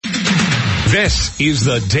This is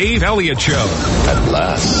the Dave Elliott Show. At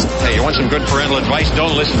last. Hey, you want some good parental advice?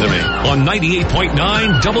 Don't listen to me. On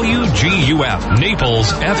 98.9 WGUF,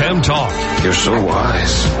 Naples FM Talk. You're so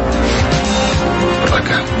wise. Like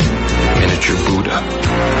a miniature Buddha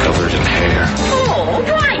covered in hair. Oh,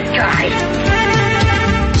 right, guys.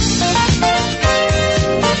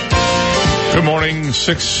 Good morning,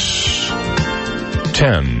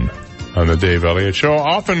 6:10 on the Dave Elliott Show.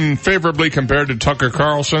 Often favorably compared to Tucker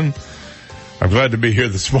Carlson. I'm glad to be here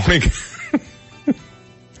this morning.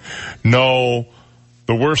 No,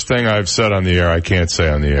 the worst thing I've said on the air, I can't say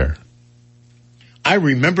on the air. I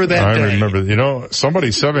remember that day. I remember,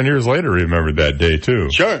 somebody 7 years later remembered that day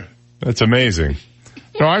too. Sure. That's amazing.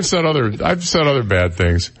 No, I've said other bad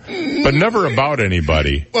things, but never about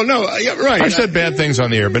anybody. Well, no, yeah, right. I've said bad things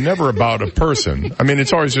on the air, but never about a person. I mean,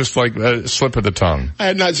 it's always just like a slip of the tongue. I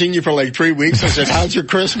had not seen you for like 3 weeks. I said, how's your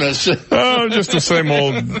Christmas? Oh, just the same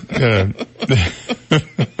old,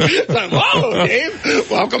 Whoa,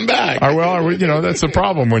 Dave, welcome back. That's the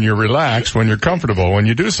problem when you're relaxed, when you're comfortable, when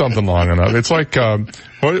you do something long enough. It's like,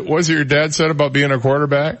 what was it your dad said about being a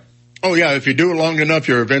quarterback? Oh, yeah, if you do it long enough,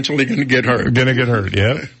 you're eventually going to get hurt.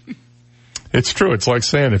 Yeah. It's true. It's like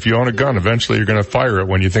saying if you own a gun, eventually you're going to fire it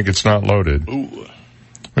when you think it's not loaded. Ooh.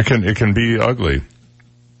 It can be ugly.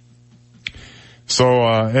 So,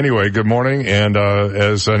 anyway, good morning. And,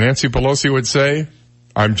 as Nancy Pelosi would say,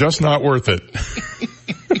 I'm just not worth it.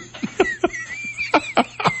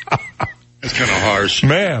 It's kind of harsh.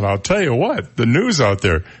 Man, I'll tell you what, the news out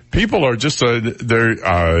there, people are just, they're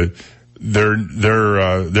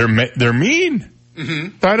mean. Mm-hmm.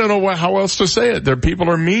 I don't know how else to say it.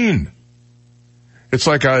 People are mean. It's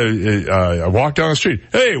like I walk down the street.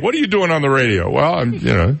 Hey, what are you doing on the radio? Well, I'm,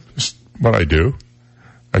 just what I do.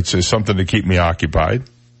 It's just something to keep me occupied.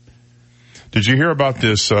 Did you hear about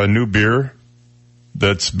this new beer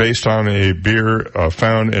that's based on a beer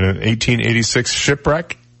found in an 1886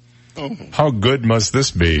 shipwreck? Oh. How good must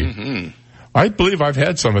this be? Mm-hmm. I believe I've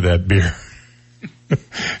had some of that beer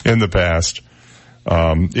in the past.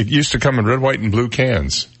 It used to come in red, white, and blue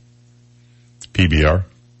cans. PBR.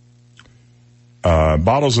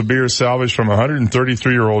 Bottles of beer salvaged from a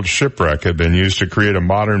 133-year-old shipwreck have been used to create a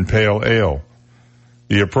modern pale ale.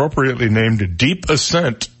 The appropriately named Deep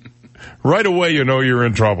Ascent, right away you know you're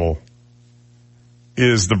in trouble,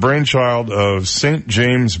 is the brainchild of St.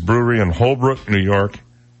 James Brewery in Holbrook, New York,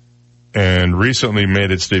 and recently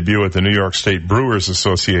made its debut at the New York State Brewers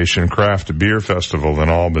Association Craft Beer Festival in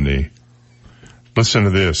Albany. Listen to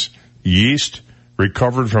this. Yeast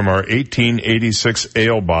recovered from our 1886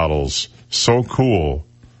 ale bottles. So cool.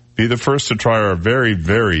 Be the first to try our very,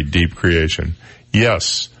 very deep creation.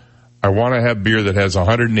 Yes, I want to have beer that has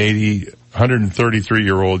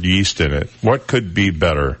 133-year-old yeast in it. What could be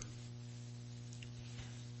better?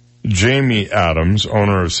 Jamie Adams,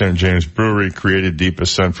 owner of St. James Brewery, created Deep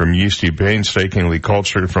Ascent from yeast he painstakingly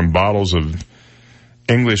cultured from bottles of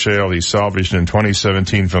English ale he salvaged in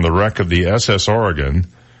 2017 from the wreck of the SS Oregon,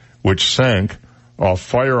 which sank off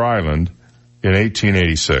Fire Island in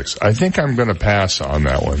 1886. I think I'm going to pass on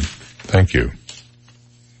that one. Thank you.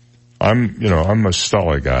 I'm a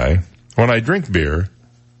Stella guy. When I drink beer,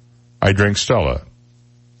 I drink Stella.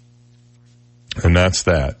 And that's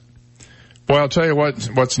that. Boy, I'll tell you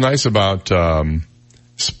what's nice about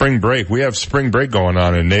spring break. We have spring break going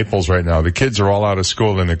on in Naples right now. The kids are all out of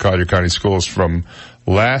school in the Collier County schools from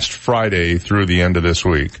last Friday through the end of this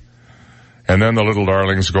week. And then the little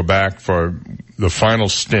darlings go back for the final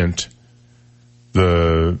stint,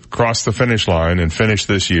 cross the finish line and finish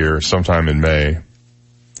this year sometime in May.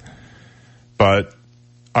 But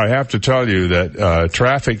I have to tell you that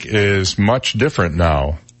traffic is much different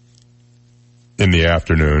now in the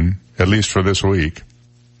afternoon, at least for this week.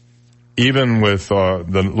 Even with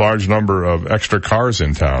the large number of extra cars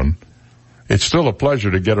in town, it's still a pleasure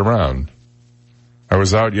to get around. I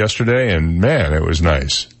was out yesterday, and man, it was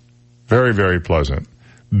nice. Very, very pleasant.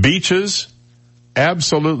 Beaches,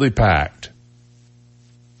 absolutely packed.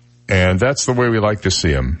 And that's the way we like to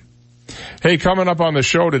see them. Hey, coming up on the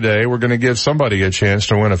show today, we're going to give somebody a chance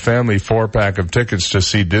to win a family 4-pack of tickets to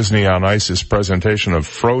see Disney on Ice's presentation of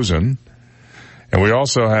Frozen. And we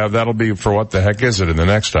also have, that'll be for What the Heck Is It in the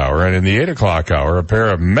next hour. And in the 8 o'clock hour, a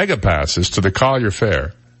pair of mega passes to the Collier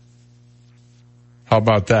Fair. How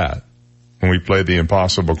about that? When we play the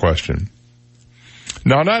impossible question.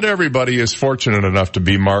 Now, not everybody is fortunate enough to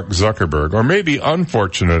be Mark Zuckerberg, or maybe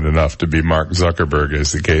unfortunate enough to be Mark Zuckerberg,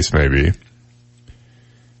 as the case may be.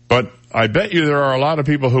 But I bet you there are a lot of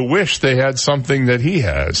people who wish they had something that he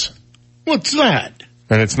has. What's that?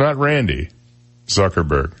 And it's not Randy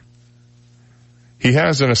Zuckerberg. he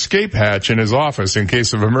has an escape hatch in his office in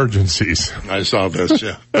case of emergencies. I saw this,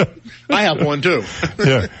 yeah. I have one, too.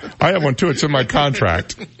 Yeah, I have one, too. It's in my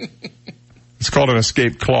contract. It's called an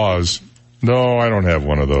escape clause. No, I don't have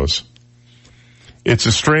one of those. It's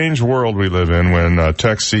a strange world we live in when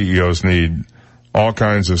tech CEOs need all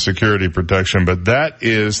kinds of security protection, but that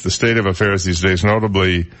is the state of affairs these days.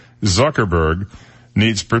 Notably, Zuckerberg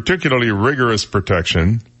needs particularly rigorous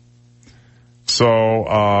protection. So,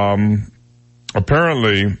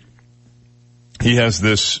 apparently, he has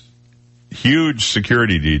this huge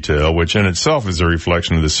security detail, which in itself is a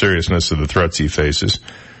reflection of the seriousness of the threats he faces.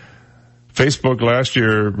 Facebook last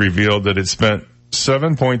year revealed that it spent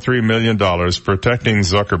 $7.3 million protecting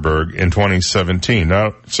Zuckerberg in 2017.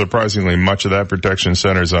 Now, surprisingly, much of that protection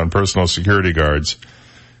centers on personal security guards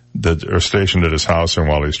that are stationed at his house and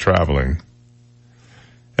while he's traveling.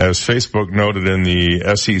 As Facebook noted in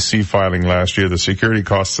the SEC filing last year, the security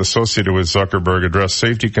costs associated with Zuckerberg address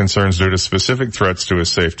safety concerns due to specific threats to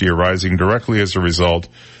his safety arising directly as a result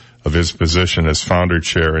of his position as founder,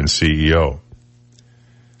 chair, and CEO.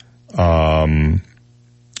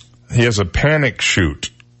 He has a panic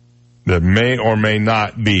chute that may or may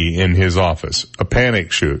not be in his office. A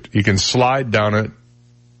panic chute. You can slide down it,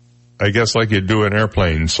 I guess like you do an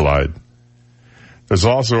airplane slide. There's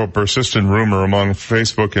also a persistent rumor among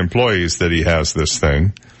Facebook employees that he has this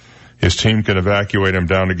thing. His team can evacuate him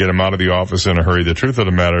down to get him out of the office in a hurry. The truth of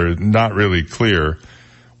the matter is not really clear.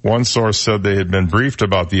 One source said they had been briefed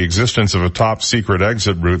about the existence of a top secret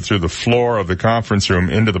exit route through the floor of the conference room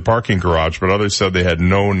into the parking garage, but others said they had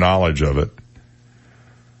no knowledge of it.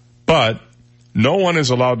 But no one is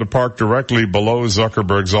allowed to park directly below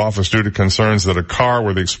Zuckerberg's office due to concerns that a car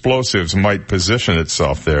with explosives might position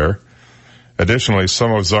itself there. Additionally,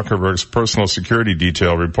 some of Zuckerberg's personal security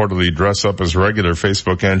detail reportedly dress up as regular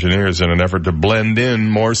Facebook engineers in an effort to blend in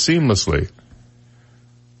more seamlessly.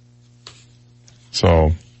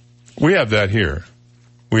 So, we have that here.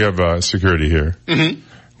 We have security here. Mm-hmm.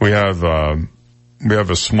 We have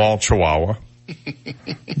a small Chihuahua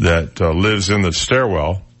that lives in the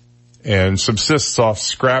stairwell and subsists off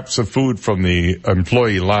scraps of food from the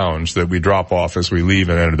employee lounge that we drop off as we leave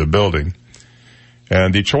and enter the building.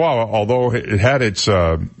 And the Chihuahua, although it had its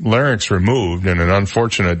larynx removed in an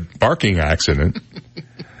unfortunate barking accident,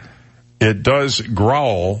 it does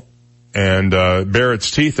growl and bare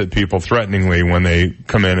its teeth at people threateningly when they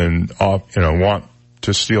come in and want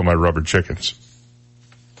to steal my rubber chickens.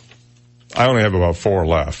 I only have about 4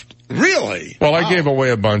 left. Really? Well, I gave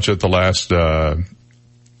away a bunch at the last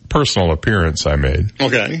personal appearance I made.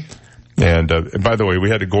 Okay. And by the way, we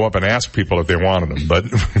had to go up and ask people if they wanted them, but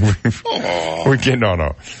we can't.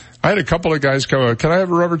 No. I had a couple of guys come. Can I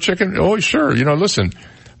have a rubber chicken? Oh, sure. Listen.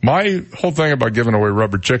 My whole thing about giving away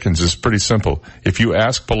rubber chickens is pretty simple. If you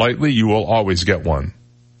ask politely, you will always get one.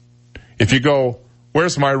 If you go,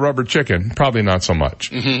 "Where's my rubber chicken?" Probably not so much.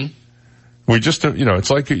 Mm-hmm. We just, it's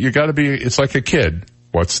like it's like a kid.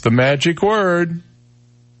 What's the magic word?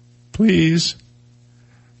 Please.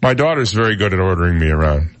 My daughter's very good at ordering me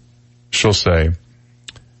around. She'll say,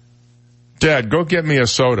 "Dad, go get me a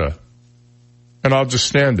soda." And I'll just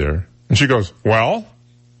stand there. And she goes, "Well?"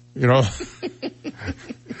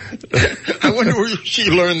 I wonder where she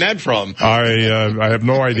learned that from. I have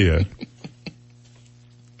no idea.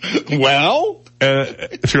 Well?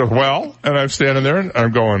 And she goes, "Well?" And I'm standing there and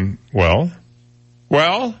I'm going, Well?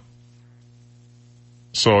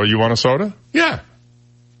 So you want a soda? Yeah.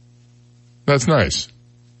 That's nice.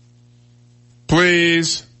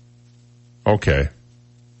 Please. Okay.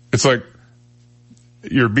 It's like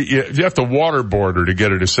you have to waterboard her to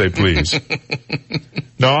get her to say please.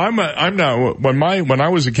 No, I'm not. When I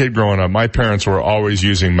was a kid growing up, my parents were always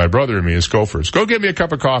using my brother and me as gophers. Go get me a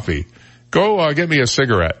cup of coffee. Go get me a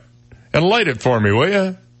cigarette and light it for me, will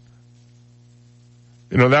you?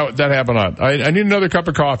 That happened a lot. I need another cup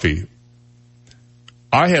of coffee.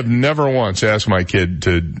 I have never once asked my kid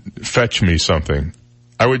to fetch me something.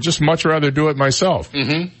 I would just much rather do it myself.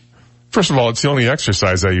 Mm-hmm. First of all, it's the only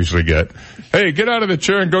exercise I usually get. Hey, get out of the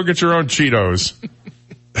chair and go get your own Cheetos.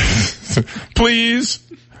 Please.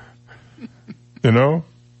 I don't know.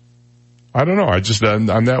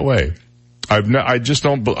 I'm that way.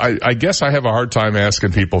 I guess I have a hard time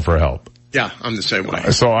asking people for help. Yeah, I'm the same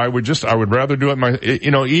way. So I would rather do it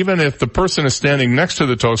even if the person is standing next to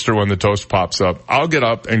the toaster when the toast pops up, I'll get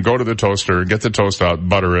up and go to the toaster, get the toast out,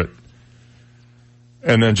 butter it,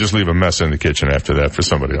 and then just leave a mess in the kitchen after that for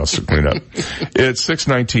somebody else to clean up. It's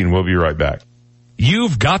 6:19. We'll be right back.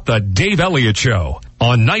 You've got the Dave Elliott Show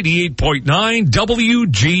on 98.9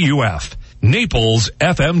 WGUF. Naples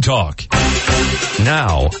FM Talk.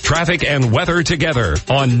 Now, traffic and weather together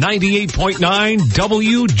on 98.9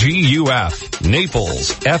 WGUF.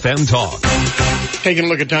 Naples FM Talk. Taking a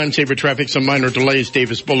look at time-saver traffic, some minor delays.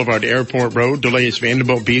 Davis Boulevard, Airport Road, delays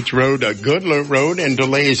Vanderbilt Beach Road, Goodler Road, and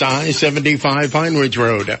delays I-75 Pine Ridge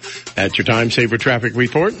Road. That's your time-saver traffic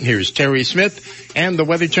report. Here's Terry Smith and the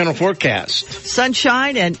Weather Channel forecast.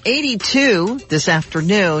 Sunshine and 82 this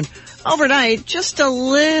afternoon. Overnight, just a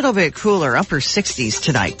little bit cooler, upper 60s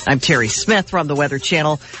tonight. I'm Terry Smith from the Weather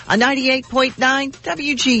Channel on 98.9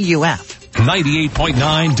 WGUF.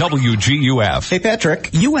 98.9 WGUF. Hey,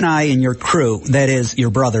 Patrick, you and I and your crew, that is, your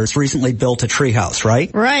brothers, recently built a treehouse, right?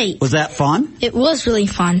 Right. Was that fun? It was really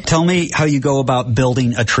fun. Tell me how you go about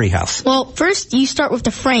building a treehouse. Well, first you start with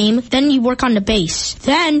the frame, then you work on the base.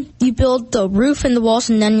 Then you build the roof and the walls,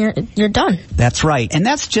 and then you're done. That's right. And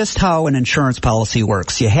that's just how an insurance policy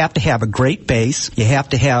works. You have to have a great base, you have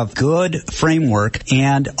to have good framework,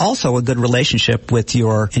 and also a good relationship with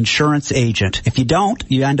your insurance agent. If you don't,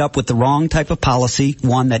 you end up with the wrong type of policy,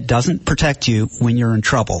 one that doesn't protect you when you're in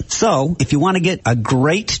trouble. So, if you want to get a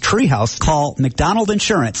great treehouse, call McDonald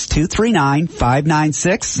Insurance,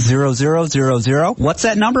 239-596-0000. What's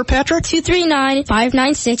that number, Patrick?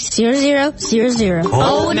 239-596-0000.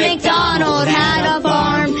 Old MacDonald had a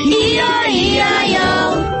farm,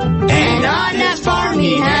 E-I-E-I-O. And on that farm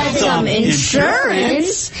he had some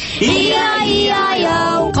insurance,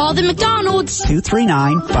 E-I-E-I-O. Call the McDonald's.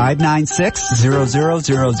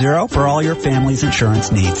 239-596-0000 for all your family's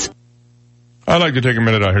insurance needs. I'd like to take a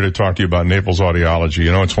minute out here to talk to you about Naples Audiology.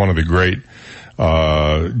 You know, it's one of the great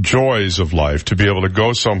joys of life to be able to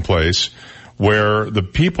go someplace where the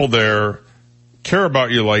people there care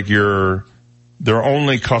about you like you're their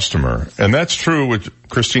only customer. And that's true with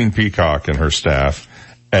Christine Peacock and her staff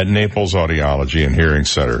at Naples Audiology and Hearing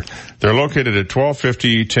Center. They're located at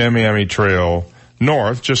 1250 Tamiami Trail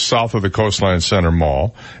North, just south of the Coastline Center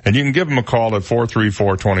Mall. And you can give them a call at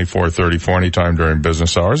 434-2434 anytime during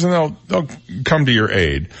business hours, and they'll come to your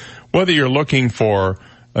aid. Whether you're looking for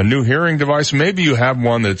a new hearing device, maybe you have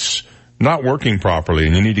one that's not working properly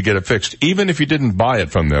and you need to get it fixed. Even if you didn't buy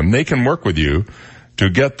it from them, they can work with you to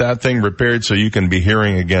get that thing repaired so you can be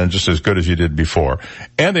hearing again just as good as you did before.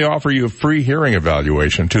 And they offer you a free hearing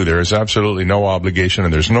evaluation too. There is absolutely no obligation,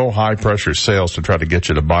 and there's no high pressure sales to try to get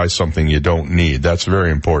you to buy something you don't need. That's very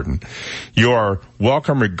important. You are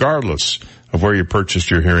welcome regardless of where you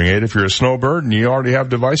purchased your hearing aid. If you're a snowbird and you already have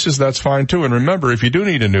devices, that's fine too. And remember, if you do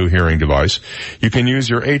need a new hearing device, you can use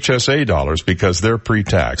your HSA dollars because they're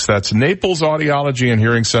pre-tax. That's Naples Audiology and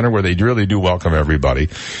Hearing Center, where they really do welcome everybody.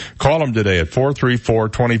 Call them today at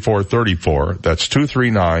 434-2434. That's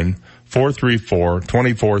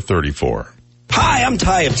 239-434-2434. Hi, I'm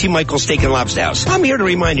Ty of T. Michael's Steak and Lobster House. I'm here to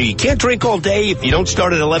remind you can't drink all day if you don't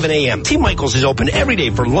start at 11 a.m. T. Michael's is open every day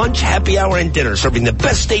for lunch, happy hour, and dinner, serving the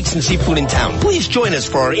best steaks and seafood in town. Please join us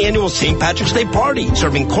for our annual St. Patrick's Day party,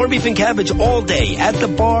 serving corned beef and cabbage all day at the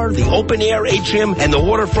bar, the open-air atrium, and the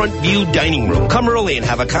waterfront view dining room. Come early and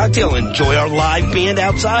have a cocktail and enjoy our live band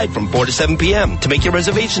outside from 4 to 7 p.m. To make your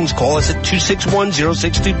reservations, call us at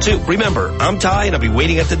 261-0622. Remember, I'm Ty, and I'll be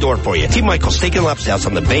waiting at the door for you. T. Michael's Steak and Lobster House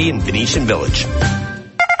on the Bay in Venetian Village.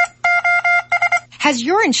 Has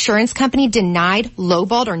your insurance company denied,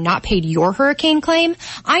 lowballed, or not paid your hurricane claim?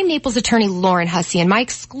 I'm Naples attorney Lauren Hussey, and my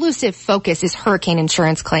exclusive focus is hurricane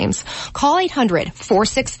insurance claims. Call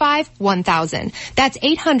 800-465-1000. That's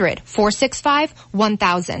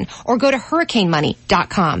 800-465-1000. Or go to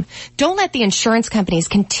hurricanemoney.com. Don't let the insurance companies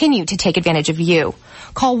continue to take advantage of you.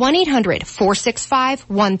 Call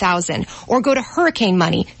 1-800-465-1000 or go to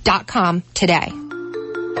hurricanemoney.com today.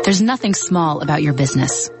 There's nothing small about your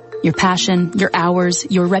business. Your passion, your hours,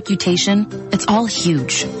 your reputation, it's all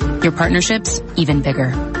huge. Your partnerships, even bigger.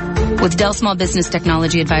 With Dell Small Business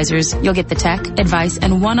Technology Advisors, you'll get the tech, advice,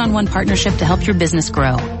 and one-on-one partnership to help your business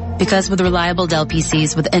grow. Because with reliable Dell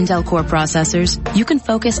PCs with Intel Core processors, you can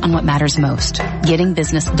focus on what matters most, getting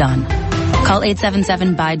business done. Call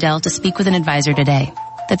 877-BUY-DELL to speak with an advisor today.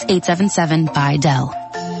 That's 877-BUY-DELL.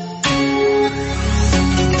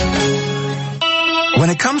 When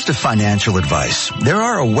it comes to financial advice, there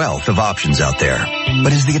are a wealth of options out there.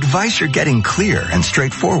 But is the advice you're getting clear and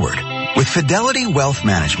straightforward? With Fidelity Wealth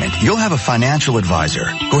Management, you'll have a financial advisor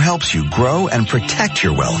who helps you grow and protect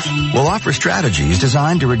your wealth. We'll offer strategies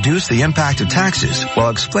designed to reduce the impact of taxes while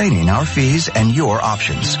explaining our fees and your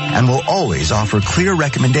options. And we'll always offer clear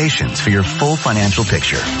recommendations for your full financial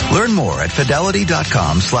picture. Learn more at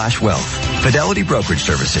fidelity.com/wealth. Fidelity Brokerage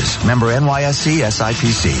Services. Member NYSE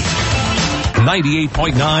SIPC.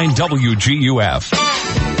 98.9 WGUF.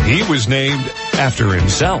 He was named after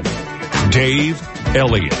himself, Dave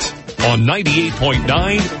Elliott. on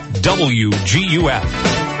 98.9 WGUF.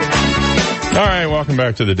 All right, welcome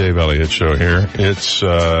back to the Dave Elliott Show here. It's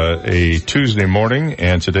a Tuesday morning,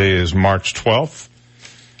 and today is March 12th.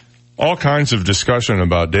 All kinds of discussion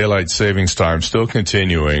about daylight savings time still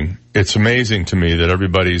continuing. It's amazing to me that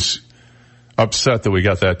everybody's upset that we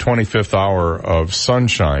got that 25th hour of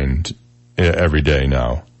sunshine every day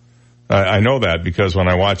now. I know that because when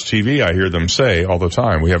I watch TV, I hear them say all the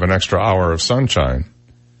time, we have an extra hour of sunshine.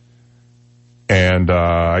 And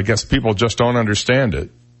I guess people just don't understand it.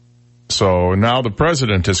 So now the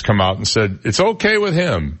president has come out and said it's okay with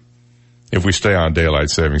him if we stay on daylight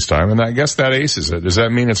savings time. And I guess that aces it. Does that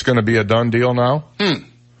mean it's going to be a done deal now?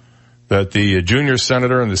 That the junior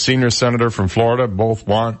senator and the senior senator from Florida both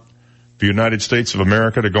want the United States of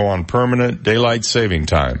America to go on permanent daylight saving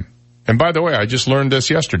time. And by the way, I just learned this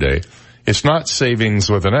yesterday. It's not savings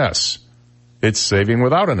with an S. It's saving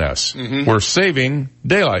without an S. Mm-hmm. We're saving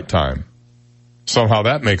daylight time. Somehow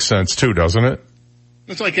that makes sense too, doesn't it?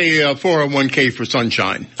 It's like a 401k for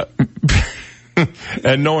sunshine.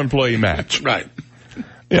 And no employee match. Right.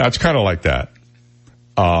 Yeah, it's kind of like that.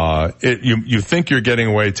 You think you're getting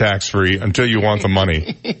away tax-free until you want the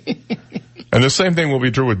money. And the same thing will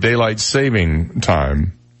be true with daylight saving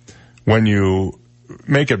time. When you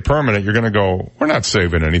make it permanent, you're going to go, we're not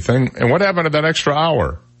saving anything. And what happened to that extra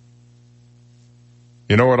hour?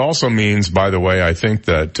 You know, it also means, by the way, I think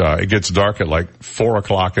that it gets dark at like 4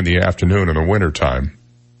 o'clock in the afternoon in the wintertime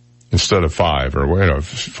instead of 5, or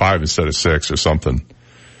 5 instead of 6 or something.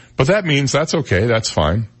 But that means that's okay. That's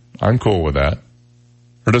fine. I'm cool with that.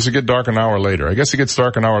 Or does it get dark an hour later? I guess it gets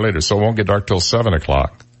dark an hour later, so it won't get dark till 7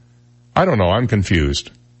 o'clock. I don't know. I'm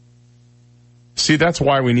confused. See, that's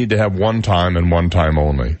why we need to have one time and one time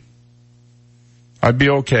only. I'd be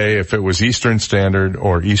okay if it was Eastern Standard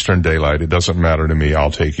or Eastern Daylight. It doesn't matter to me.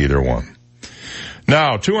 I'll take either one.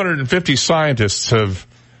 Now, 250 scientists have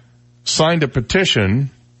signed a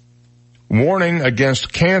petition warning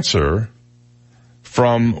against cancer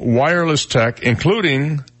from wireless tech,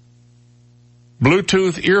 including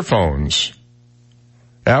Bluetooth earphones.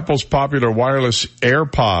 Apple's popular wireless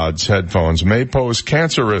AirPods headphones may pose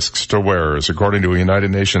cancer risks to wearers, according to a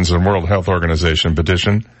United Nations and World Health Organization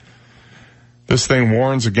petition. This thing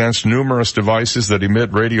warns against numerous devices that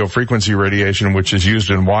emit radio frequency radiation, which is used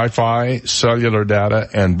in Wi-Fi, cellular data,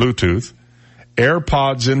 and Bluetooth.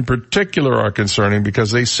 AirPods in particular are concerning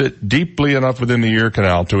because they sit deeply enough within the ear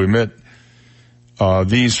canal to emit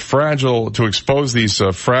expose these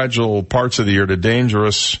fragile parts of the ear to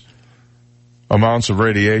dangerous amounts of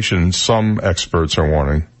radiation, some experts are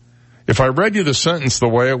warning. If I read you the sentence the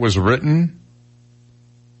way it was written,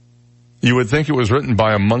 you would think it was written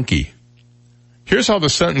by a monkey. Here's how the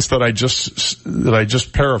sentence that I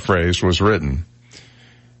just paraphrased was written.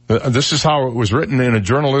 This is how it was written in a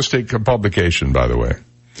journalistic publication, by the way.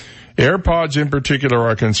 AirPods in particular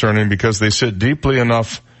are concerning because they sit deeply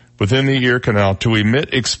enough within the ear canal to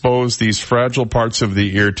expose these fragile parts of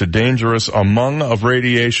the ear to dangerous amount of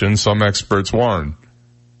radiation, some experts warn.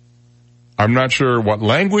 I'm not sure what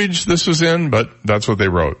language this was in, but that's what they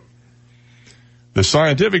wrote. The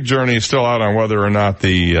scientific journey is still out on whether or not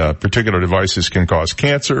the particular devices can cause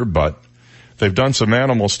cancer, but they've done some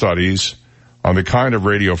animal studies on the kind of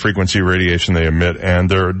radio frequency radiation they emit, and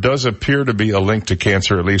there does appear to be a link to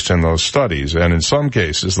cancer, at least in those studies. And in some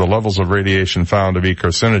cases, the levels of radiation found to be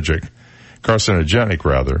carcinogenic,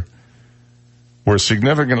 were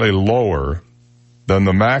significantly lower than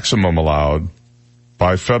the maximum allowed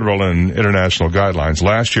by federal and international guidelines.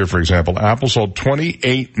 Last year, for example, Apple sold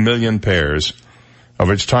 28 million pairs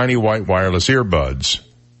of its tiny white wireless earbuds.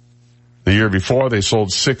 The year before, they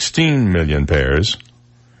sold 16 million pairs.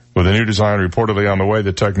 With a new design reportedly on the way,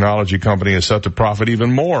 the technology company is set to profit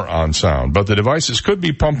even more on sound. But the devices could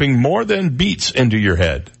be pumping more than beats into your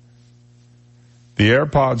head. The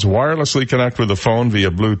AirPods wirelessly connect with the phone via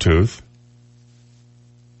Bluetooth.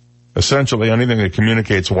 Essentially anything that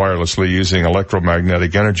communicates wirelessly using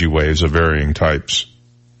electromagnetic energy waves of varying types.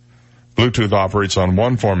 Bluetooth operates on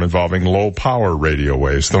one form involving low-power radio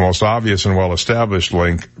waves. The most obvious and well-established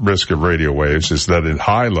risk of radio waves is that at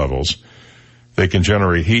high levels, they can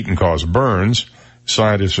generate heat and cause burns.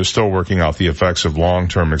 Scientists are still working out the effects of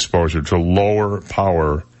long-term exposure to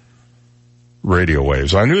lower-power radio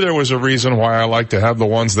waves. I knew there was a reason why I like to have the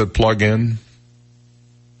ones that plug in.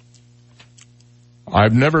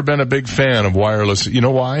 I've never been a big fan of wireless. You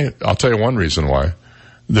know why? I'll tell you one reason why.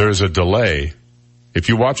 There's a delay. If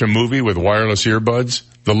you watch a movie with wireless earbuds,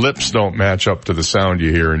 the lips don't match up to the sound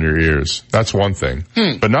you hear in your ears. That's one thing.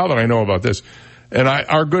 But now that I know about this, and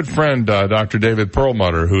our good friend, Dr. David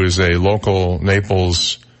Perlmutter, who is a local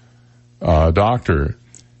Naples doctor,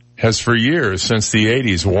 has for years, since the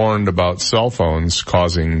 80s, warned about cell phones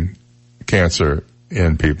causing cancer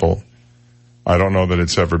in people. I don't know that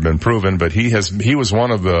it's ever been proven, but he was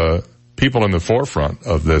one of the people in the forefront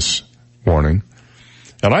of this warning.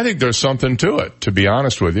 And I think there's something to it, to be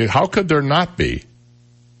honest with you. How could there not be?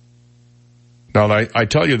 Now, I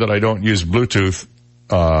tell you that I don't use Bluetooth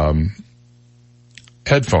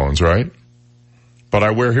headphones, right? But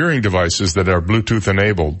I wear hearing devices that are Bluetooth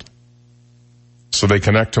enabled. So they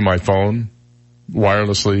connect to my phone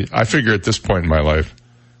wirelessly. I figure at this point in my life,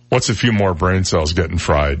 what's a few more brain cells getting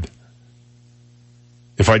fried?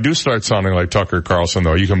 If I do start sounding like Tucker Carlson,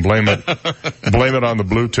 though, you can blame it on the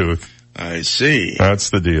Bluetooth. I see. That's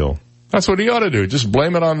the deal. That's what he ought to do. Just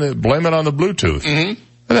blame it on the Bluetooth. Mm-hmm.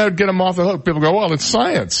 And that would get him off the hook. People go, well, it's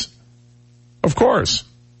science. Of course.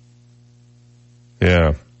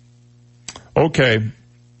 Yeah. Okay.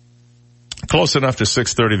 Close enough to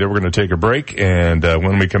 6:30 that we're going to take a break. And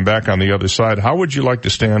when we come back on the other side, how would you like to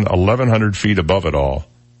stand 1,100 feet above it all?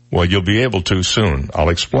 Well, you'll be able to soon. I'll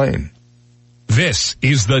explain. This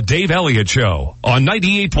is the Dave Elliott Show on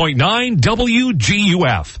 98.9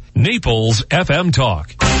 WGUF, Naples FM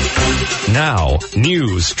Talk. Now,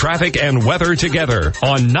 news, traffic, and weather together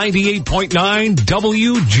on 98.9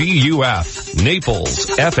 WGUF, Naples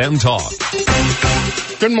FM Talk.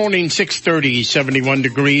 Good morning, 6:30, 71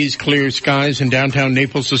 degrees, clear skies in downtown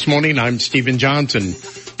Naples this morning. I'm Stephen Johnson.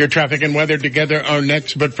 Your traffic and weather together are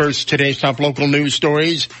next, but first, today's top local news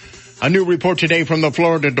stories. A new report today from the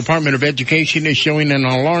Florida Department of Education is showing an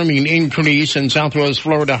alarming increase in Southwest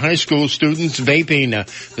Florida high school students vaping.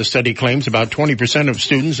 The study claims about 20% of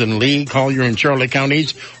students in Lee, Collier, and Charlotte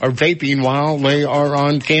counties are vaping while they are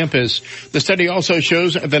on campus. The study also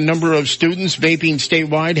shows the number of students vaping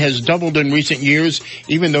statewide has doubled in recent years,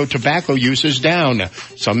 even though tobacco use is down.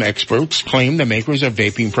 Some experts claim the makers of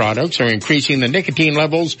vaping products are increasing the nicotine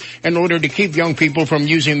levels in order to keep young people from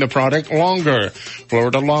using the product longer.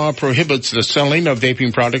 Florida law prohibits the selling of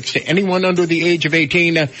vaping products to anyone under the age of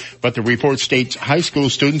 18, but the report states high school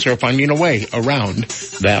students are finding a way around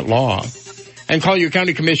that law. And Collier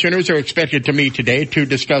County Commissioners are expected to meet today to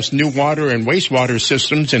discuss new water and wastewater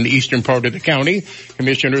systems in the eastern part of the county.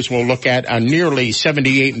 Commissioners will look at a nearly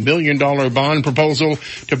 $78 billion bond proposal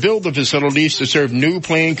to build the facilities to serve new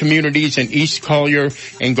planned communities in East Collier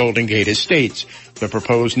and Golden Gate estates. The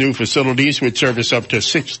proposed new facilities would service up to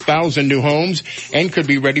 6,000 new homes and could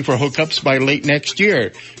be ready for hookups by late next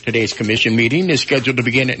year. Today's commission meeting is scheduled to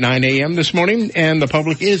begin at 9 a.m. this morning, and the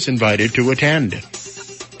public is invited to attend.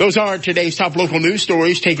 Those are today's top local news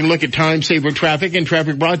stories. Taking a look at time-saver traffic, and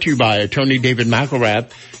traffic brought to you by Attorney David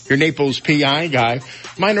McElrath, your Naples PI guy.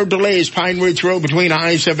 Minor delays, Pine Ridge Road between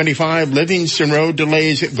I-75, Livingston Road,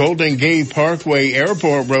 delays Golden Gate Parkway,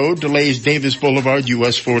 Airport Road, delays Davis Boulevard,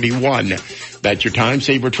 US 41. That's your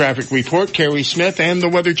time-saver traffic report. Terry Smith and the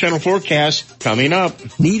Weather Channel forecast coming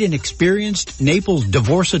up. Need an experienced Naples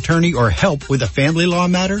divorce attorney or help with a family law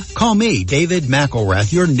matter? Call me, David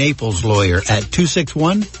McElrath, your Naples lawyer at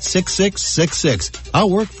 261-6666.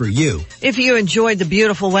 I'll work for you. If you enjoyed the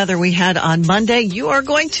beautiful weather we had on Monday, you are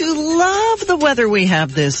going to love the weather we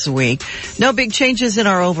have this week. No big changes in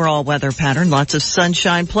our overall weather pattern. Lots of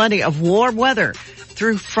sunshine, plenty of warm weather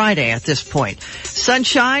through Friday at this point.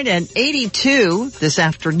 Sunshine and 82 this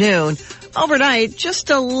afternoon. Overnight, just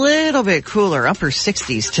a little bit cooler, upper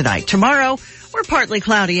 60s tonight. Tomorrow, we're partly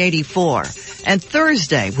cloudy, 84. And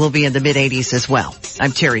Thursday, we'll be in the mid-80s as well.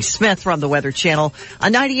 I'm Terry Smith from the Weather Channel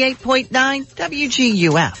on 98.9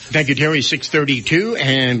 WGUF. Thank you, Terry. 6:32,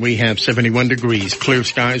 and we have 71 degrees. Clear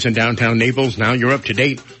skies in downtown Naples. Now you're up to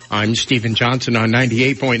date. I'm Stephen Johnson on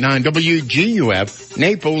 98.9 WGUF,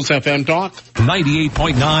 Naples FM Talk.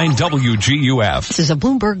 98.9 WGUF. This is a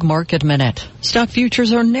Bloomberg Market Minute. Stock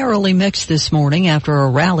futures are narrowly mixed this morning after a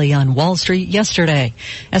rally on Wall Street yesterday.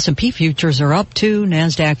 S&P futures are up 2,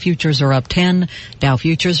 NASDAQ futures are up 10, Dow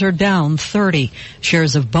futures are down 30.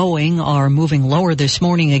 Shares of Boeing are moving lower this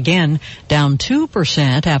morning again, down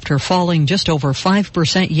 2% after falling just over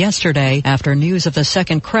 5% yesterday after news of the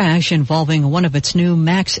second crash involving one of its new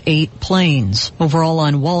MAX 8 planes. Overall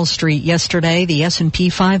on Wall Street yesterday, the S&P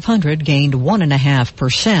 500 gained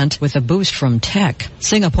 1.5% with a boost from tech.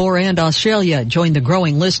 Singapore and Australia joined the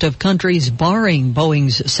growing list of countries barring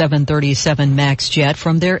Boeing's 737 MAX jet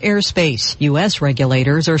from their airspace. U.S.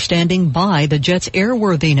 regulators are standing by the jet's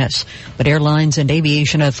airworthiness, but airlines and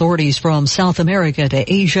aviation authorities from South America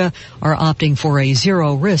to Asia are opting for a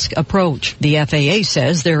zero-risk approach. The FAA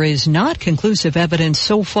says there is not conclusive evidence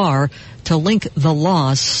so far to link the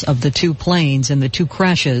loss of the two planes and the two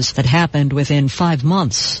crashes that happened within 5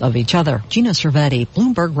 months of each other. Gina Cervetti,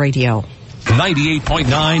 Bloomberg Radio.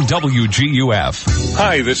 98.9 WGUF.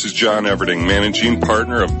 Hi, this is John Everding, managing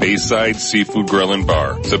partner of Bayside Seafood Grill and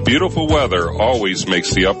Bar. The beautiful weather always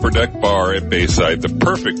makes the Upper Deck Bar at Bayside the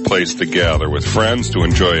perfect place to gather with friends to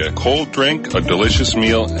enjoy a cold drink, a delicious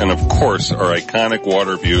meal, and of course our iconic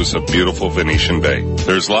water views of beautiful Venetian Bay.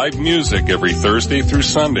 There's live music every Thursday through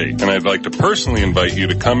Sunday, and I'd like to personally invite you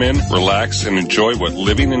to come in, relax, and enjoy what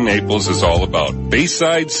living in Naples is all about.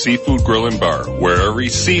 Bayside Seafood Grill and Bar, where every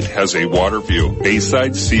seat has a water view.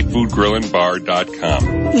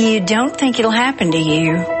 BaysideSeafoodGrillAndBar.com. You don't think it'll happen to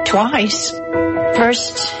you twice.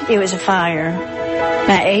 First, it was a fire.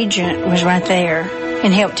 My agent was right there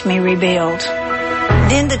and helped me rebuild.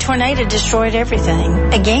 Then the tornado destroyed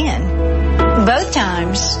everything again. Both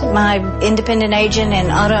times, my independent agent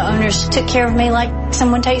and auto owners took care of me like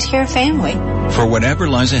someone takes care of family. For whatever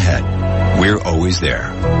lies ahead, we're always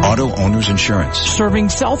there. Auto Owners Insurance. Serving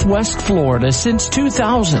Southwest Florida since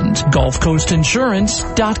 2000.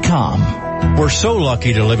 GulfCoastInsurance.com. We're so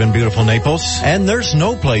lucky to live in beautiful Naples, and there's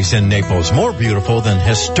no place in Naples more beautiful than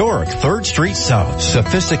historic 3rd Street South.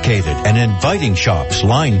 Sophisticated and inviting shops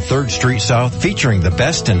line 3rd Street South, featuring the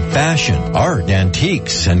best in fashion, art,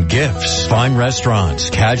 antiques, and gifts. Fine restaurants,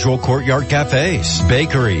 casual courtyard cafes,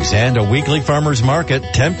 bakeries, and a weekly farmer's market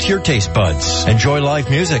tempt your taste buds. Enjoy live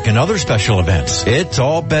music and other special events. It's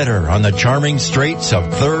all better on the charming streets of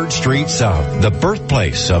 3rd Street South, the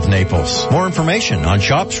birthplace of Naples. More information on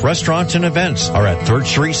shops, restaurants, and events are at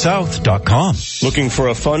thirdstreetsouth.com. Looking for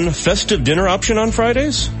a fun, festive dinner option on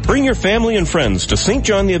Fridays? Bring your family and friends to St.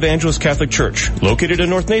 John the Evangelist Catholic Church, located in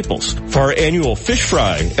North Naples, for our annual fish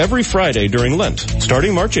fry every Friday during Lent.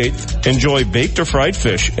 Starting March 8th, enjoy baked or fried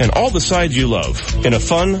fish and all the sides you love in a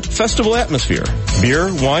fun, festival atmosphere. Beer,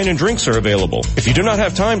 wine, and drinks are available. If you do not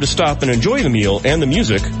have time to stop and enjoy the meal and the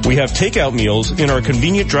music, we have takeout meals in our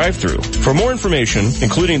convenient drive-thru. For more information,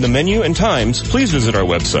 including the menu and times, please visit our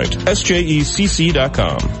website,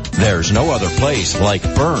 sjecc.com. There's no other place like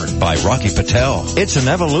Burn by Rocky Patel. It's an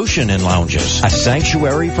evolution in lounges, a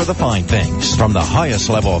sanctuary for the fine things. From the highest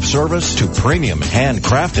level of service to premium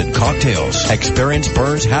handcrafted cocktails. Experience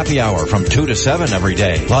Burn's happy hour from 2 to 7 every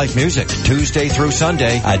day. Live music Tuesday through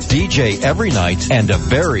Sunday, a DJ every night, and a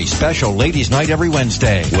very special ladies' night every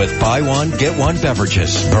Wednesday with buy one, get one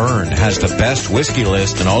beverages. Burn has the best whiskey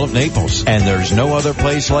list in all of Naples, and there's no other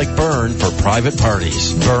place like Burn for private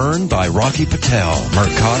parties. Burn by Rocky Patel,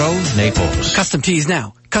 Mercado, Naples. Custom teas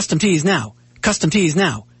now. Custom teas now. Custom teas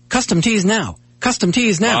now. Custom teas now. Custom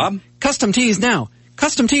teas now. Bob? Custom teas now.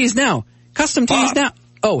 Custom teas now. Custom teas now.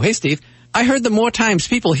 Oh, hey, Steve. I heard the more times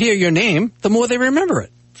people hear your name, the more they remember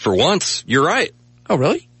it. For once, you're right. Oh,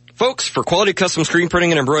 really? Folks, for quality custom screen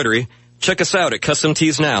printing and embroidery, check us out at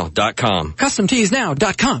CustomTeesNow.com.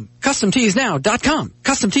 CustomTeesNow.com. CustomTeesNow.com.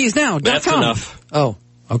 CustomTeesNow.com. That's enough. Oh,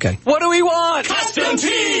 okay. What do we want? Custom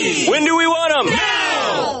tees! When do we want them?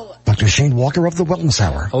 Now! Dr. Shane Walker of the Wellness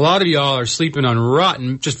Hour. A lot of y'all are sleeping on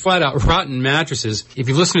rotten, just flat out rotten mattresses. If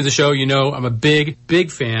you listen to the show, you know I'm a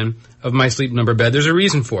big fan of my Sleep Number bed. There's a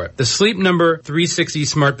reason for it. The Sleep Number 360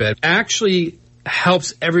 Smart Bed actually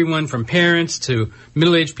helps everyone from parents to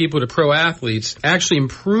middle-aged people to pro athletes actually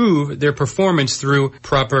improve their performance through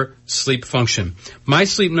proper sleep function. My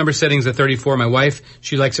Sleep Number setting's at 34. My wife,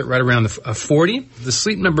 she likes it right around the 40. The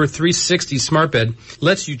Sleep Number 360 Smart Bed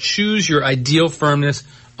lets you choose your ideal firmness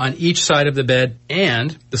on each side of the bed,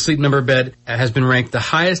 and the Sleep Number bed has been ranked the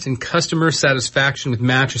highest in customer satisfaction with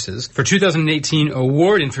mattresses. For 2018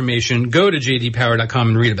 award information, go to jdpower.com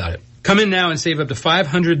and read about it. Come in now and save up to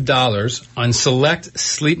 $500 on select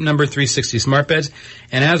Sleep Number 360 smart beds.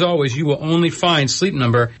 And as always, you will only find Sleep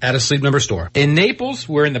Number at a Sleep Number store. In Naples,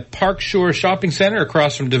 we're in the Park Shore Shopping Center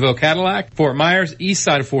across from DeVoe Cadillac. Fort Myers, east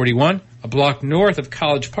side of 41, a block north of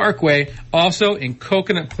College Parkway. Also in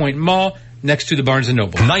Coconut Point Mall, next to the Barnes &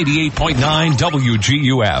 Noble. 98.9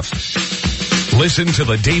 WGUF. Listen to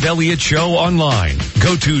the Dave Elliott Show online.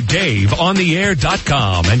 Go to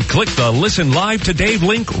DaveOnTheAir.com and click the Listen Live to Dave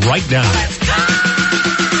link right now.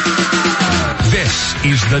 This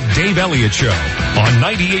is the Dave Elliott Show on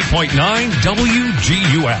 98.9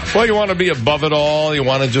 WGUF. Well, you want to be above it all. You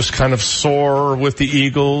want to just kind of soar with the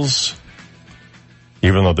eagles,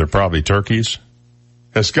 even though they're probably turkeys.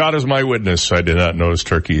 As God is my witness, I did not notice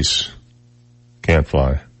turkeys can't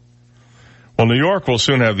fly. Well, New York will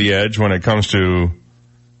soon have the edge when it comes to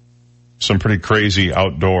some pretty crazy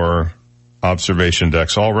outdoor observation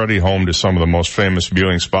decks. Already home to some of the most famous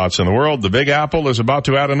viewing spots in the world, the Big Apple is about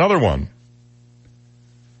to add another one.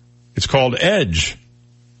 It's called Edge.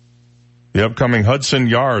 The upcoming Hudson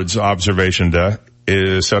Yards observation deck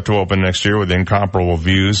is set to open next year with incomparable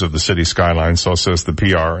views of the city skyline, so says the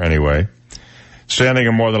PR anyway. Standing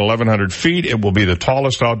at more than 1,100 feet, it will be the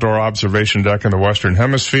tallest outdoor observation deck in the Western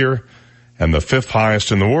Hemisphere and the 5th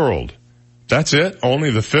highest in the world. That's it?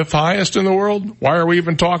 Only the 5th highest in the world? Why are we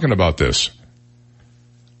even talking about this?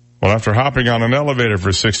 Well, after hopping on an elevator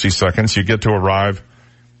for 60 seconds, you get to arrive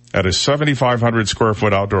at a 7,500 square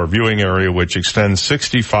foot outdoor viewing area, which extends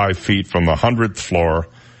 65 feet from the 100th floor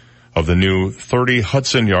of the new 30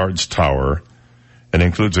 Hudson Yards Tower. It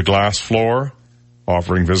includes a glass floor,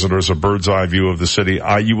 offering visitors a bird's eye view of the city.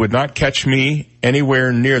 You would not catch me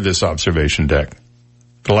anywhere near this observation deck.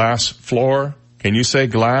 Glass floor. Can you say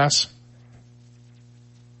glass?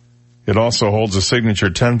 It also holds a signature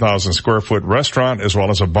 10,000 square foot restaurant as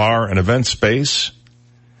well as a bar and event space.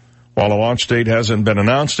 While a launch date hasn't been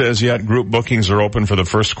announced as yet, group bookings are open for the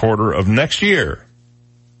first quarter of next year.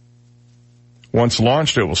 Once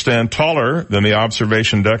launched, it will stand taller than the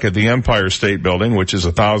observation deck at the Empire State Building, which is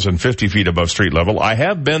 1,050 feet above street level. I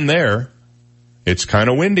have been there. It's kind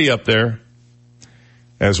of windy up there.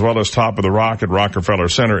 As well as top of the rock at Rockefeller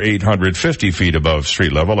Center, 850 feet above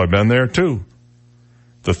street level. I've been there too.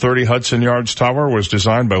 The 30 Hudson Yards Tower was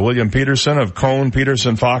designed by William Peterson of Cohn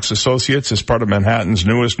Peterson Fox Associates as part of Manhattan's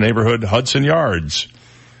newest neighborhood, Hudson Yards.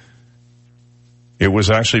 It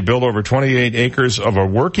was actually built over 28 acres of a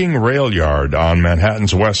working rail yard on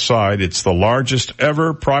Manhattan's west side. It's the largest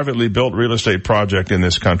ever privately built real estate project in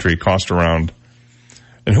this country. Cost around,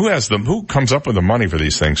 and who comes up with the money for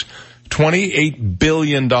these things? $28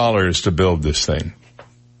 billion to build this thing.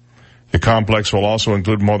 The complex will also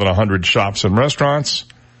include more than 100 shops and restaurants,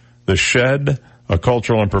 the Shed, a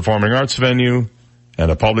cultural and performing arts venue,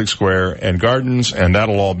 and a public square and gardens, and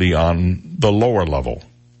that'll all be on the lower level.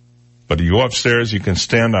 But you go upstairs, you can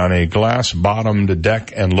stand on a glass-bottomed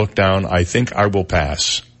deck and look down. I think I will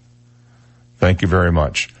pass. Thank you very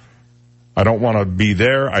much. I don't want to be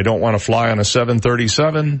there. I don't want to fly on a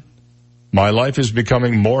 737. My life is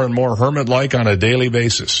becoming more and more hermit-like on a daily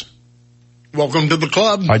basis. Welcome to the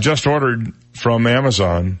club. I just ordered from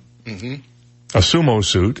Amazon a sumo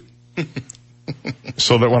suit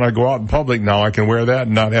so that when I go out in public now I can wear that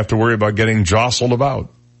and not have to worry about getting jostled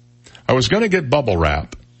about. I was going to get bubble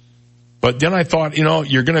wrap. But then I thought,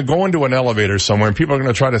 you're going to go into an elevator somewhere and people are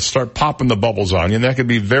going to try to start popping the bubbles on you, and that could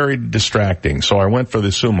be very distracting. So I went for the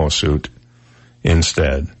sumo suit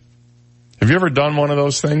instead. Have you ever done one of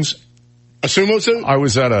those things? A sumo suit? I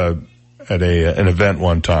was at an event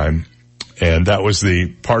one time, and that was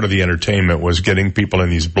the part of the entertainment was getting people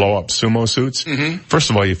in these blow-up sumo suits. Mm-hmm.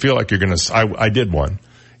 First of all, you feel like you're going to, I did one.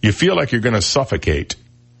 You feel like you're going to suffocate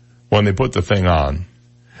when they put the thing on.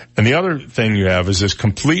 And the other thing you have is this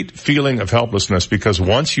complete feeling of helplessness, because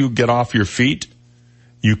once you get off your feet,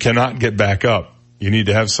 you cannot get back up. You need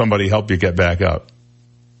to have somebody help you get back up.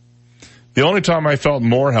 The only time I felt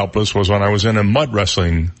more helpless was when I was in a mud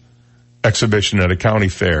wrestling exhibition at a county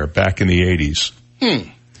fair back in the 80s.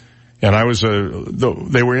 And I was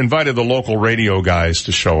they were invited the local radio guys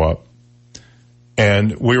to show up.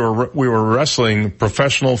 And we were wrestling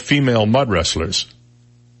professional female mud wrestlers.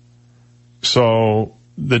 So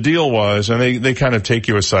the deal was, and they kind of take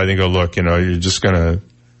you aside and go, look, they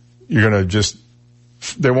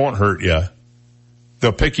won't hurt you.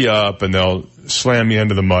 They'll pick you up and they'll slam you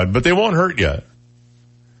into the mud, but they won't hurt you.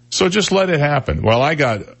 So just let it happen. Well, I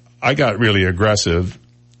got really aggressive,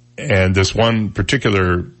 and this one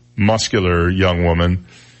particular muscular young woman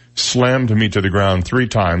slammed me to the ground 3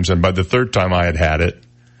 times, and by the 3rd time I had it,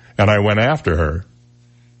 and I went after her.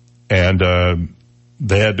 And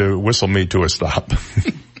they had to whistle me to a stop.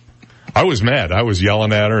 I was mad. I was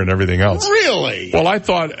yelling at her and everything else. Really? Well, I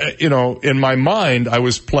thought, in my mind, I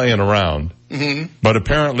was playing around. Mm-hmm. But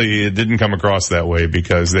apparently it didn't come across that way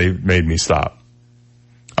because they made me stop.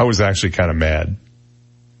 I was actually kind of mad.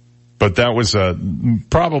 But that was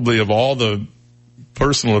probably of all the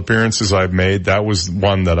personal appearances I've made, that was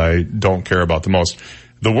one that I don't care about the most.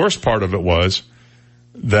 The worst part of it was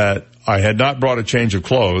that I had not brought a change of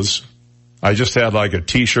clothes. I just had like a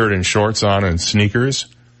t-shirt and shorts on and sneakers.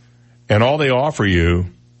 And all they offer you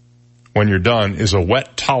when you're done is a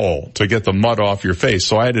wet towel to get the mud off your face.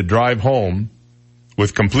 So I had to drive home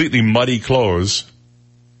with completely muddy clothes.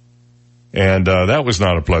 And that was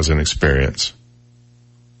not a pleasant experience.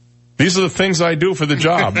 These are the things I do for the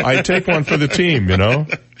job. I take one for the team,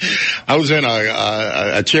 I was in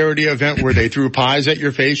a charity event where they threw pies at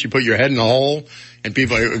your face. You put your head in a hole,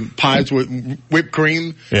 and pies with whipped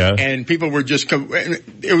cream. Yeah. And people were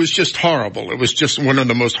it was just horrible. It was just one of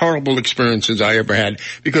the most horrible experiences I ever had,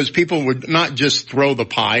 because people would not just throw the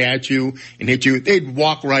pie at you and hit you. They'd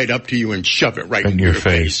walk right up to you and shove it right in your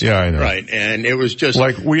face. Yeah, I know. Right. And it was just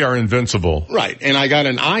like we are invincible. Right. And I got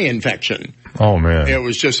an eye infection. Oh, man. It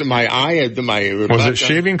was just my eye. Was it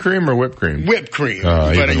shaving cream or whipped cream? Whipped cream.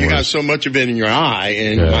 But you got worse. so much of it in your eye,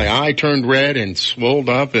 and my eye turned red and swelled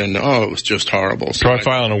up, and it was just horrible. So Try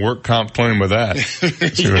filing a work comp claim with that.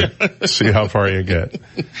 See how far you get.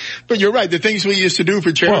 But you're right. The things we used to do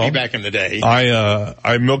for charity back in the day.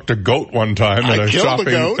 I milked a goat one time at a shopping.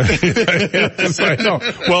 Killed a goat. Yes, I know.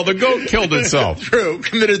 Well, the goat killed itself. True.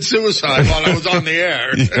 Committed suicide while I was on the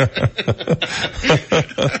air.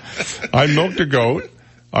 I milked a goat.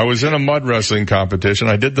 I was in a mud wrestling competition.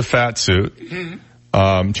 I did the fat suit.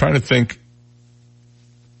 I'm trying to think.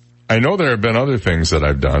 I know there have been other things that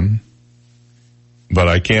I've done, but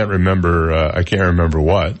I can't remember. I can't remember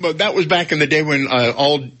what. But that was back in the day when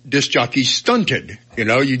all disc jockeys stunted. You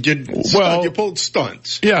know, you pulled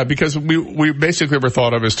stunts. Yeah, because we basically were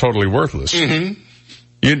thought of as totally worthless. Mm-hmm.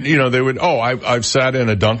 You know, they would. I've sat in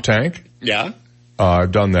a dunk tank. Yeah.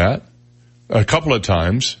 I've done that a couple of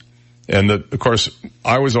times. And of course,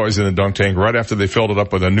 I was always in the dunk tank right after they filled it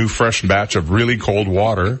up with a new fresh batch of really cold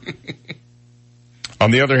water.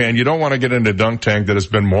 On the other hand, you don't want to get in a dunk tank that has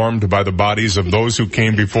been warmed by the bodies of those who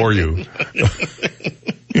came before you.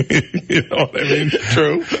 You know what I mean?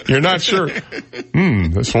 True. You're not sure.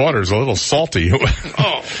 This water's a little salty.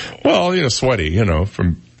 Well, sweaty,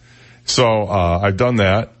 So, I've done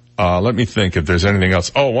that. Let me think if there's anything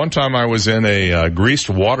else. Oh, one time I was in a greased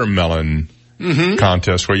watermelon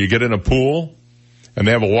contest where you get in a pool and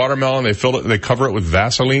they have a watermelon, they cover it with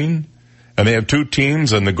Vaseline, and they have two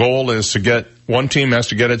teams, and the goal is one team has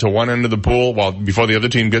to get it to one end of the pool before the other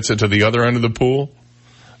team gets it to the other end of the pool.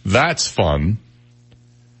 That's fun.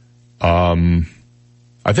 I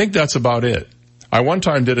think that's about it. I one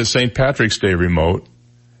time did a St. Patrick's Day remote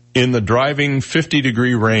in the driving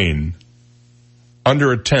 50-degree rain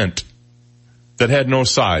under a tent that had no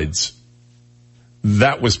sides.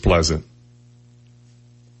 That was pleasant.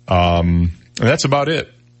 And that's about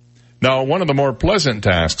it. Now, one of the more pleasant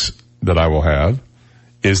tasks that I will have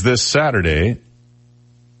is this Saturday,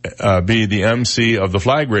 be the MC of the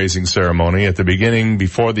flag raising ceremony at the beginning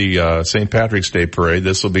before the St. Patrick's Day parade.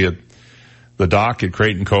 This will be at the dock at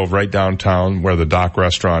Creighton Cove right downtown where the dock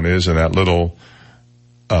restaurant is, and that little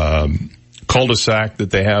cul-de-sac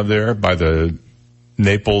that they have there by the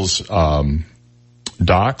Naples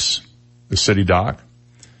docks, the city dock.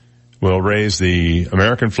 We'll raise the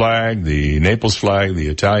American flag, the Naples flag, the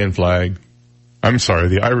Italian flag. I'm sorry,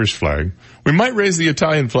 the Irish flag. We might raise the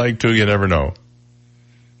Italian flag too, you never know.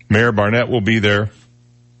 Mayor Barnett will be there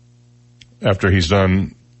after he's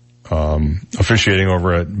done officiating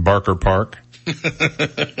over at Barker Park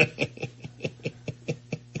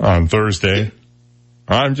on Thursday.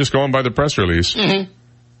 I'm just going by the press release. Mm-hmm.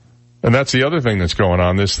 And that's the other thing that's going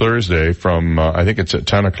on this Thursday from, I think it's at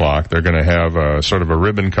 10 o'clock. They're going to have sort of a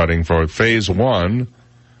ribbon cutting for phase 1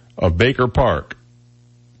 of Baker Park,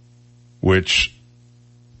 which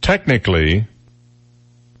technically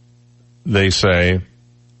they say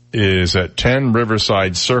is at 10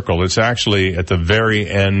 Riverside Circle. It's actually at the very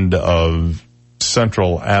end of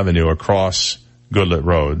Central Avenue across Goodlet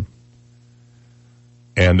Road.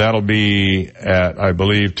 And that'll be at, I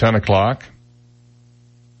believe, 10 o'clock.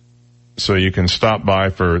 So you can stop by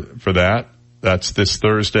for that. That's this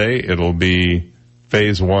Thursday. It'll be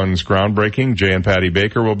phase 1's groundbreaking. Jay and Patty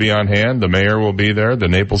Baker will be on hand. The mayor will be there. The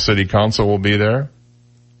Naples City Council will be there.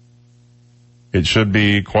 It should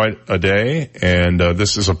be quite a day, and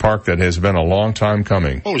this is a park that has been a long time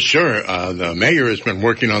coming. Oh, sure. The mayor has been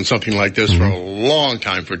working on something like this for a long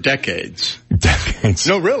time, for decades. Decades?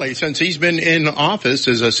 No, really. Since he's been in office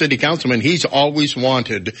as a city councilman, he's always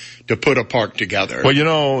wanted to put a park together.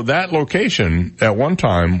 Well, that location at one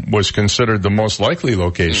time was considered the most likely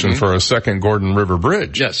location for a second Gordon River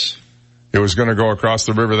Bridge. Yes. It was going to go across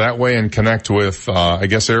the river that way and connect with,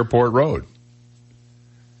 Airport Road.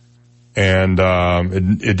 And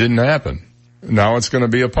it didn't happen. Now it's going to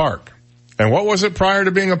be a park. And what was it prior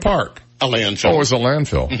to being a park? A landfill. Oh, it was a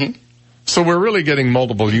landfill. Mm-hmm. So we're really getting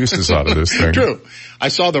multiple uses out of this thing. True. I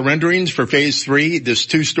saw the renderings for phase 3, this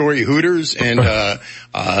 2-story Hooters and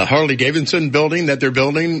Harley Davidson building that they're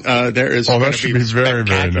building. There is that should be very,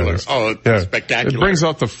 very nice. Oh, yeah. Spectacular. It brings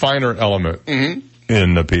out the finer element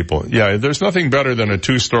in the people. Yeah, there's nothing better than a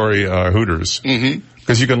 2-story Hooters.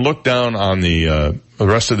 Because you can look down on the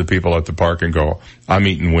rest of the people at the park and go, I'm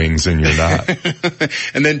eating wings and you're not.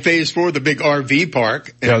 And then phase 4, the big RV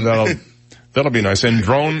park. Yeah, that'll be nice. And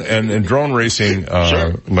drone racing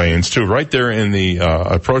lanes too, right there in the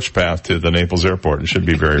approach path to the Naples Airport. It should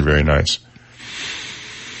be very, very nice.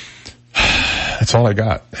 That's all I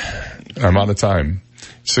got. I'm out of time.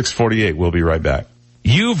 6:48. We'll be right back.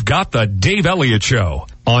 You've got the Dave Elliott Show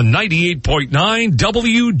on 98.9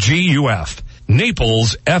 WGUF.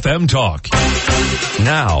 Naples FM Talk.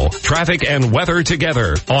 Now, traffic and weather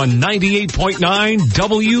together on 98.9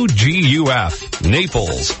 WGUF.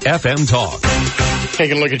 Naples FM Talk.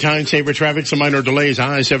 Taking a look at time saver traffic. Some minor delays.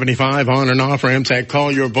 I-75 on and off ramps at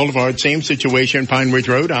Collier Boulevard. Same situation. Pine Ridge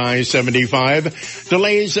Road. I-75.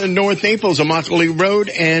 Delays in North Naples, Immokalee Road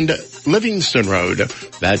and Livingston Road.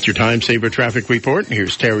 That's your time saver traffic report.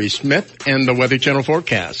 Here's Terry Smith and the Weather Channel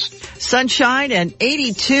forecast. Sunshine and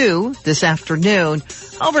 82 this afternoon.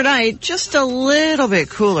 Overnight, just a little bit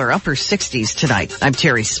cooler, upper 60s tonight. I'm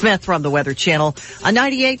Terry Smith from the Weather Channel on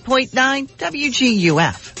 98.9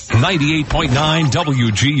 WGUF. 98.9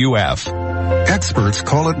 WGUF. Experts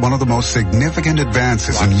call it one of the most significant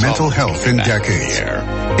advances in mental health in decades.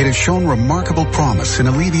 It has shown remarkable promise in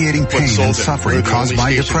alleviating pain and suffering caused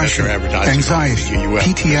by depression, anxiety,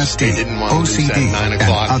 PTSD, OCD, and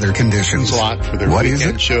other conditions. What is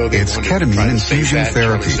it? It's ketamine infusion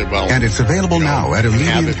therapy, and it's available now at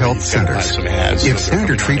Alleviant Health Centers. If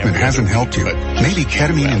standard treatment hasn't helped you, maybe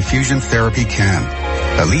ketamine infusion therapy can.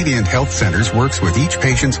 Alleviant Health Centers works with each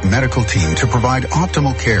patient's medical team to provide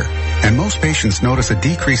optimal care, and most patients notice a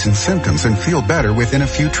decrease in symptoms and feel better within a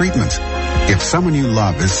few treatments. If someone you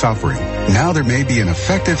love is suffering, now there may be an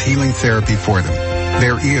effective healing therapy for them.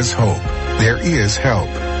 There is hope. There is help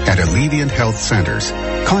at Alleviant Health Centers.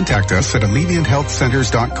 Contact us at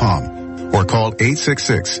AlleviantHealthCenters.com or call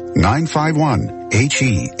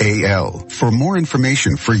 866-951-HEAL for more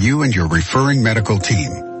information for you and your referring medical team.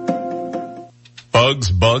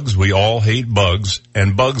 Bugs, we all hate bugs,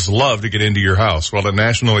 and bugs love to get into your house. Well, at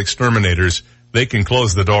National Exterminators, they can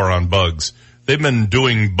close the door on bugs. They've been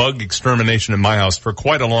doing bug extermination in my house for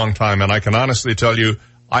quite a long time, and I can honestly tell you,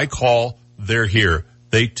 I call, they're here.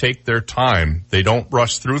 They take their time. They don't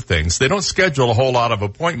rush through things. They don't schedule a whole lot of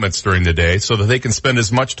appointments during the day so that they can spend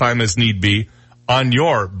as much time as need be on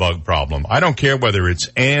your bug problem. I don't care whether it's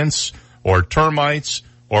ants or termites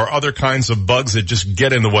or other kinds of bugs that just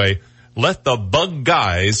get in the way. Let the bug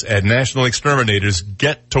guys at National Exterminators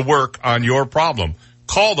get to work on your problem.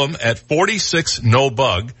 Call them at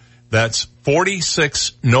 46-NO-BUG. That's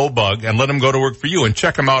 46-NO-BUG, and let them go to work for you. And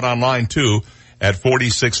check them out online, too, at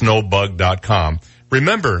 46nobug.com.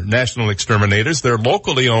 Remember, National Exterminators, they're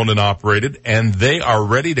locally owned and operated, and they are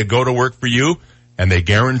ready to go to work for you, and they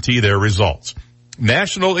guarantee their results.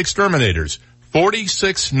 National Exterminators,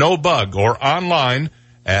 46-NO-BUG, or online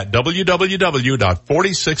at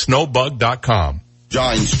www.46nobug.com.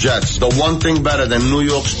 Giants, Jets. The one thing better than New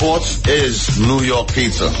York sports is New York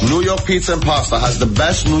pizza. New York Pizza and Pasta has the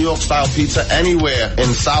best New York style pizza anywhere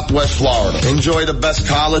in Southwest Florida. Enjoy the best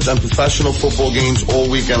college and professional football games all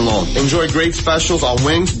weekend long. Enjoy great specials on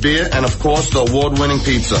wings, beer, and of course the award-winning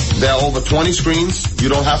pizza. There are over 20 screens. You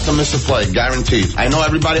don't have to miss a play, guaranteed. I know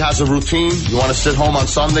everybody has a routine. You want to sit home on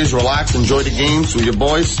Sundays, relax, enjoy the games with your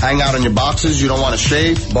boys, hang out on your boxes. You don't want to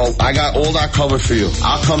shave. But I got all that covered for you.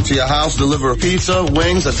 I'll come to your house, deliver a pizza,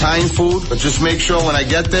 wings, Italian food, but just make sure when I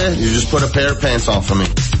get there, you just put a pair of pants on for me.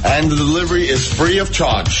 And the delivery is free of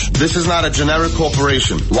charge. This is not a generic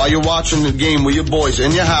corporation. While you're watching the game with your boys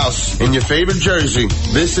in your house, in your favorite jersey,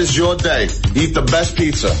 this is your day. Eat the best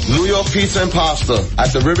pizza. New York Pizza and Pasta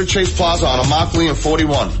at the River Chase Plaza on Immokalee and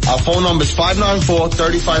 41. Our phone number is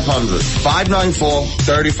 594-3500.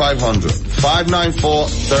 594-3500.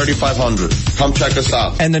 594-3500. Come check us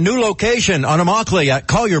out. And the new location on Immokalee at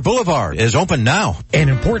Collier Boulevard is open now. An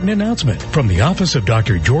important announcement from the office of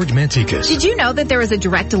Dr. George Mantikas. Did you know that there is a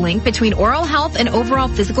direct link between oral health and overall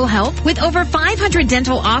physical health? With over 500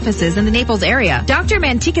 dental offices in the Naples area, Dr.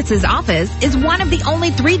 Mantikas' office is one of the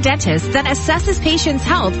only 3 dentists that assesses patients'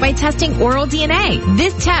 health by testing oral DNA.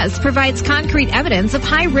 This test provides concrete evidence of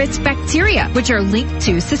high-risk bacteria, which are linked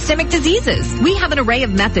to systemic diseases. We have an array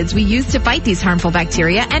of methods we use to fight these harmful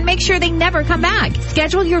bacteria and make sure they never come back.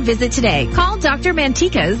 Schedule your visit today. Call Dr.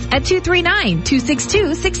 Mantikas at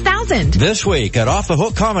 239-262-6000. This week at Off the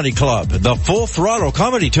Hook Comedy Club, the Full Throttle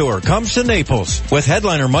Comedy Tour comes to Naples with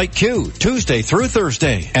headliner Mike Q, Tuesday through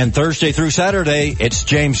Thursday. And Thursday through Saturday, it's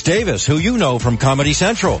James Davis, who you know from Comedy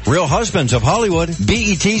Central, Real Husbands of Hollywood,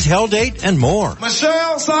 BET's Hell Date, and more.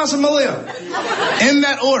 Michelle, Sasha, Malia. In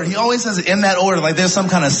that order. He always says it in that order, like there's some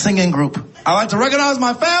kind of singing group. I like to recognize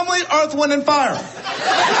my family, Earth, Wind, and Fire.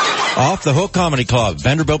 Off the Hook Comedy Club,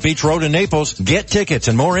 Vanderbilt Beach Road in Naples. Get tickets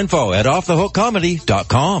and more info at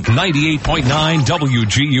offthehookcomedy.com. 98.9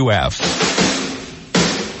 WGUF.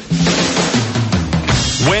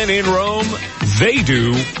 When in Rome, they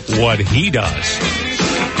do what he does.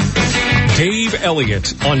 Dave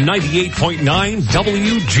Elliott on 98.9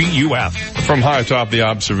 WGUF. From high atop the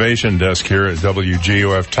observation desk here at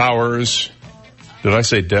WGUF Towers. Did I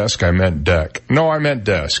say desk? I meant deck. No, I meant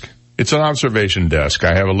desk. It's an observation desk.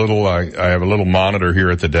 I have a little monitor here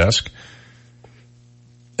at the desk,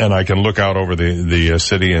 and I can look out over the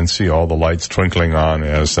city and see all the lights twinkling on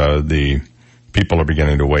as the people are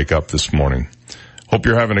beginning to wake up this morning. Hope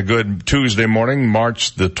you're having a good Tuesday morning,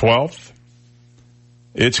 March the 12th.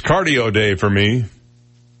 It's cardio day for me.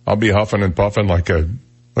 I'll be huffing and puffing like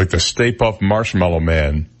the Stay Puft Marshmallow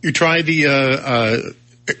Man. You tried the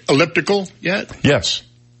elliptical yet? Yes.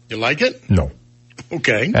 You like it? No.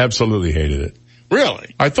 Okay. Absolutely hated it.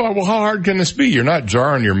 Really? I thought, well, how hard can this be? You're not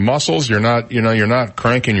jarring your muscles. You're not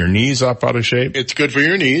cranking your knees up out of shape. It's good for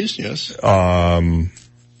your knees, yes. I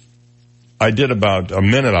did about a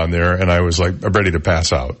minute on there, and I was like ready to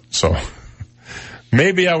pass out. So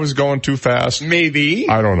maybe I was going too fast. Maybe.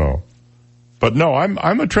 I don't know. But no, I'm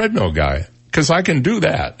a treadmill guy because I can do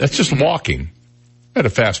that. That's just walking at a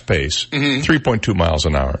fast pace. 3.2 miles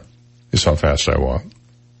an hour is how fast I walk.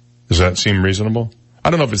 Does that seem reasonable? I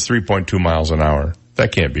don't know if it's 3.2 miles an hour.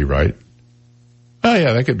 That can't be right. Oh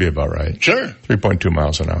yeah, that could be about right. Sure. 3.2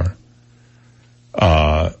 miles an hour.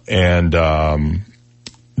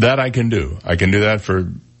 That I can do. I can do that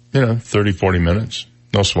for, 30, 40 minutes.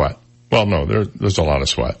 No sweat. Well, no, there's a lot of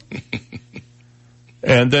sweat.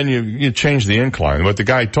 And then you change the incline. What the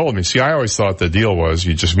guy told me, see, I always thought the deal was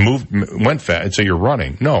you just went fast, and so you're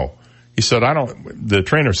running. No. He said, the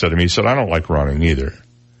trainer said to me, he said, I don't like running either.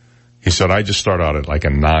 He said, I just start out at like a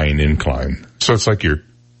 9 incline. So it's like you're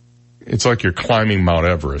climbing Mount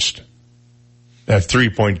Everest at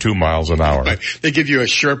 3.2 miles an hour. Right. They give you a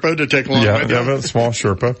Sherpa to take along with you. Yeah, a small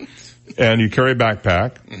Sherpa. And you carry a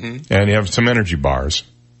backpack, and you have some energy bars.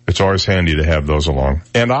 It's always handy to have those along.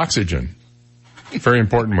 And oxygen. Very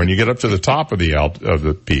important when you get up to the top of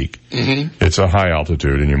the peak. It's a high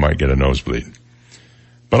altitude, and you might get a nosebleed.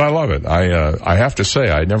 But I love it. I have to say,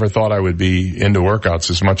 I never thought I would be into workouts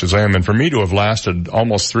as much as I am. And for me to have lasted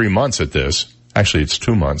almost 3 months at this, actually it's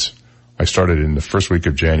 2 months. I started in the first week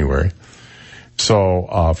of January.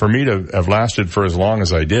 So, for me to have lasted for as long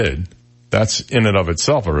as I did, that's in and of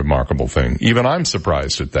itself a remarkable thing. Even I'm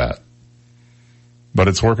surprised at that. But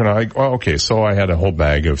it's working out. Well, okay, so I had a whole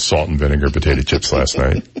bag of salt and vinegar potato chips last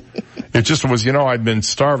night. It just was, I'd been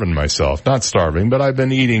starving myself. Not starving, but I've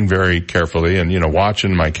been eating very carefully and,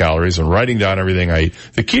 watching my calories and writing down everything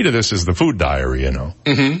the key to this is the food diary,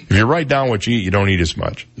 If you write down what you eat, you don't eat as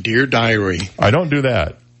much. Dear diary. I don't do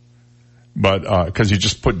that. But, cause you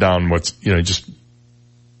just put down just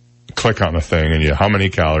click on a thing and how many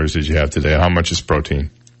calories did you have today? How much is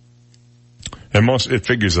protein? And it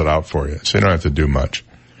figures it out for you, so you don't have to do much.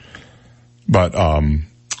 But,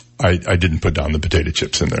 I didn't put down the potato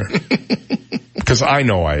chips in there. Because I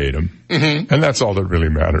know I ate them. And that's all that really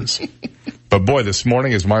matters. But boy, this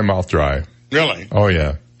morning is my mouth dry. Really? Oh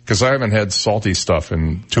yeah. Because I haven't had salty stuff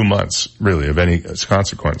in 2 months, really, of any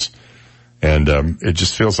consequence. And, it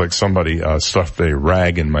just feels like somebody, stuffed a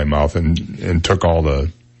rag in my mouth and took all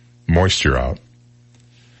the moisture out.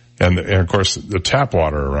 And of course, the tap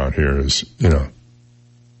water around here is,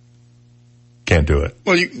 can't do it.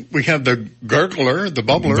 Well, we have the gurgler, the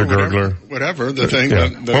bubbler, the gurgler, whatever the thing. Yeah.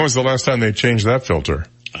 When was the last time they changed that filter?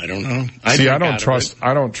 I don't know. I don't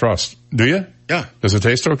trust. Do you? Yeah. Does it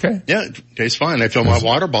taste okay? Yeah, it tastes fine. I fill my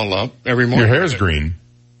water bottle up every morning. Your hair's green.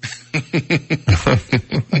 I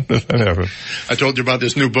told you about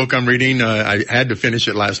this new book I'm reading. I had to finish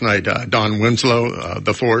it last night. Don Winslow,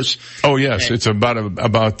 The Force. Oh yes, it's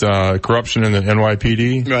about corruption in the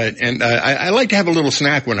NYPD. Right, and I like to have a little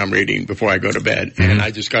snack when I'm reading before I go to bed. And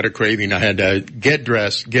I just got a craving. I had to get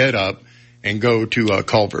dressed, get up, and go to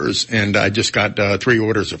Culver's, and I just got 3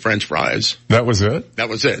 orders of French fries. That was it? That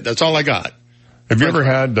was it. That's all I got. Have you ever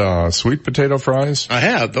had sweet potato fries? I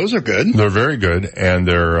have. Those are good. They're very good, and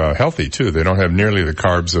they're healthy too. They don't have nearly the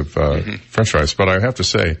carbs of French fries. But I have to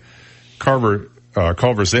say,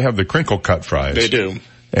 Culver's, they have the crinkle cut fries. They do,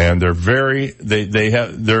 and they're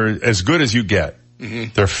they're as good as you get.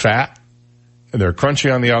 They're fat, and they're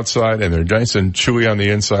crunchy on the outside, and they're nice and chewy on the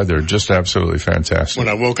inside. They're just absolutely fantastic. When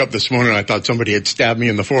I woke up this morning, I thought somebody had stabbed me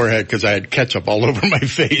in the forehead because I had ketchup all over my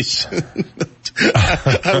face.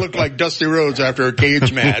 I look like Dusty Rhodes after a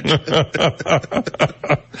cage match.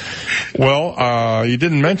 Well, you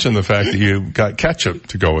didn't mention the fact that you got ketchup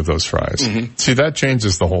to go with those fries. See, that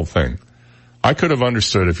changes the whole thing. I could have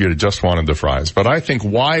understood if you'd just wanted the fries, but I think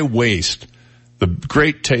why waste the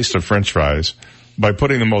great taste of French fries by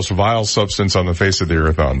putting the most vile substance on the face of the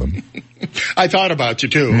earth on them? I thought about you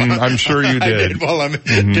too. I'm sure you did. I did while I'm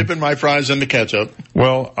dipping my fries in the ketchup.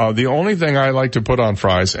 Well, the only thing I like to put on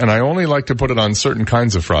fries, and I only like to put it on certain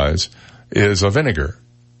kinds of fries, is a vinegar.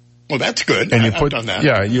 Well, that's good. And I've done that.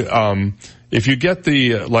 Yeah, if you get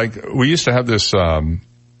we used to have this,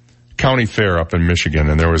 county fair up in Michigan,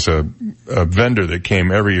 and there was a vendor that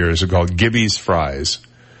came every year. It's called Gibby's Fries.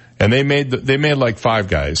 And they made like Five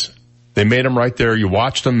Guys. They made them right there. You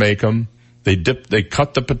watched them make them. They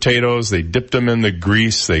cut the potatoes. They dipped them in the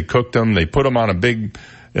grease. They cooked them. They put them on a big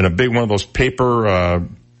one of those paper,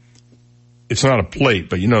 it's not a plate,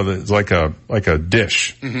 but it's like a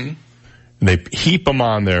dish. Mm-hmm. And they heap them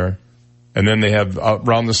on there. And then they have,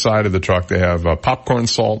 around the side of the truck, they have popcorn,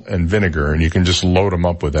 salt, and vinegar, and you can just load them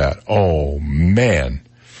up with that. Oh, man.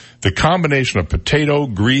 The combination of potato,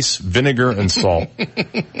 grease, vinegar, and salt,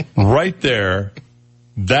 right there,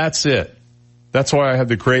 that's it. That's why I had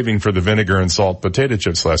the craving for the vinegar and salt potato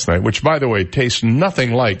chips last night, which, by the way, taste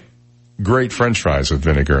nothing like great French fries with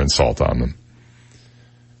vinegar and salt on them.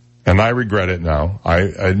 And I regret it now. I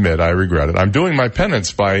admit I regret it. I'm doing my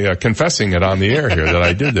penance by confessing it on the air here that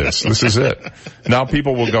I did this. This is it. Now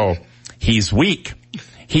people will go, he's weak.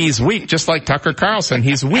 He's weak, just like Tucker Carlson.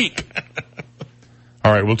 He's weak.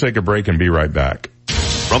 All right, we'll take a break and be right back.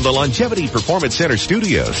 From the Longevity Performance Center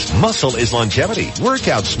studios, muscle is longevity. Work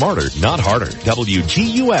out smarter, not harder.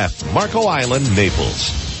 WGUF, Marco Island, Naples.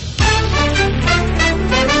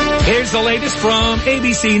 Here's the latest from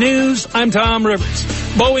ABC News. I'm Tom Rivers.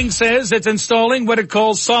 Boeing says it's installing what it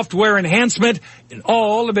calls software enhancement in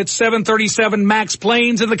all of its 737 MAX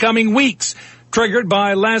planes in the coming weeks, triggered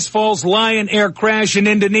by last fall's Lion Air crash in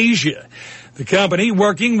Indonesia. The company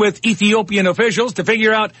working with Ethiopian officials to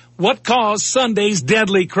figure out what caused Sunday's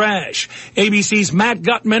deadly crash. ABC's Matt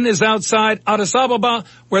Gutman is outside Addis Ababa,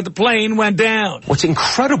 where the plane went down. What's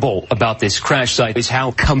incredible about this crash site is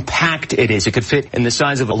how compact it is. It could fit in the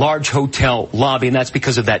size of a large hotel lobby, and that's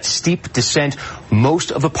because of that steep descent.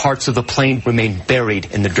 Most of the parts of the plane remain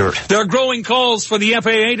buried in the dirt. There are growing calls for the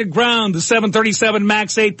FAA to ground the 737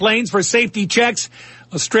 MAX 8 planes for safety checks.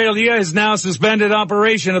 Australia has now suspended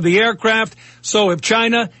operation of the aircraft, so have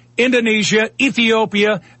China, Indonesia,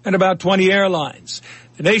 Ethiopia, and about 20 airlines.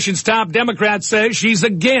 The nation's top Democrat says she's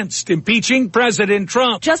against impeaching President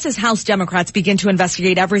Trump. Just as House Democrats begin to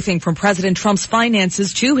investigate everything from President Trump's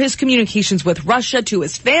finances to his communications with Russia to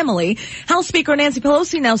his family, House Speaker Nancy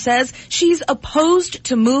Pelosi now says she's opposed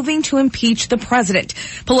to moving to impeach the president.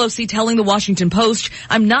 Pelosi telling the Washington Post,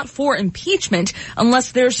 "I'm not for impeachment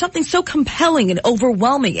unless there's something so compelling and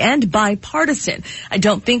overwhelming and bipartisan. I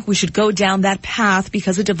don't think we should go down that path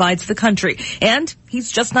because it divides the country. And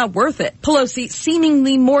he's just not worth it." Pelosi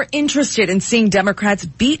seemingly more interested in seeing Democrats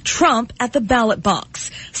beat Trump at the ballot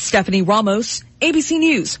box. Stephanie Ramos, ABC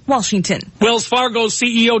News, Washington. Wells Fargo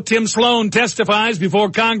CEO Tim Sloan testifies before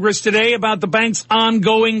Congress today about the bank's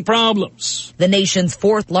ongoing problems. The nation's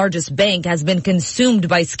fourth largest bank has been consumed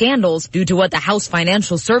by scandals due to what the House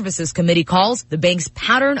Financial Services Committee calls the bank's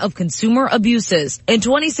pattern of consumer abuses. In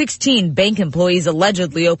 2016, bank employees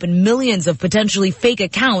allegedly opened millions of potentially fake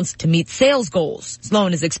accounts to meet sales goals.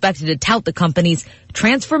 Sloan is expected to tout the company's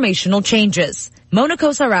transformational changes. Mona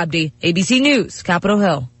Kosar-Abdi, ABC News, Capitol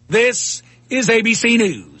Hill. This is ABC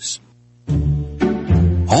News.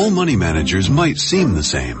 All money managers might seem the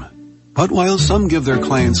same, but while some give their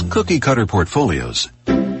clients cookie-cutter portfolios,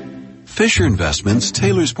 Fisher Investments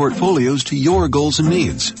tailors portfolios to your goals and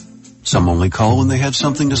needs. Some only call when they have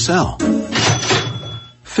something to sell.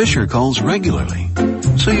 Fisher calls regularly,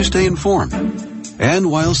 so you stay informed.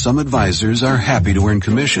 And while some advisors are happy to earn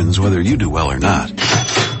commissions whether you do well or not,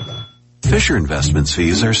 Fisher Investments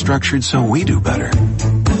fees are structured so we do better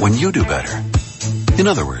when you do better. In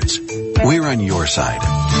other words, we're on your side.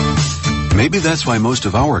 Maybe that's why most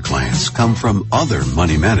of our clients come from other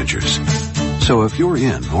money managers. So if you're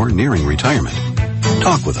in or nearing retirement,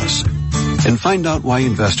 talk with us and find out why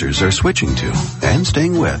investors are switching to and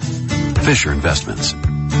staying with Fisher Investments.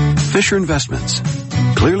 Fisher Investments.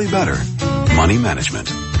 Clearly better money management.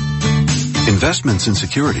 Investments in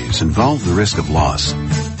securities involve the risk of loss.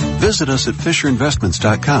 Visit us at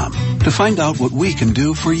FisherInvestments.com to find out what we can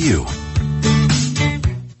do for you.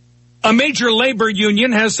 A major labor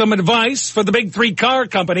union has some advice for the big three car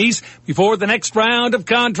companies before the next round of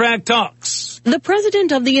contract talks. The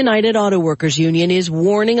president of the United Auto Workers Union is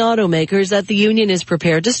warning automakers that the union is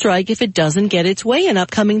prepared to strike if it doesn't get its way in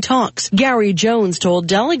upcoming talks. Gary Jones told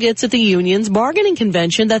delegates at the union's bargaining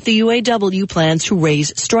convention that the UAW plans to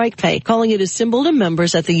raise strike pay, calling it a symbol to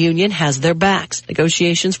members that the union has their backs.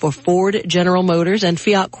 Negotiations for Ford, General Motors, and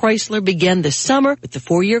Fiat Chrysler began this summer, with the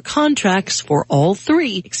 4-year contracts for all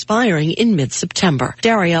three expiring in mid-September.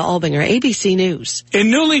 Daria Albinger, ABC News.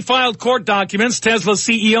 In newly filed court documents, Tesla's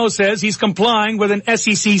CEO says he's complying with an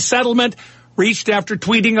SEC settlement reached after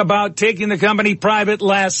tweeting about taking the company private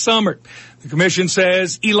last summer. The commission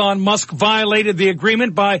says Elon Musk violated the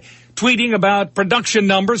agreement by tweeting about production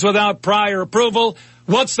numbers without prior approval,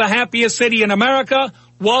 What's the happiest city in America?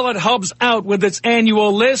 Wallet Hub's out with its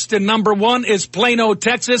annual list, and number 1 is Plano,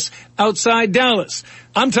 Texas, outside Dallas.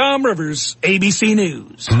 I'm Tom Rivers, ABC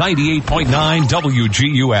News. 98.9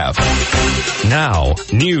 WGUF. Now,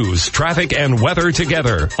 news, traffic, and weather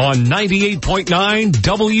together on 98.9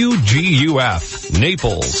 WGUF.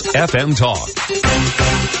 Naples FM Talk.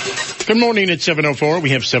 Good morning at 7:04. We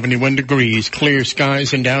have 71 degrees, clear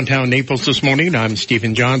skies in downtown Naples this morning. I'm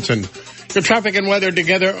Stephen Johnson. Your traffic and weather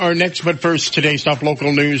together are next, but first, today's top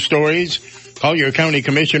local news stories. Collier County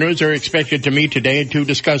commissioners are expected to meet today to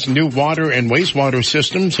discuss new water and wastewater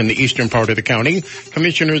systems in the eastern part of the county.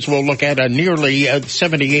 Commissioners will look at a nearly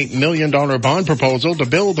 $78 million bond proposal to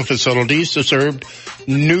build the facilities to serve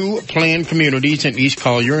new planned communities in East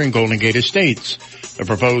Collier and Golden Gate Estates. The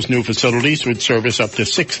proposed new facilities would service up to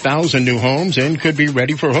 6,000 new homes and could be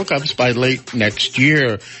ready for hookups by late next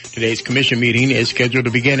year. Today's commission meeting is scheduled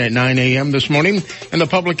to begin at 9 a.m. this morning, and the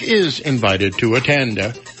public is invited to attend.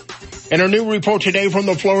 And a new report today from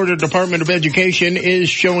the Florida Department of Education is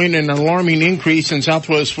showing an alarming increase in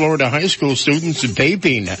Southwest Florida high school students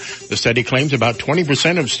vaping. The study claims about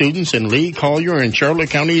 20% of students in Lee, Collier, and Charlotte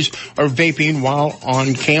counties are vaping while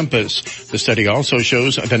on campus. The study also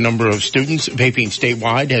shows the number of students vaping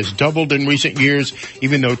statewide has doubled in recent years,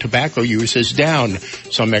 even though tobacco use is down.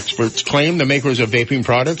 Some experts claim the makers of vaping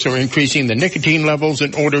products are increasing the nicotine levels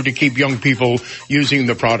in order to keep young people using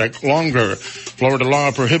the product longer. Florida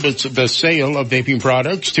law prohibits the sale of vaping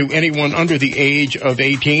products to anyone under the age of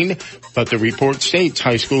 18, but the report states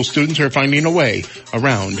high school students are finding a way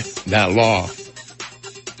around that law.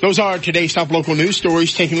 Those are today's top local news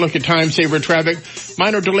stories. Taking a look at time-saver traffic.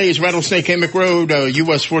 Minor delays, Rattlesnake Hammock Road,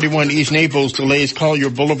 US 41 East Naples. Delays, Collier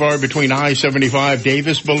Boulevard between I-75,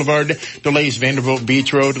 Davis Boulevard. Delays, Vanderbilt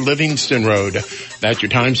Beach Road, Livingston Road. That's your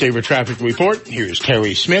time-saver traffic report. Here's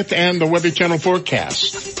Terry Smith and the Weather Channel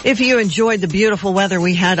forecast. If you enjoyed the beautiful weather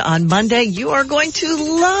we had on Monday, you are going to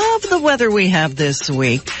love the weather we have this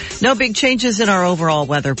week. No big changes in our overall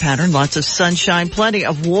weather pattern. Lots of sunshine, plenty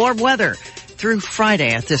of warm weather through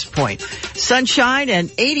Friday at this point. Sunshine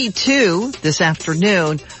and 82 this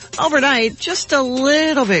afternoon. Overnight, just a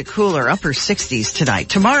little bit cooler, upper 60s tonight.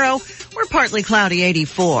 Tomorrow, we're partly cloudy,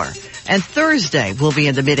 84. And Thursday, we'll be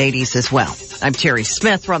in the mid-80s as well. I'm Terry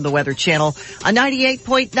Smith from the Weather Channel on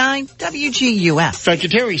 98.9 WGUF. Thank you,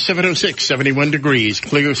 Terry. 706, 71 degrees,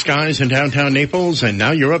 clear skies in downtown Naples, and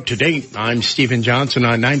now you're up to date. I'm Stephen Johnson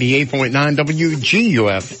on 98.9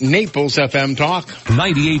 WGUF, Naples FM Talk.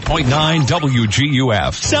 98.9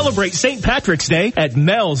 WGUF. Celebrate St. Patrick's Day at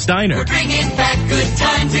Mel's Diner. We're bringing back good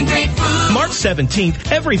times and great food. March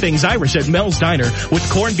 17th, everything's Irish at Mel's Diner with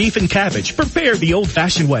corned beef and cabbage, prepared the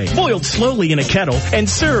old-fashioned way, boiled slowly in a kettle, and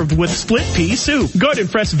served with split pea soup, garden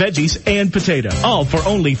fresh veggies, and potato, all for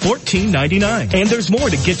only $14.99. And there's more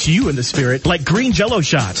to get you in the spirit, like green Jell-O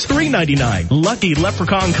shots, $3.99, Lucky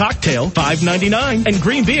Leprechaun cocktail, $5.99, and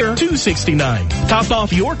green beer, $2.69. Top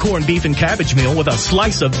off your corned beef and cabbage meal with a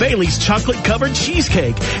slice of Bailey's chocolate-covered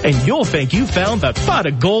cheesecake, and you'll think you found the pot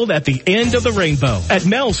of gold at the end of the rainbow. At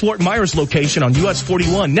Mel's Fort Myers location on US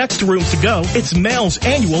 41, next to Rooms to Go, it's Mel's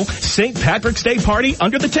annual St. Patrick's Day party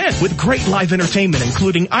under the tent with great live entertainment,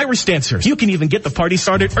 including Irish dancers. You can even get the party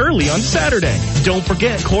started early on Saturday. Don't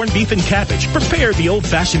forget corned beef and cabbage, prepared the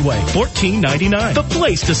old-fashioned way, $14.99. The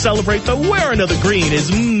place to celebrate the wearing of the green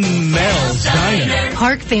is Mel's Diner.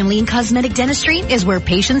 Park Family and Cosmetic Dentistry is where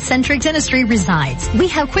patient-centric dentistry resides. We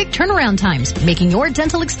have quick turnaround times, making your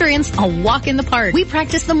dental experience a walk in the park. We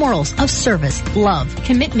practice the morals of service, love,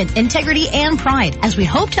 commitment, integrity, and pride, as we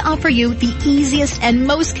hope to offer you the easiest and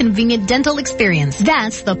most convenient dental experience.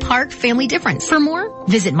 That's the Park Family difference. For more,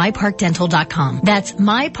 visit myparkdental.com. That's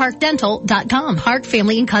myparkdental.com. Park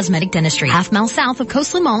Family and Cosmetic Dentistry, half-mile south of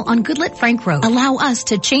Coastland Mall on Goodlet Frank Road. Allow us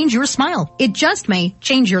to change your smile. It just may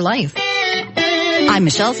change your life. I'm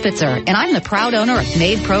Michelle Spitzer, and I'm the proud owner of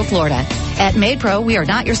Made Pro Florida. At Made Pro, we are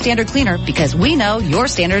not your standard cleaner because we know your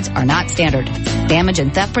standards are not standard. Damage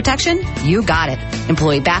and theft protection? You got it.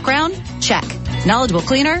 Employee background? Check. Knowledgeable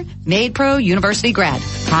cleaner? Made Pro University grad.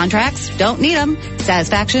 Contracts? Don't need them.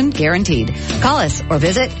 Satisfaction guaranteed. Call us or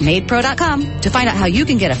visit MadePro.com to find out how you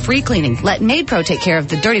can get a free cleaning. Let Made Pro take care of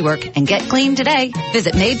the dirty work and get clean today.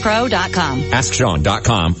 Visit MadePro.com.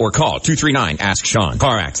 AskSean.com or call 239-ASK-SEAN.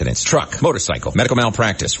 Car accidents, truck, motorcycle, medical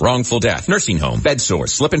malpractice, wrongful death, nursing home, bed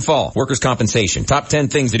sores, slip and fall, workers' compensation. Top 10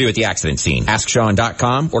 things to do at the accident scene.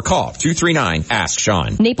 AskSean.com or call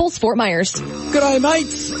 239-ASK-SEAN. Naples, Fort Myers. G'day,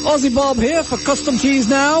 mates. Aussie Bob here for Custom Keys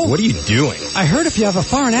Now. What are you doing? I heard if you have a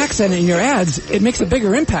fire foreign accent in your ads, it makes a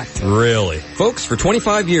bigger impact. Really? Folks, for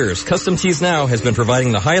 25 years, Custom Tees Now has been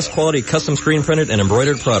providing the highest quality custom screen printed and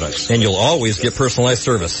embroidered products. And you'll always get personalized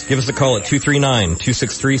service. Give us a call at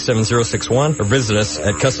 239-263-7061 or visit us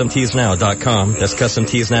at CustomTeesNow.com. That's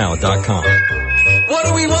CustomTeesNow.com. What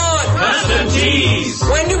do we want? Custom tees.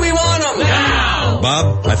 When do we want them? Now.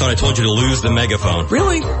 Bob, I thought I told you to lose the megaphone.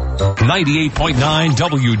 Really? 98.9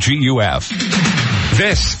 WGUF.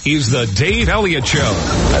 This is the Dave Elliott Show.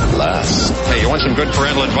 At last. Hey, you want some good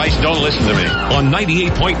parental advice? Don't listen to me. On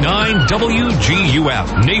 98.9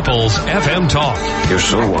 WGUF, Naples FM Talk. You're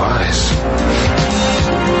so wise.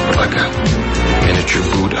 You're like a miniature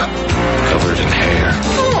Buddha covered in hair.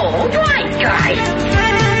 Oh, right, guy.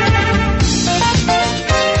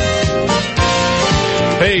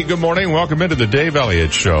 Hey, good morning. Welcome into the Dave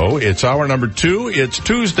Elliott Show. It's hour number 2. It's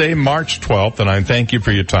Tuesday, March 12th, and I thank you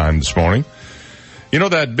for your time this morning. You know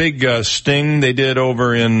that big sting they did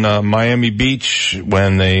over in Miami Beach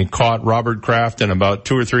when they caught Robert Kraft and about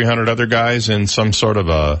 200 or 300 other guys in some sort of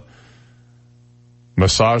a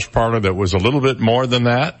massage parlor that was a little bit more than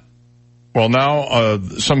that? Well, now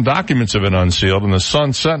some documents have been unsealed, and the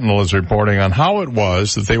Sun Sentinel is reporting on how it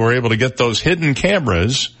was that they were able to get those hidden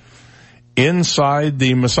cameras inside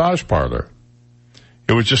the massage parlor.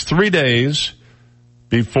 It was just 3 days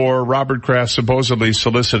before Robert Kraft supposedly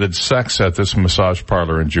solicited sex at this massage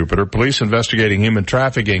parlor in Jupiter. Police investigating human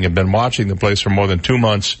trafficking have been watching the place for more than 2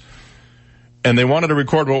 months, and they wanted to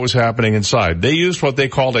record what was happening inside. They used what they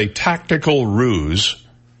called a tactical ruse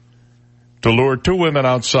to lure 2 women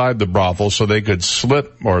outside the brothel so they could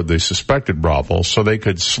slip, or the suspected brothel, so they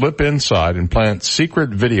could slip inside and plant secret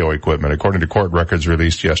video equipment, according to court records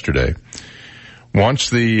released yesterday. Once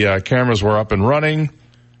the cameras were up and running,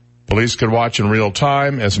 police could watch in real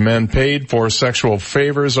time as men paid for sexual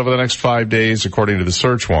favors over the next 5 days, according to the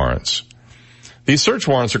search warrants. These search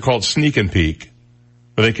warrants are called sneak and peek,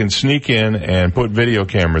 but they can sneak in and put video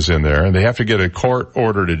cameras in there, and they have to get a court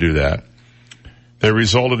order to do that. They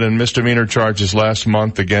resulted in misdemeanor charges last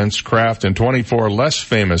month against Kraft and 24 less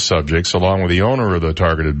famous subjects, along with the owner of the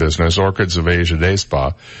targeted business, Orchids of Asia Day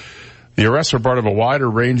Spa. The arrests are part of a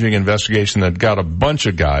wider-ranging investigation that got a bunch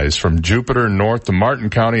of guys from Jupiter north to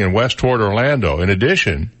Martin County and west toward Orlando. In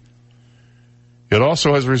addition, it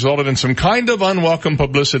also has resulted in some kind of unwelcome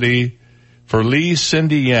publicity for Lee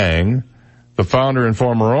Cindy Yang, the founder and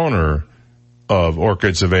former owner of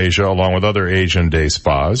Orchids of Asia, along with other Asian day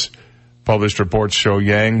spas. Published reports show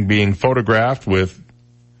Yang being photographed with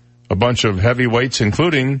a bunch of heavyweights,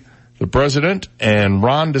 including the president and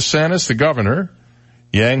Ron DeSantis, the governor.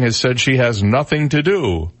 Yang has said she has nothing to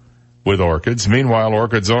do with Orchids. Meanwhile,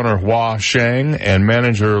 Orchids owner Hua Sheng and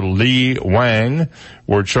manager Li Wang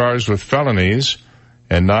were charged with felonies,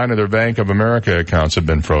 and 9 of their Bank of America accounts have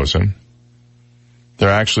been frozen. They're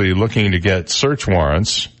actually looking to get search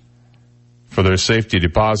warrants for their safety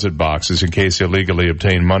deposit boxes in case illegally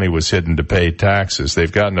obtained money was hidden to pay taxes.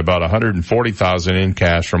 They've gotten about $140,000 in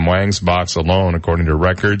cash from Wang's box alone, according to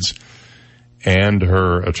records and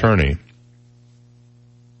her attorney.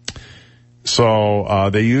 So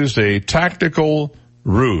they used a tactical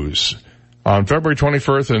ruse. On February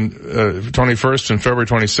 21st and February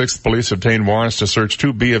 26th, police obtained warrants to search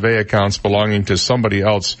 2 B of A accounts belonging to somebody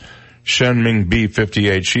else, Shenming B,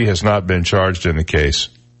 58. She has not been charged in the case.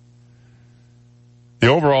 The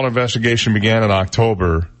overall investigation began in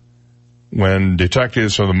October when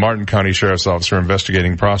detectives from the Martin County Sheriff's Office were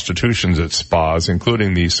investigating prostitutions at spas,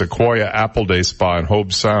 including the Sequoia Apple Day Spa in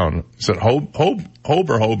Hobe Sound. Is it Hobe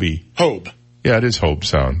or Hobie? Hobe. Yeah, it is Hobe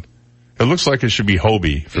Sound. It looks like it should be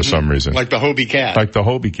Hobie for some reason. Like the Hobie cat. Like the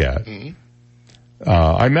Hobie cat. Mm-hmm.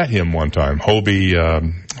 I met him one time. Hobie,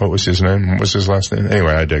 what was his name? What was his last name?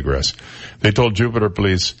 Anyway, I digress. They told Jupiter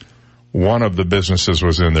Police one of the businesses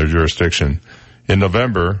was in their jurisdiction. In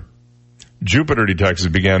November, Jupiter detectives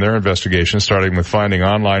began their investigation, starting with finding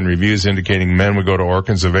online reviews indicating men would go to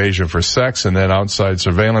Orchids of Asia for sex, and then outside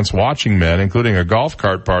surveillance watching men, including a golf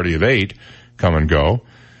cart party of 8, come and go.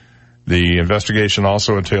 The investigation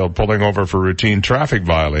also entailed pulling over for routine traffic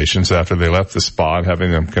violations after they left the spa and having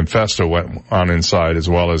them confess to what went on inside, as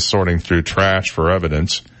well as sorting through trash for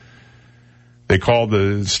evidence. They called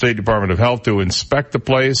the State Department of Health to inspect the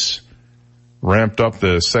place, ramped up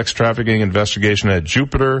the sex trafficking investigation at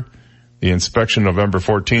Jupiter. The inspection November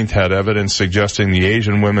 14th had evidence suggesting the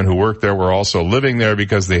Asian women who worked there were also living there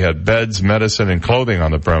because they had beds, medicine, and clothing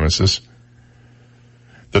on the premises.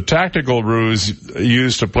 The tactical ruse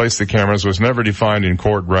used to place the cameras was never defined in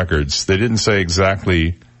court records. They didn't say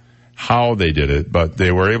exactly how they did it, but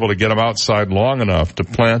they were able to get them outside long enough to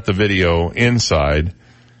plant the video inside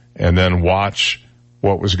and then watch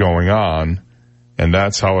what was going on And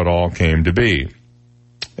that's how it all came to be.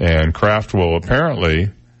 And Kraft will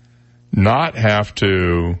apparently not have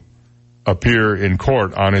to appear in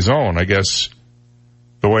court on his own. I guess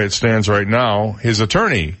the way it stands right now, his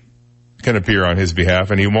attorney can appear on his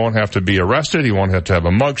behalf, and he won't have to be arrested. He won't have to have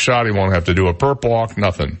a mugshot. He won't have to do a perp walk,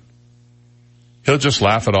 nothing. He'll just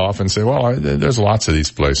laugh it off and say, well, there's lots of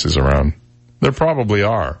these places around. There probably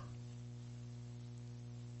are.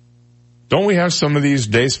 Don't we have some of these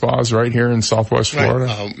day spas right here in Southwest Florida?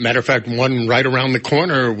 Right. Matter of fact, one right around the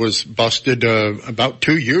corner was busted about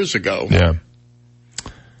 2 years ago. Yeah.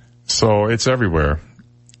 So it's everywhere.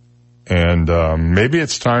 And maybe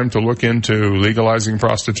it's time to look into legalizing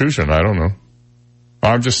prostitution. I don't know.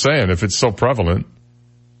 I'm just saying, if it's so prevalent.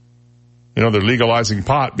 You know, they're legalizing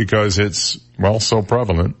pot because it's, well, so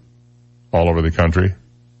prevalent all over the country.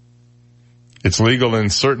 It's legal in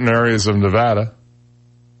certain areas of Nevada.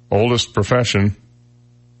 Oldest profession.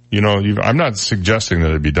 You know, I'm not suggesting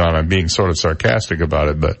that it be done. I'm being sort of sarcastic about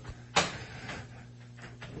it, but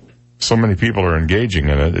so many people are engaging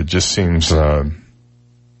in it. It just seems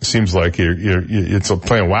like it's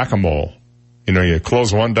playing whack-a-mole. You know, you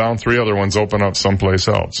close one down, 3 other ones open up someplace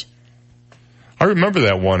else. I remember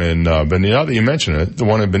that one in, now that you mention it, the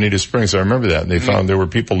one in Bonita Springs, I remember that. And they found there were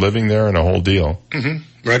people living there and a whole deal.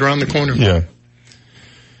 Mm-hmm. Right around the corner. Yeah.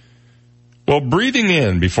 Well, breathing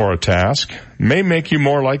in before a task may make you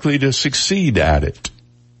more likely to succeed at it.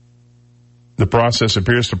 The process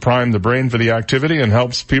appears to prime the brain for the activity and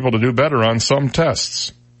helps people to do better on some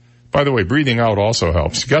tests. By the way, breathing out also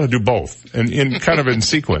helps. You got to do both, and in kind of in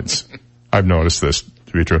sequence. I've noticed this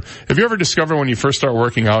to be true. Have you ever discovered when you first start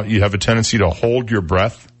working out, you have a tendency to hold your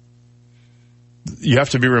breath? You have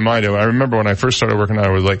to be reminded. I remember when I first started working out,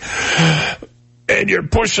 I was like, and you're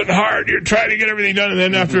pushing hard. You're trying to get everything done. And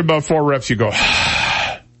then after about 4 reps, you go,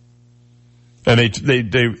 and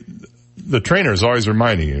the trainer is always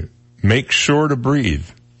reminding you, make sure to breathe.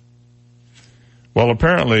 Well,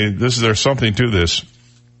 apparently there's something to this.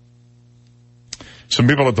 Some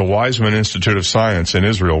people at the Weizmann Institute of Science in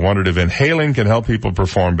Israel wondered if inhaling can help people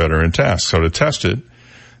perform better in tasks. So to test it,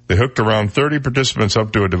 they hooked around 30 participants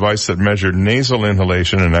up to a device that measured nasal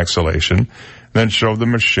inhalation and exhalation, then showed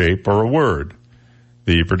them a shape or a word.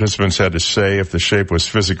 The participants had to say if the shape was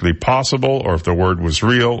physically possible or if the word was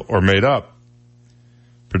real or made up.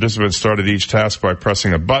 Participants started each task by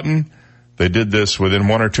pressing a button. They did this within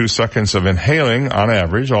 1 or 2 seconds of inhaling on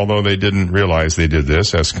average, although they didn't realize they did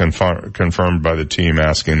this, as confirmed by the team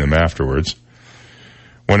asking them afterwards.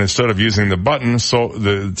 When instead of using the button, so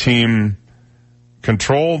the team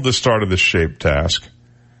controlled the start of the shape task,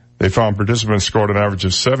 they found participants scored an average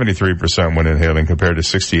of 73% when inhaling compared to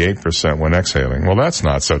 68% when exhaling. Well, that's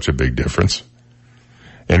not such a big difference.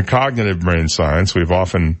 In cognitive brain science, we're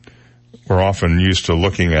often used to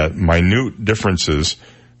looking at minute differences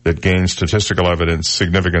that gain statistical evidence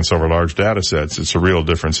significance over large data sets. It's a real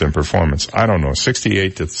difference in performance. I don't know,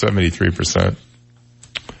 68 to 73%.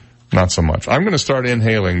 Not so much. I'm going to start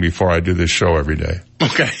inhaling before I do this show every day.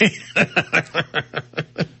 Okay.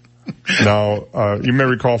 Now, you may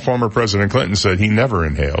recall former President Clinton said he never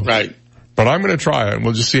inhaled. Right. But I'm going to try it, and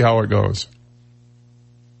we'll just see how it goes.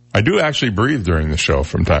 I do actually breathe during the show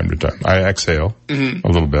from time to time. I exhale a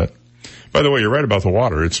little bit. By the way, you're right about the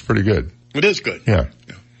water. It's pretty good. It is good. Yeah.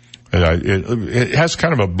 It has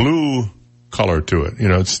kind of a blue color to it. You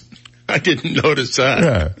know, I didn't notice that.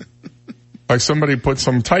 Yeah. Like somebody put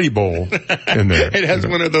some tidy bowl in there. It has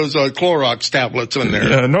one of those Clorox tablets in there.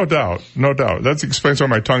 Yeah, no doubt. No doubt. That explains why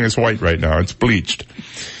my tongue is white right now. It's bleached.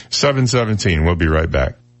 7:17. We'll be right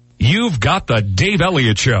back. You've got the Dave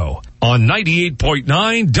Elliott Show on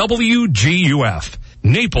 98.9 WGUF,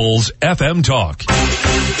 Naples FM Talk.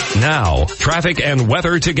 Now, traffic and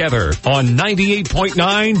weather together on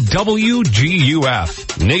 98.9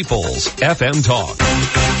 WGUF, Naples FM Talk.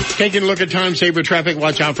 Taking a look at time-saver traffic.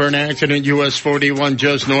 Watch out for an accident. US 41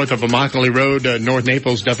 just north of Immokalee Road, North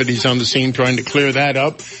Naples. Deputies on the scene trying to clear that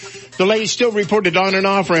up. Delays still reported on and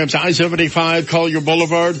off ramps. I-75, Collier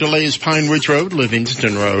Boulevard. Delays Pine Ridge Road,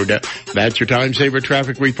 Livingston Road. That's your time-saver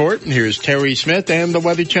traffic report. And here's Terry Smith and the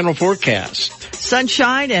Weather Channel forecast.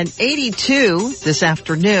 Sunshine and 82 this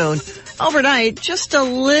afternoon. Overnight, just a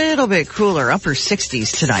little bit cooler, upper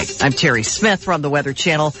 60s tonight. I'm Terry Smith from the Weather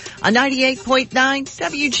Channel on 98.9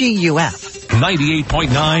 WGUF.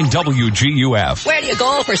 98.9 WGUF. Where do you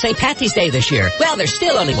go for St. Patty's Day this year? Well, there's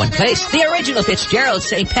still only one place. The original Fitzgerald's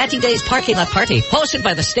St. Patty Day's Parking Lot Party, hosted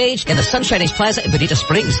by The Stage in the Sunshine Ace Plaza in Bonita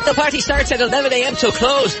Springs. The party starts at 11 a.m. till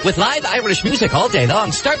close, with live Irish music all day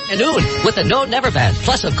long, starting at noon, with the No Never Band.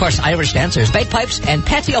 Plus, of course, Irish dancers, bagpipes, and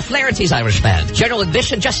Patty O'Flaherty's Irish Band. General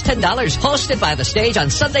admission just $10, hosted by The Stage on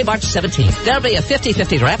Sunday, March 17th. There'll be a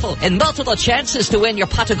 50-50 raffle and multiple chances to win your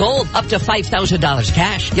pot of gold, up to $5,000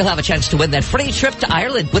 cash. You'll have a chance to win that free trip to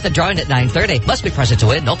Ireland with a drawing at 9:30. Must be present to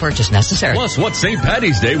win. No purchase necessary. Plus, what St.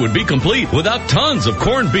 Patty's Day would be complete without tons of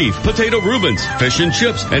corned beef, potato Reubens, fish and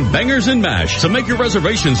chips, and bangers and mash. So make your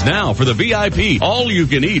reservations now for the VIP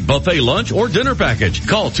all-you-can-eat buffet lunch or dinner package.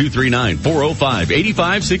 Call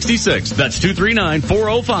 239-405-8566. That's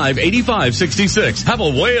 239-405-8566. Have a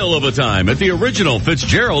whale of a time at the original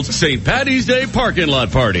Fitzgerald's St. Patty's Day Parking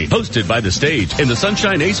Lot Party, hosted by The Stage in the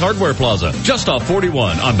Sunshine Ace Hardware Plaza, just off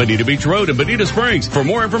 41 on Bonita Beach Road in Bonita Springs. For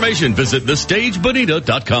more information, visit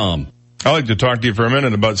thestagebonita.com. I'd like to talk to you for a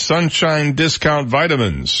minute about Sunshine Discount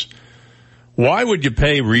Vitamins. Why would you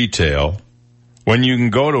pay retail when you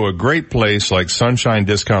can go to a great place like Sunshine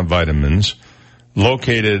Discount Vitamins,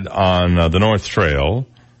 located on the North Trail,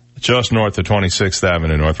 just north of 26th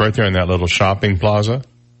Avenue North, right there in that little shopping plaza?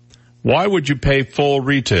 Why would you pay full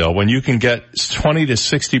retail when you can get 20 to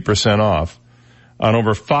 60% off on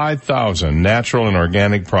over 5,000 natural and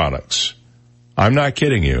organic products? I'm not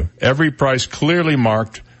kidding you. Every price clearly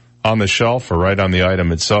marked on the shelf or right on the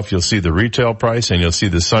item itself. You'll see the retail price and you'll see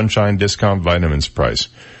the Sunshine Discount Vitamins price.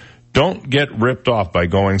 Don't get ripped off by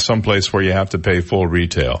going someplace where you have to pay full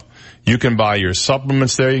retail. You can buy your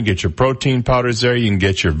supplements there. You can get your protein powders there. You can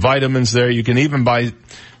get your vitamins there. You can even buy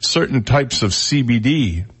certain types of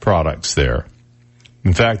CBD products there.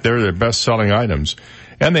 In fact, they're their best-selling items.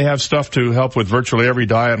 And they have stuff to help with virtually every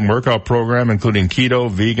diet and workout program, including keto,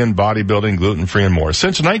 vegan, bodybuilding, gluten-free, and more.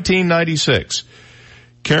 Since 1996,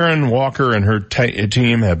 Karen Walker and her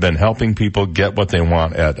team have been helping people get what they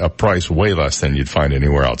want at a price way less than you'd find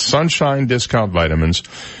anywhere else. Sunshine Discount Vitamins.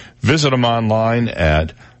 Visit them online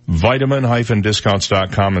at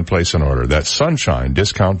vitamin-discounts.com and place an order. That's Sunshine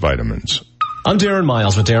Discount Vitamins. I'm Darren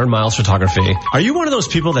Miles with Darren Miles Photography. Are you one of those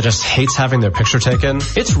people that just hates having their picture taken?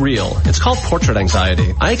 It's real. It's called portrait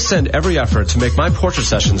anxiety. I extend every effort to make my portrait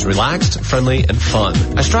sessions relaxed, friendly, and fun.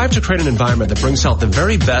 I strive to create an environment that brings out the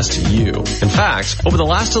very best you. In fact, over the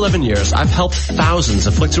last 11 years, I've helped thousands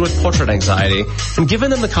afflicted with portrait anxiety and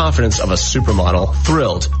given them the confidence of a supermodel,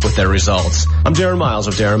 thrilled with their results. I'm Darren Miles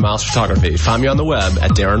with Darren Miles Photography. Find me on the web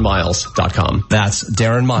at darrenmiles.com. That's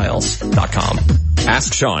darrenmiles.com.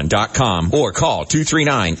 AskSean.com or call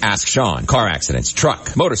 239-ASK-SEAN. Car accidents,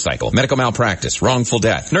 truck, motorcycle, medical malpractice, wrongful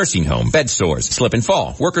death, nursing home, bed sores, slip and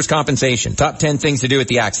fall, workers' compensation. Top 10 things to do at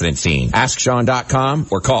the accident scene. AskSean.com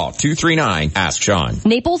or call 239-ASK-SEAN.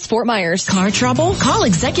 Naples, Fort Myers. Car trouble? Call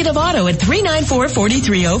Executive Auto at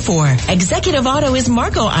 394-4304. Executive Auto is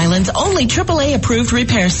Marco Island's only AAA approved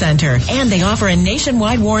repair center. And they offer a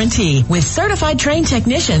nationwide warranty. With certified trained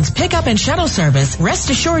technicians, pickup and shuttle service,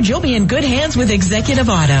 rest assured you'll be in good hands with Executive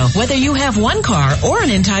Auto. Whether you have one car or an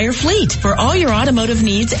entire fleet, for all your automotive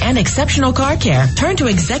needs and exceptional car care, turn to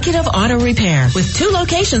Executive Auto Repair with 2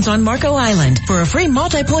 locations on Marco Island. For a free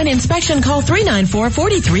multi-point inspection, call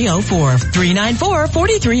 394-4304.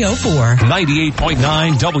 394-4304.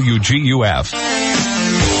 98.9 WGUF.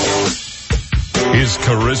 His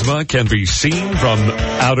charisma can be seen from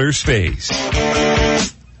outer space.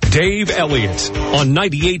 Dave Elliott on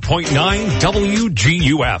 98.9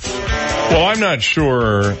 WGUF. Well, I'm not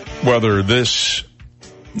sure whether this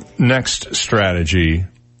next strategy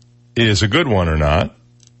is a good one or not,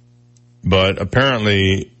 but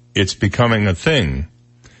apparently it's becoming a thing.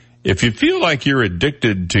 If you feel like you're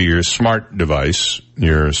addicted to your smart device,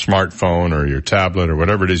 your smartphone or your tablet or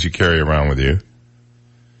whatever it is you carry around with you,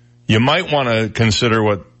 you might want to consider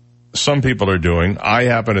what some people are doing. I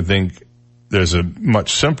happen to think there's a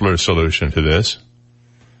much simpler solution to this,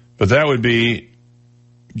 but that would be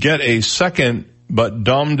get a second but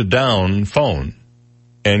dumbed down phone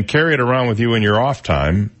and carry it around with you in your off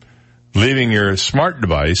time, leaving your smart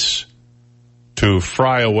device to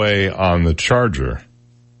fry away on the charger.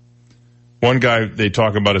 One guy they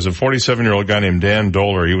talk about is a 47-year-old guy named Dan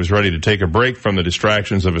Doler. He was ready to take a break from the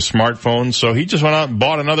distractions of his smartphone, so he just went out and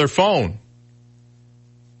bought another phone.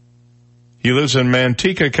 He lives in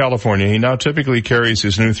Manteca, California. He now typically carries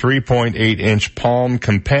his new 3.8-inch Palm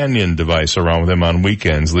Companion device around with him on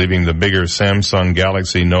weekends, leaving the bigger Samsung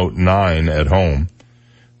Galaxy Note 9 at home.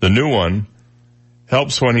 The new one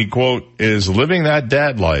helps when he, quote, is living that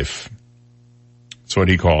dad life. That's what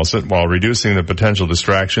he calls it. While reducing the potential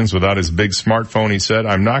distractions without his big smartphone, he said,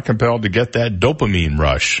 I'm not compelled to get that dopamine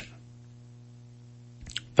rush.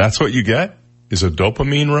 That's what you get? Is a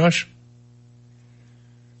dopamine rush?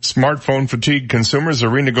 Smartphone fatigue consumers are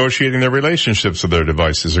renegotiating their relationships with their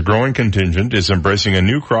devices. A growing contingent is embracing a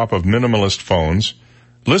new crop of minimalist phones.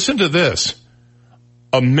 Listen to this.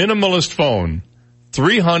 A minimalist phone,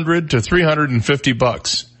 $300 to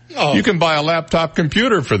 $350. Oh. You can buy a laptop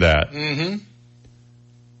computer for that. Mm-hmm.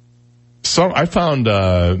 So I found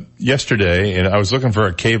yesterday, and I was looking for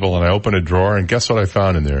a cable, and I opened a drawer, and guess what I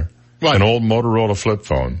found in there? What? An old Motorola flip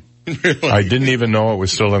phone. Really? I didn't even know it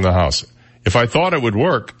was still in the house. If I thought it would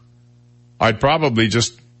work, I'd probably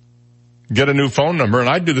just get a new phone number, and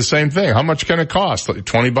I'd do the same thing. How much can it cost? Like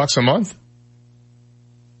 $20 a month?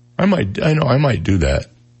 I might do that.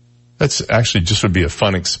 That's actually just would be a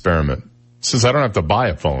fun experiment. Since I don't have to buy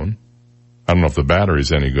a phone. I don't know if the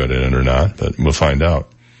battery's any good in it or not, but we'll find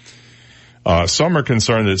out. Some are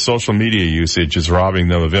concerned that social media usage is robbing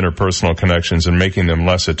them of interpersonal connections and making them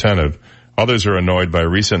less attentive. Others are annoyed by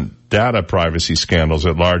recent data privacy scandals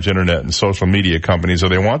at large internet and social media companies, or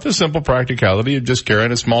they want the simple practicality of just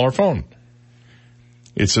carrying a smaller phone.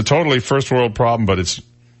 It's a totally first world problem, but it's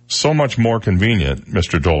so much more convenient,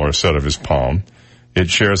 Mr. Dollar said of his Palm. It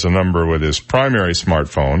shares a number with his primary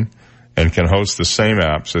smartphone and can host the same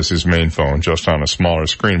apps as his main phone, just on a smaller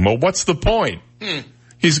screen. Well, what's the point?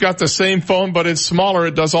 He's got the same phone, but it's smaller.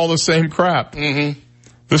 It does all the same crap. Mm-hmm.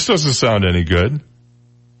 This doesn't sound any good.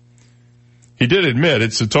 He did admit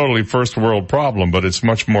it's a totally first world problem, but it's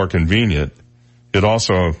much more convenient. It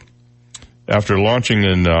also, after launching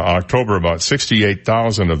in October, about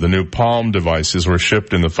 68,000 of the new Palm devices were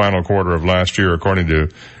shipped in the final quarter of last year, according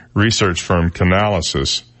to research firm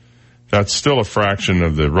Canalys. That's still a fraction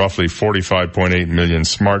of the roughly 45.8 million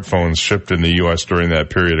smartphones shipped in the U.S. during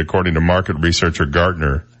that period, according to market researcher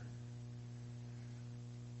Gartner.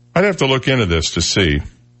 I'd have to look into this to see.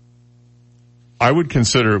 I would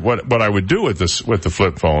consider what I would do with the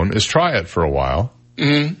flip phone is try it for a while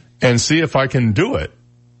and see if I can do it.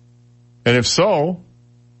 And if so,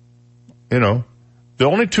 the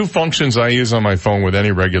only two functions I use on my phone with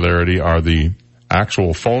any regularity are the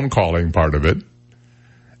actual phone calling part of it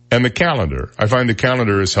and the calendar. I find the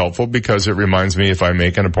calendar is helpful because it reminds me if I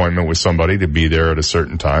make an appointment with somebody to be there at a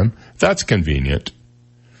certain time. That's convenient.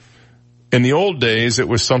 In the old days, it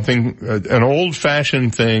was something, an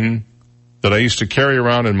old-fashioned thing that I used to carry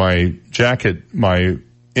around in my jacket, my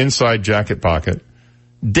inside jacket pocket.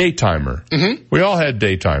 Daytimer. Mm-hmm. We all had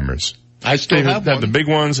daytimers. I still have one. They had the big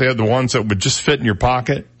ones. They had the ones that would just fit in your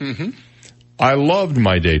pocket. Mm-hmm. I loved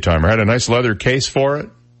my daytimer. I had a nice leather case for it.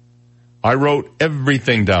 I wrote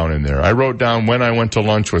everything down in there. I wrote down when I went to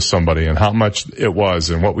lunch with somebody and how much it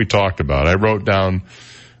was and what we talked about. I wrote down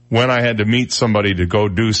when I had to meet somebody to go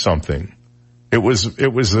do something. It was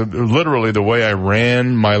literally the way I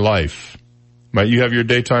ran my life. You have your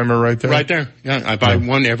daytimer right there? Right there. Yeah, I buy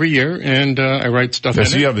one every year and I write stuff in it.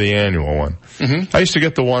 So you have the annual one. Mm-hmm. I used to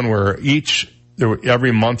get the one where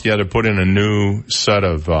every month you had to put in a new set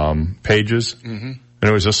of pages. Mm-hmm. And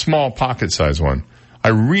it was a small pocket size one. I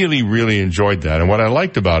really, really enjoyed that. And what I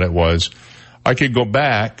liked about it was I could go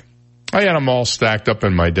back. I had them all stacked up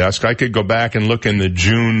in my desk. I could go back and look in the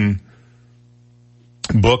June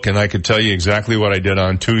book and I could tell you exactly what I did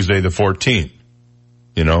on Tuesday the 14th.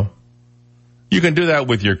 You can do that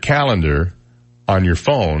with your calendar on your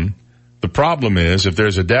phone. The problem is if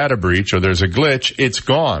there's a data breach or there's a glitch, it's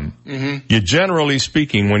gone. Mm-hmm. You generally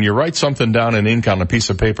speaking, when you write something down in ink on a piece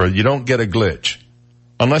of paper, you don't get a glitch.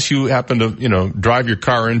 Unless you happen to, drive your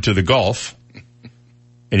car into the Gulf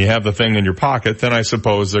and you have the thing in your pocket, then I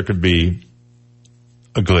suppose there could be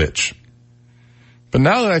a glitch. But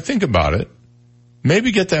now that I think about it,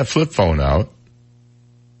 maybe get that flip phone out,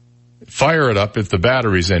 fire it up if the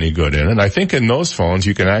battery's any good in it. I think in those phones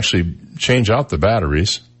you can actually change out the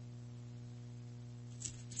batteries.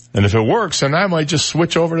 And if it works, then I might just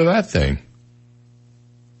switch over to that thing.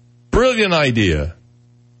 Brilliant idea.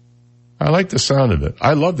 I like the sound of it.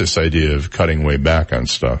 I love this idea of cutting way back on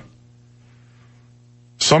stuff.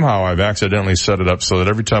 Somehow I've accidentally set it up so that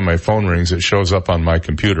every time my phone rings, it shows up on my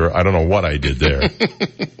computer. I don't know what I did there.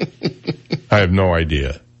 I have no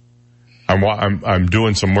idea. I'm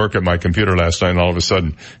doing some work at my computer last night, and all of a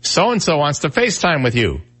sudden, so-and-so wants to FaceTime with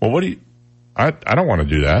you. Well, I don't want to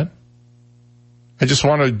do that. I just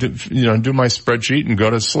want to do my spreadsheet and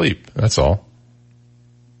go to sleep. That's all.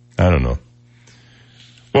 I don't know.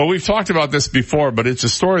 Well, we've talked about this before, but it's a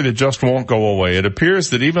story that just won't go away. It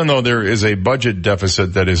appears that even though there is a budget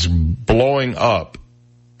deficit that is blowing up,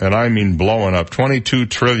 and I mean blowing up, $22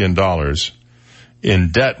 trillion,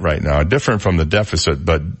 in debt right now, different from the deficit,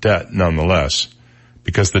 but debt nonetheless,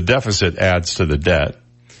 because the deficit adds to the debt.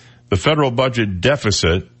 The federal budget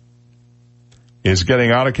deficit is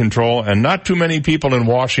getting out of control, and not too many people in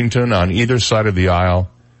Washington on either side of the aisle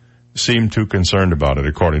seem too concerned about it,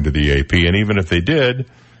 according to the AP. And even if they did,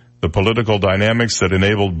 the political dynamics that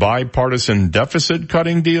enabled bipartisan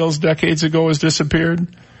deficit-cutting deals decades ago has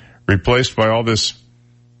disappeared, replaced by all this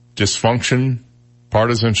dysfunction,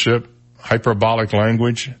 partisanship, hyperbolic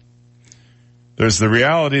language. There's the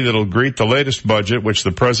reality that'll greet the latest budget, which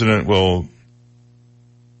the president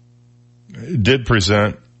did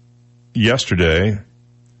present yesterday.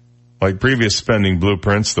 Like previous spending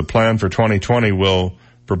blueprints, the plan for 2020 will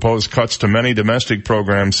propose cuts to many domestic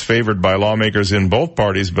programs favored by lawmakers in both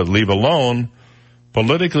parties, but leave alone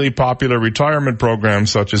politically popular retirement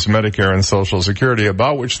programs such as Medicare and Social Security,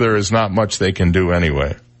 about which there is not much they can do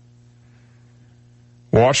anyway.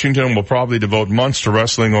 Washington will probably devote months to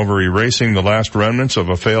wrestling over erasing the last remnants of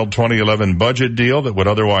a failed 2011 budget deal that would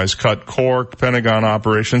otherwise cut core Pentagon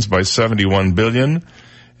operations by $71 billion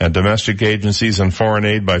and domestic agencies and foreign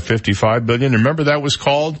aid by $55 billion. Remember that was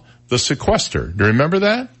called the sequester. Do you remember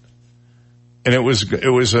that? And it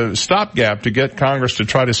was a stopgap to get Congress to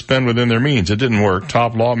try to spend within their means. It didn't work.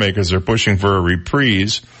 Top lawmakers are pushing for a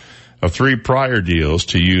reprise of 3 prior deals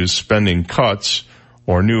to use spending cuts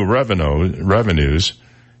or new revenues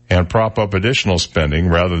and prop up additional spending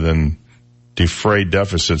rather than defray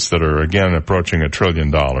deficits that are again approaching $1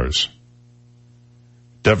 trillion.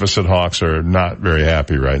 Deficit hawks are not very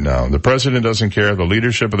happy right now. The president doesn't care. The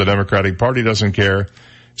leadership of the Democratic Party doesn't care,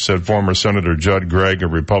 said former Senator Judd Gregg, a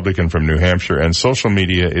Republican from New Hampshire, and social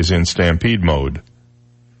media is in stampede mode.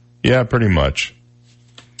 Yeah, pretty much.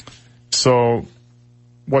 So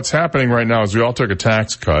what's happening right now is we all took a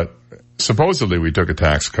tax cut. Supposedly we took a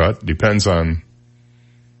tax cut. Depends on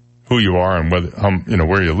who you are and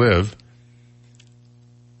where you live.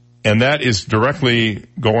 And that is directly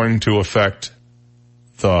going to affect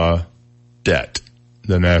the debt,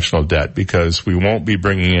 the national debt, because we won't be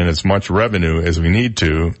bringing in as much revenue as we need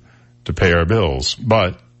to pay our bills.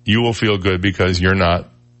 But you will feel good because you're not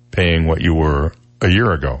paying what you were a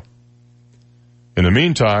year ago. In the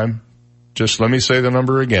meantime, just let me say the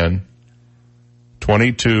number again,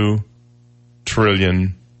 $22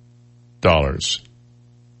 trillion.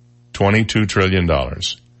 $22 trillion.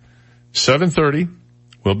 7:30,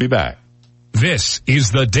 we'll be back. This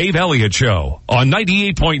is the Dave Elliott Show on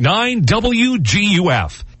 98.9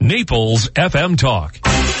 WGUF, Naples FM Talk.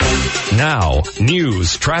 Now,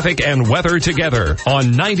 news, traffic, and weather together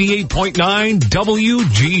on 98.9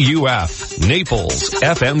 WGUF, Naples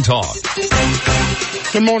FM Talk.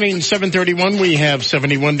 Good morning, 7:31. We have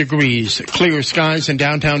 71 degrees. Clear skies in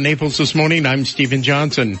downtown Naples this morning. I'm Stephen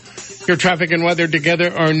Johnson. Your traffic and weather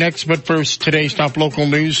together are next, but first, today's top local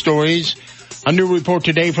news stories. A new report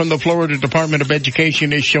today from the Florida Department of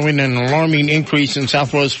Education is showing an alarming increase in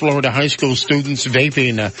Southwest Florida high school students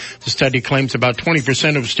vaping. The study claims about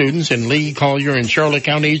 20% of students in Lee, Collier, and Charlotte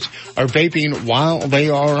counties are vaping while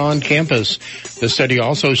they are on campus. The study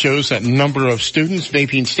also shows that number of students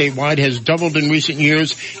vaping statewide has doubled in recent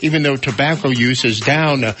years, even though tobacco use is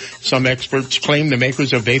down. Some experts claim the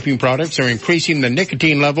makers of vaping products are increasing the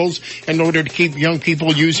nicotine levels in order to keep young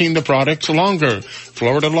people using the products longer.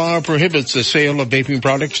 Florida law prohibits the sale of vaping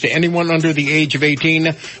products to anyone under the age of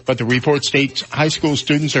 18, but the report states high school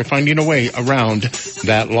students are finding a way around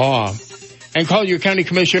that law. And Collier County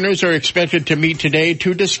Commissioners are expected to meet today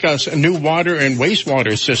to discuss new water and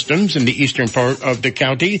wastewater systems in the eastern part of the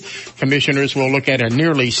county. Commissioners will look at a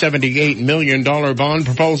nearly $78 million bond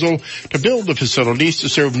proposal to build the facilities to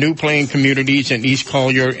serve new playing communities in East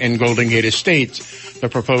Collier and Golden Gate Estates. The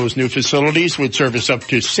proposed new facilities would service up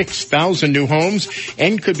to 6,000 new homes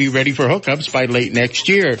and could be ready for hookups by late next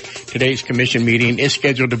year. Today's commission meeting is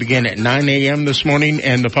scheduled to begin at 9 a.m. this morning,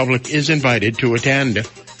 and the public is invited to attend.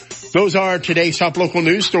 Those are today's top local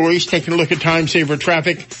news stories. Taking a look at Time Saver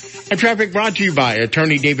Traffic. And traffic brought to you by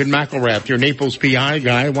Attorney David McElrath, your Naples PI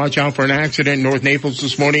guy. Watch out for an accident in North Naples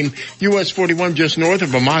this morning. US 41 just north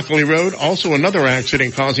of Immokalee Road. Also another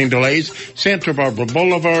accident causing delays. Santa Barbara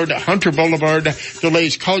Boulevard, Hunter Boulevard,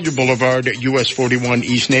 delays Collier Boulevard, US 41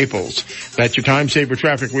 East Naples. That's your Time Saver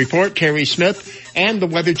Traffic Report. Terry Smith and the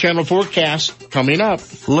Weather Channel forecast coming up.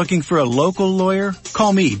 Looking for a local lawyer?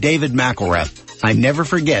 Call me, David McElrath. I never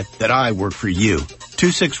forget that I work for you.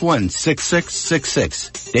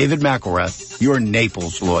 261-6666. David McElrath, your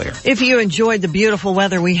Naples lawyer. If you enjoyed the beautiful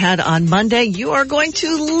weather we had on Monday, you are going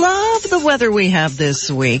to love the weather we have this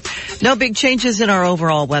week. No big changes in our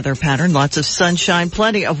overall weather pattern. Lots of sunshine,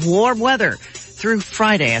 plenty of warm weather through Friday.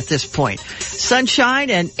 Friday at this point. Sunshine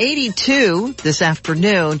and 82 this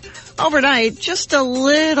afternoon. Overnight, just a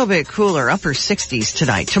little bit cooler, upper 60s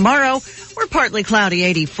tonight. Tomorrow, we're partly cloudy,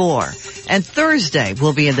 84. And Thursday,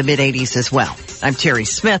 we'll be in the mid-80s as well. I'm Terry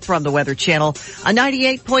Smith from the Weather Channel on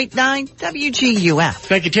 98.9 WGUF.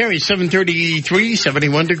 Thank you, Terry. 7:33,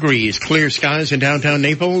 71 degrees. Clear skies in downtown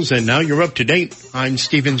Naples. And now you're up to date. I'm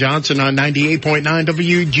Stephen Johnson on 98.9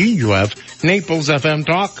 WGUF, Naples FM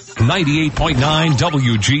Talk. 98.9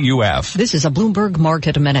 WGUF. This is a Bloomberg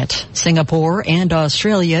Market Minute. Singapore and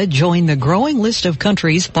Australia join the growing list of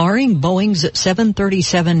countries barring Boeing's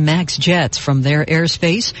 737 MAX jets from their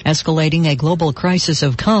airspace, escalating a global crisis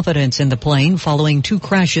of confidence in the plane following 2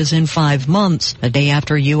 crashes in 5 months. A day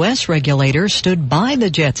after U.S. regulators stood by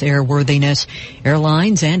the jet's airworthiness,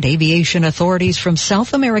 airlines and aviation authorities from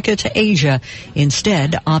South America to Asia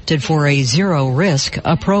instead opted for a zero-risk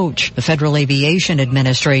approach. The Federal Aviation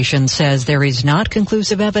Administration says there is not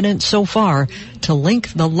conclusive evidence so far to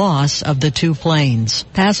link the loss of the 2 planes.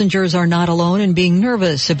 Passengers are not alone in being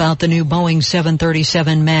nervous about the new Boeing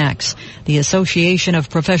 737 MAX. The Association of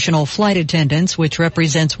Professional Flight Attendants, which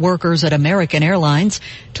represents workers at American Airlines,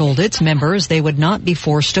 told its members they would not be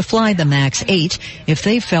forced to fly the MAX 8 if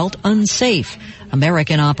they felt unsafe.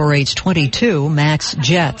 American operates 22 MAX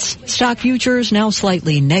jets. Stock futures now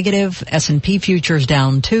slightly negative. S&P futures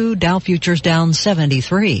down 2, Dow futures down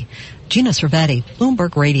 73. Gina Cervetti,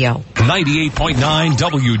 Bloomberg Radio. 98.9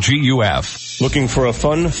 WGUF. Looking for a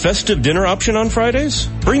fun, festive dinner option on Fridays?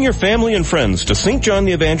 Bring your family and friends to St. John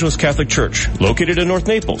the Evangelist Catholic Church, located in North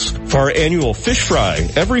Naples, for our annual fish fry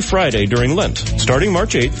every Friday during Lent. Starting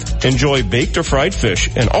March 8th, enjoy baked or fried fish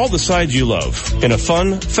and all the sides you love in a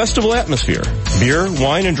fun, festival atmosphere. Beer,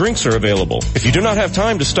 wine, and drinks are available. If you do not have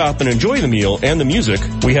time to stop and enjoy the meal and the music,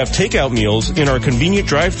 we have takeout meals in our convenient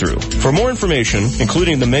drive-thru. For more information,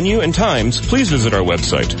 including the menu and times, please visit our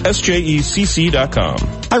website, sjecc.com.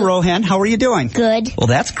 Hi, Rohan. How are you doing? Good. Well,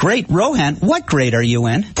 that's great. Rohan, what grade are you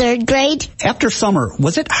in? 3rd grade. After summer,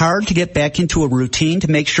 was it hard to get back into a routine to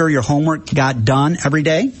make sure your homework got done every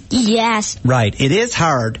day? Yes. Right. It is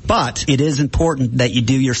hard, but it is important that you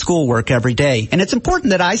do your schoolwork every day. And it's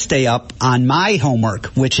important that I stay up on my homework,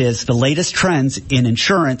 which is the latest trends in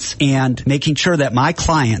insurance and making sure that my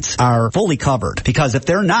clients are fully covered. Because if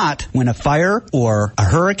they're not, when a fire or a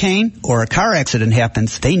hurricane or a car accident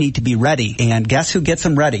happens, they need to be ready. And guess who gets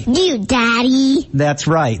them ready? You, Daddy. That's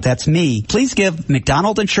right. That's me. Please give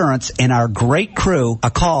McDonald Insurance and our great crew a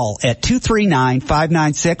call at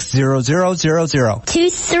 239-596-0000.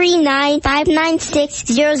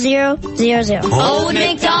 239-596-0000. Old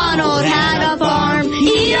MacDonald had a farm,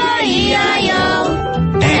 E-I-E-I-O.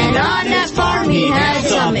 And on that farm he had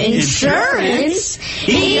some insurance,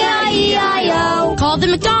 E-I-E-I-O. Call the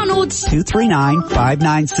McDonald's.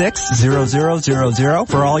 239-596-0000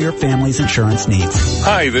 for all your family's insurance needs.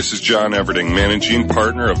 Hi, this is John Everding, managing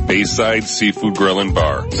partner of Bayside Seafood Grill and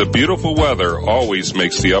Bar. The beautiful weather always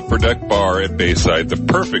makes the Upper Deck Bar at Bayside the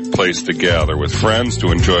perfect place to gather with friends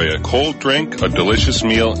to enjoy a cold drink, a delicious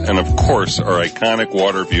meal, and of course our iconic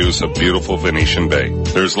water views of beautiful Venetian Bay.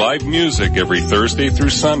 There's live music every Thursday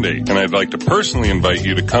through Sunday, and I'd like to personally invite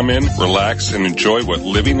you to come in, relax, and enjoy what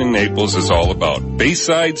living in Naples is all about.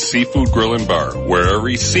 Bayside Seafood Grill and Bar, where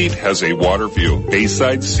every seat has a water view.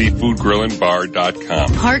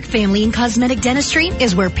 BaysideSeafoodGrillAndBar.com. Park Family and Cosmetic Dentistry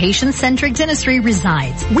is where patient-centric dentistry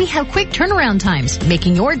resides. We have quick turnaround times,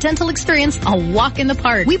 making your dental experience a walk in the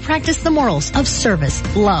park. We practice the morals of service,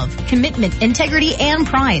 love, commitment, integrity, and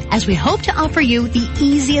pride, as we hope to offer you the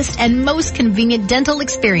easiest and most convenient dental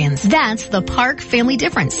experience. That's the Park Family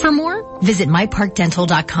difference. For more, visit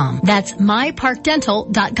myparkdental.com. That's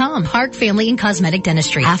myparkdental.com. Park Family and Cosmetic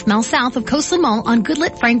Dentistry, half-mile south of Coastland Mall on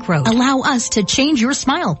Goodlet Frank Road. Allow us to change your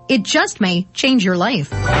smile. It just may change your life.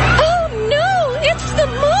 Oh no, it's the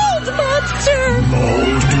mold monster.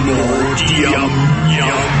 Mold, yum,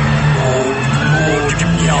 yum, mold,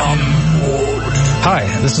 yum, mold. Hi,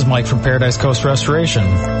 this is Mike from Paradise Coast Restoration.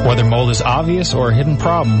 Whether mold is obvious or a hidden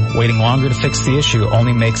problem, waiting longer to fix the issue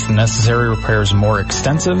only makes the necessary repairs more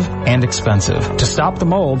extensive and expensive. To stop the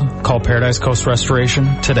mold, call Paradise Coast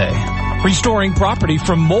Restoration today. Restoring property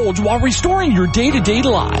from mold while restoring your day-to-day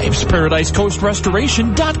lives.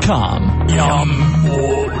 ParadiseCoastRestoration.com. Yum,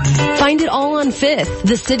 mold. Find it all on 5th,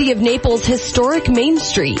 the City of Naples' historic Main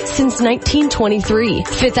Street since 1923.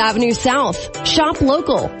 5th Avenue South. Shop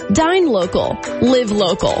local. Dine local. Live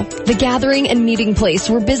local. The gathering and meeting place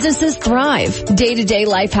where businesses thrive. Day-to-day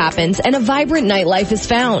life happens and a vibrant nightlife is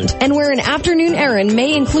found. And where an afternoon errand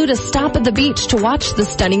may include a stop at the beach to watch the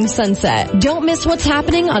stunning sunset. Don't miss what's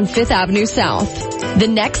happening on 5th Avenue South. The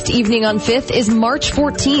next evening on 5th is March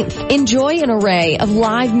 14th. Enjoy an array of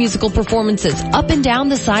live musical performances up and down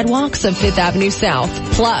the sidewalks of 5th Avenue South.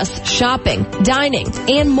 Plus, shopping, dining,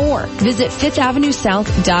 and more. Visit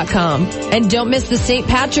 5thAvenueSouth.com. And don't miss the St.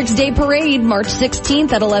 Patrick's Day Parade, March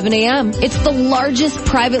 16th at 11 a.m. It's the largest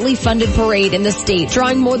privately funded parade in the state,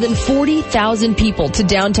 drawing more than 40,000 people to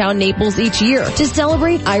downtown Naples each year to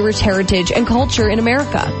celebrate Irish heritage and culture in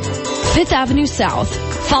America. 5th Avenue South.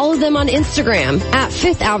 Follow them on Instagram at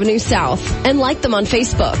 5th Avenue South and like them on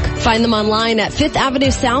Facebook. Find them online at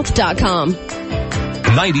 5thAvenueSouth.com.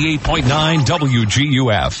 98.9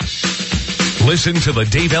 WGUF. Listen to the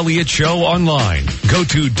Dave Elliott Show online. Go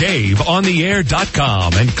to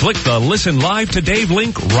DaveOnTheAir.com and click the Listen Live to Dave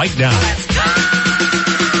link right now.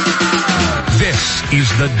 This is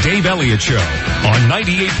the Dave Elliott Show on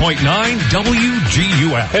 98.9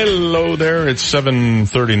 WGUF. Hello there, it's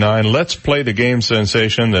 7:39. Let's play the game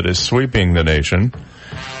sensation that is sweeping the nation.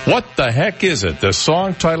 What the heck is it? The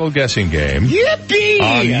song title guessing game. Yippee!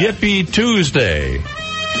 On Yippee Tuesday.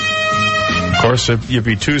 Of course,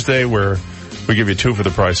 Yippee Tuesday, where we give you two for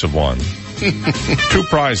the price of one. Two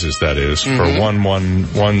prizes, that is, for one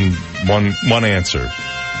answer.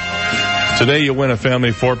 Today you'll win a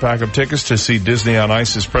family 4-pack of tickets to see Disney on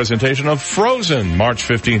Ice's presentation of Frozen, March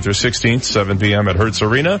 15th or 16th, 7 p.m. at Hertz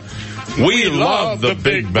Arena. We love the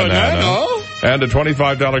Big Banana. And a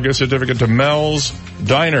 $25 gift certificate to Mel's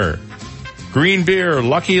Diner. Green beer,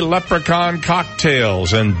 Lucky Leprechaun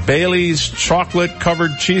cocktails, and Bailey's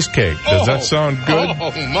chocolate-covered cheesecake. Does that sound good?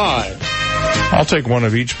 Oh, my. I'll take one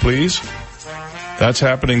of each, please. That's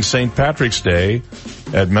happening St. Patrick's Day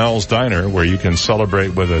at Mel's Diner, where you can celebrate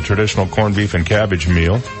with a traditional corned beef and cabbage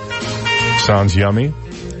meal. Sounds yummy.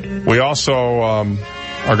 We also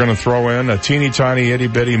are going to throw in a teeny tiny itty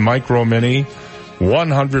bitty micro mini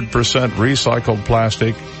 100% recycled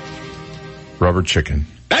plastic rubber chicken.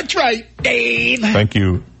 That's right, Dave. Thank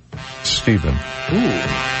you, Stephen. Ooh,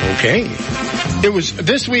 okay. It was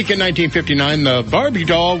this week in 1959, the Barbie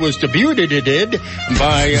doll was debuted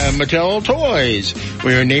by Mattel Toys.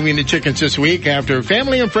 We are naming the chickens this week after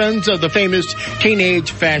family and friends of the famous teenage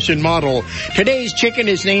fashion model. Today's chicken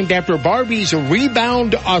is named after Barbie's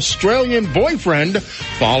rebound Australian boyfriend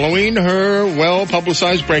following her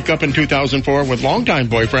well-publicized breakup in 2004 with longtime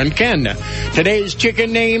boyfriend Ken. Today's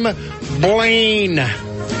chicken name, Blaine.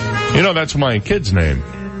 You know, that's my kid's name.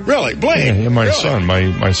 Really? Blaine? Yeah, my really? son.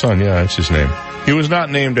 My son, yeah, that's his name. He was not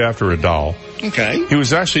named after a doll. Okay. He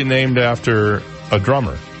was actually named after a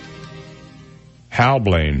drummer, Hal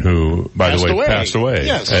Blaine, who, by the way, passed away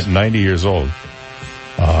at 90 years old.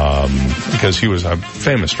 Because he was a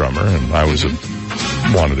famous drummer, and I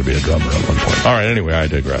wanted to be a drummer at one point. All right, anyway, I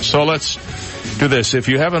digress. So let's do this. If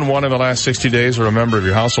you haven't won in the last 60 days, or a member of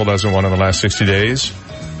your household hasn't won in the last 60 days,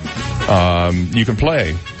 you can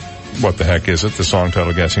play What the Heck Is It, the song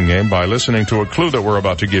title guessing game, by listening to a clue that we're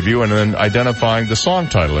about to give you and then identifying the song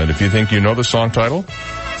title. And if you think you know the song title,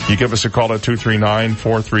 you give us a call at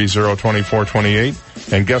 239-430-2428.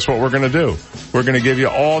 And guess what we're going to do? We're going to give you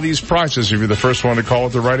all these prizes if you're the first one to call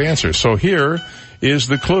with the right answer. So here is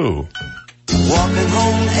the clue. Walking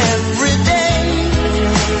home every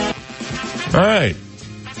day. All right.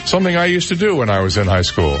 Something I used to do when I was in high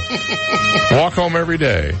school. Walk home every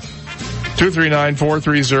day.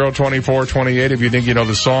 239-430-2428 if you think you know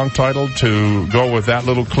the song title, to go with that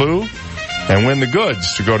little clue and win the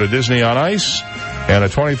goods to go to Disney on Ice and a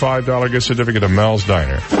 $25 gift certificate to Mel's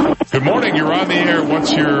Diner. Good morning, you're on the air.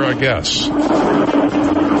 What's your guess?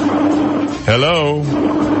 Hello?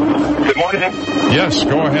 Good morning. Yes,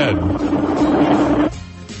 go ahead.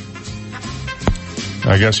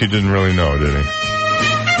 I guess he didn't really know, did he?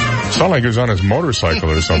 Sounded like he was on his motorcycle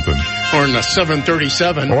or something. Or in a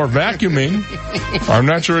 737. Or vacuuming. I'm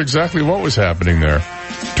not sure exactly what was happening there.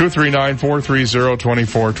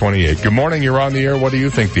 239-430-2428. Good morning, you're on the air. What do you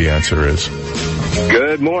think the answer is?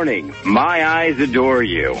 Good morning. My eyes adore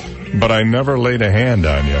you. But I never laid a hand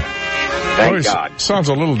on you. Thank God. Sounds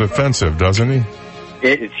a little defensive, doesn't he?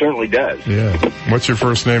 It certainly does. Yeah. What's your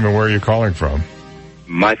first name and where are you calling from?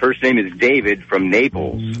 My first name is David from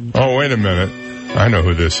Naples. Oh, wait a minute. I know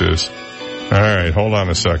who this is. All right, hold on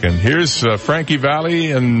a second. Here's Frankie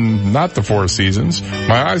Valli and not the Four Seasons.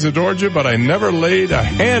 My eyes adored you, but I never laid a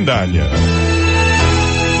hand on you.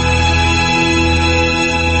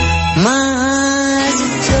 My eyes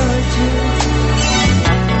adored you.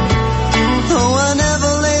 Oh, I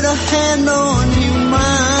never laid a hand on you.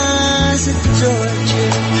 My eyes adored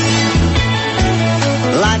you.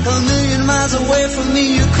 Like a million miles away from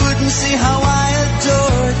me, you couldn't see how I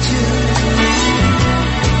adored you.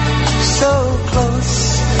 So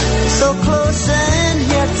close and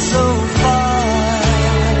yet so far.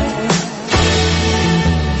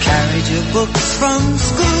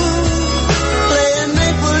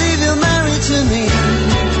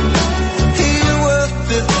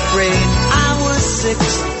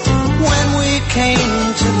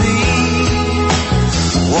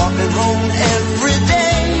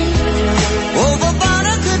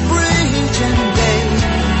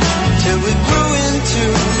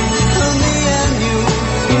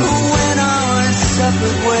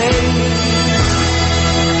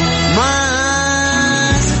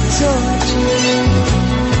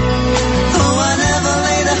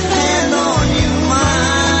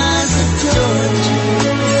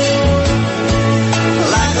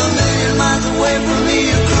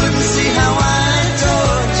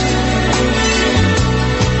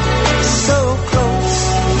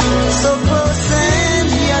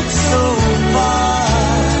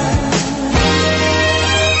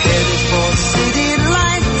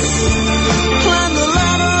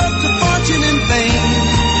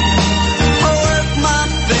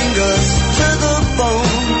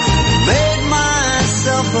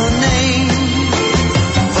 your name.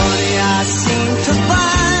 Funny, I seem to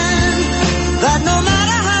find that no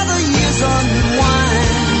matter how the years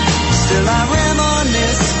unwind, still I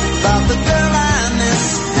reminisce about the girl I miss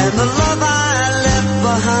and the love I left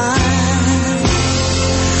behind.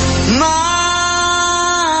 My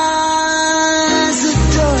eyes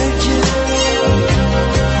adored you.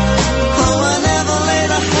 Oh, I never laid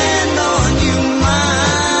a hand on you. My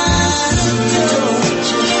eyes adored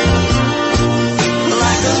you.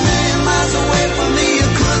 Like a million miles away from me, you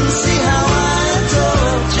couldn't see how I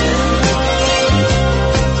adored you.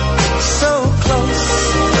 So close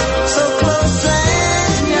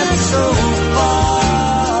and yet so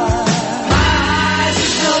far. My eyes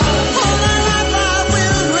adored you. All my life I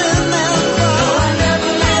will remember. No, I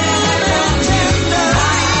never laid a hand on you. My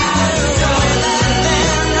eyes adored you.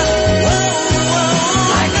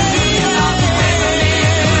 Like a million miles away from me, you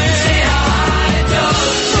couldn't see how I adored you. But I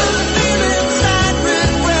feel inside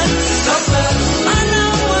regret. So close. I know I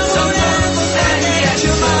won't ever forget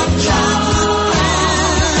you, my childhood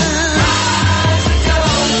friend. My eyes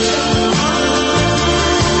adored you.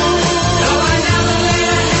 No, I never laid a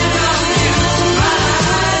hand on you. My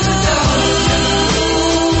eyes adored you.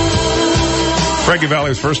 Frankie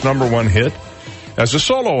Valli's first number one hit as a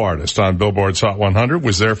solo artist on Billboard's Hot 100,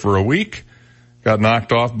 was there for a week, got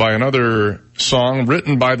knocked off by another song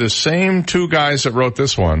written by the same two guys that wrote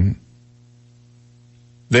this one.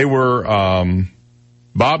 They were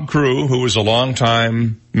Bob Crew, who was a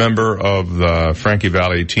longtime member of the Frankie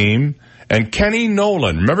Valli team, and Kenny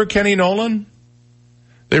Nolan. Remember Kenny Nolan?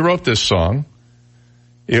 They wrote this song.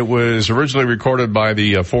 It was originally recorded by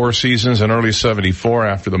the Four Seasons in early 74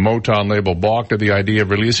 after the Motown label balked at the idea of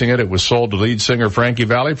releasing it. It was sold to lead singer Frankie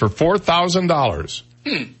Valli for $4,000.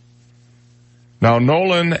 Now,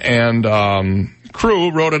 Nolan and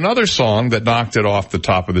Crew wrote another song that knocked it off the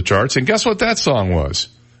top of the charts, and guess what that song was?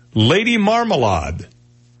 Lady Marmalade,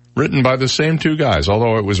 written by the same two guys.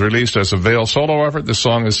 Although it was released as a Vail solo effort, the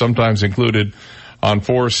song is sometimes included on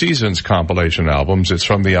Four Seasons compilation albums. It's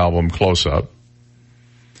from the album Close Up.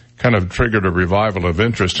 Kind of triggered a revival of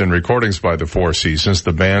interest in recordings by the Four Seasons.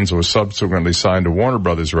 The band was subsequently signed to Warner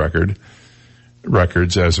Brothers Records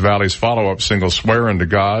as Valli's follow-up single Swearin' to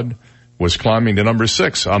God was climbing to number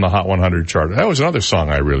 6 on the Hot 100 chart. That was another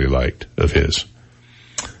song I really liked of his.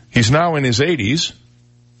 He's now in his 80s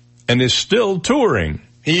and is still touring.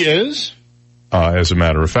 He is? As a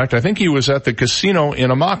matter of fact, I think he was at the Casino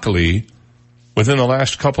in Immokalee within the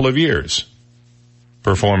last couple of years,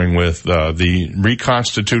 performing with the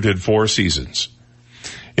reconstituted Four Seasons.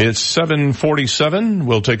 It's 7:47.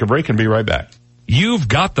 We'll take a break and be right back. You've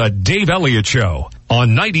got the Dave Elliott Show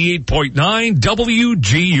on 98.9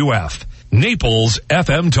 WGUF, Naples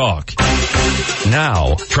FM Talk.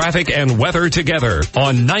 Now, traffic and weather together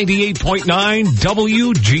on 98.9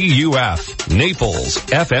 WGUF, Naples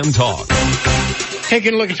FM Talk.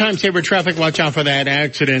 Taking a look at time-saver traffic. Watch out for that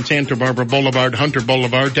accident. Santa Barbara Boulevard, Hunter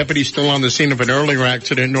Boulevard. Deputies still on the scene of an earlier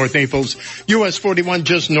accident, North Naples. US 41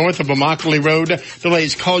 just north of Immokalee Road.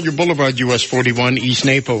 Delays Collier Boulevard, US 41, East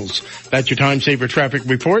Naples. That's your time-saver traffic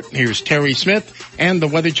report. Here's Terry Smith and the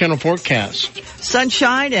Weather Channel forecast.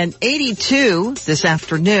 Sunshine and 82 this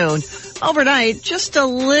afternoon. Overnight, just a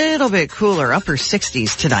little bit cooler, upper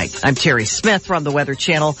 60s tonight. I'm Terry Smith from the Weather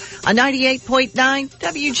Channel on 98.9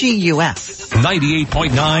 WGUF.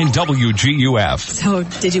 98.9 WGUF. So,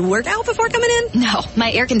 did you work out before coming in? No,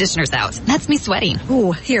 my air conditioner's out. That's me sweating.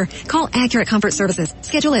 Ooh, here, call Accurate Comfort Services.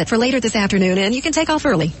 Schedule it for later this afternoon and you can take off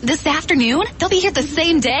early. This afternoon? They'll be here the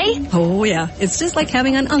same day? Oh yeah, it's just like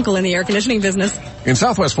having an uncle in the air conditioning business. In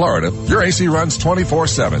Southwest Florida, your AC runs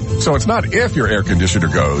 24/7. So it's not if your air conditioner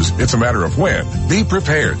goes, it's a matter of when. Be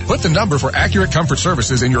prepared. Put the number for Accurate Comfort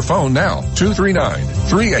Services in your phone now.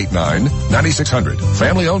 239-389-9600.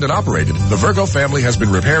 Family owned and operated, the Virgo family has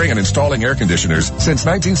been repairing and installing air conditioners since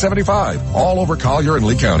 1975, all over Collier and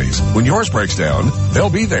Lee counties. When yours breaks down, they'll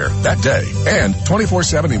be there that day. And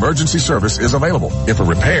 24/7 emergency service is available. If a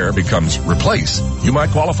repair becomes replace, you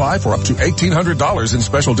might qualify for up to $1,800 in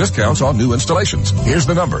special discounts on new installations. Here's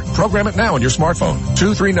the number. Program it now on your smartphone.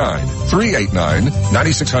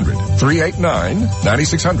 239-389-9600.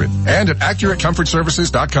 389-9600. And at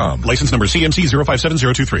AccurateComfortServices.com. License number CMC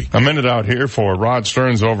 057023. A minute out here for Rod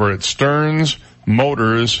Stearns over at Stearns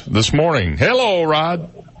Motors this morning. Hello, Rod.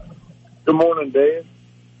 Good morning, Dave.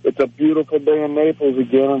 It's a beautiful day in Naples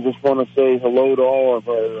again. I just want to say hello to all of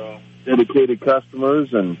our dedicated customers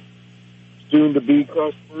and soon-to-be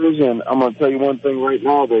customers. And I'm going to tell you one thing right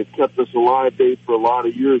now. They've kept us alive, Dave, for a lot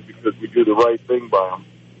of years because we do the right thing by them.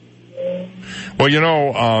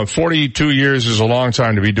 Well, 42 years is a long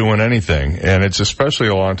time to be doing anything, and it's especially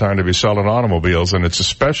a long time to be selling automobiles, and it's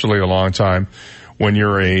especially a long time when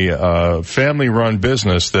you're a family-run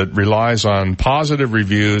business that relies on positive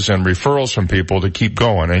reviews and referrals from people to keep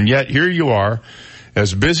going. And yet here you are,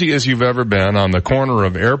 as busy as you've ever been on the corner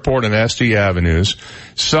of Airport and SD Avenues,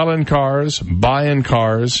 selling cars, buying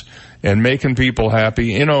cars, and making people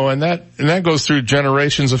happy, and that goes through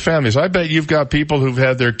generations of families. I bet you've got people who've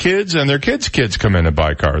had their kids and their kids' kids come in and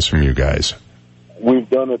buy cars from you guys. We've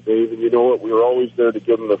done it, Dave, and you know what? We were always there to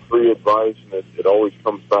give them the free advice, and it always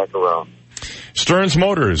comes back around. Stearns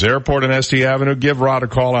Motors, Airport and SD Avenue. Give Rod a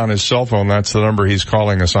call on his cell phone. That's the number he's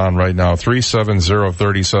calling us on right now,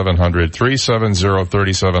 370-3700,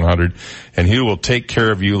 370-3700, and he will take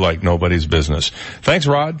care of you like nobody's business. Thanks,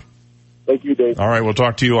 Rod. Thank you, Dave. All right, we'll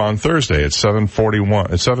talk to you on Thursday at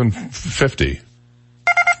 7:50.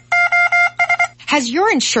 Has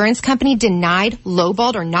your insurance company denied,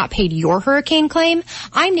 lowballed, or not paid your hurricane claim?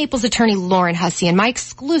 I'm Naples attorney Lauren Hussey, and my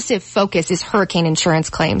exclusive focus is hurricane insurance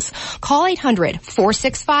claims. Call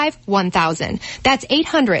 800-465-1000. That's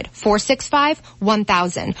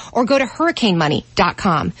 800-465-1000. Or go to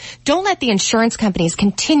hurricanemoney.com. Don't let the insurance companies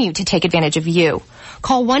continue to take advantage of you.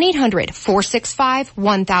 Call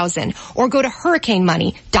 1-800-465-1000 or go to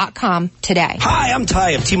hurricanemoney.com today. Hi, I'm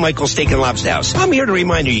Ty of T. Michael's Steak and Lobster House. I'm here to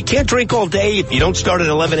remind you can't drink all day if you don't start at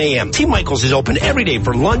 11 a.m. T. Michael's is open every day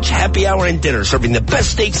for lunch, happy hour, and dinner, serving the best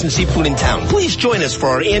steaks and seafood in town. Please join us for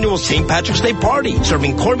our annual St. Patrick's Day party,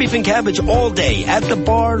 serving corned beef and cabbage all day at the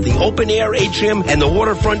bar, the open-air atrium, and the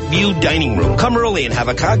waterfront view dining room. Come early and have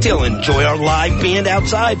a cocktail and enjoy our live band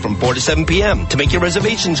outside from 4 to 7 p.m. To make your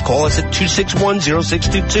reservations, call us at 261-0622.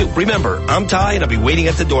 Remember, I'm Ty, and I'll be waiting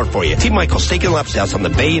at the door for you. T. Michael's Steak and Lobster House on the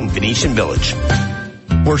Bay in Venetian Village.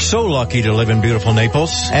 We're so lucky to live in beautiful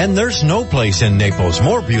Naples, and there's no place in Naples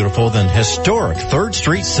more beautiful than historic 3rd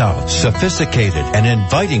Street South. Sophisticated and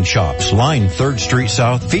inviting shops line 3rd Street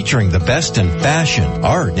South, featuring the best in fashion,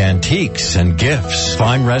 art, antiques, and gifts.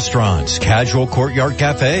 Fine restaurants, casual courtyard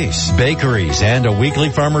cafes, bakeries, and a weekly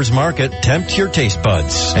farmer's market tempt your taste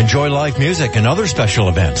buds. Enjoy live music and other special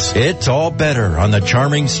events. It's all better on the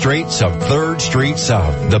charming streets of 3rd Street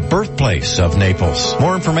South, the birthplace of Naples.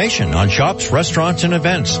 More information on shops, restaurants, and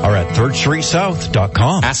events are at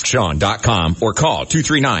thirdstreetsouth.com. AskSean.com or call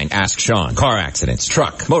 239-ASK-SEAN. Car accidents,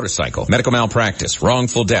 truck, motorcycle, medical malpractice,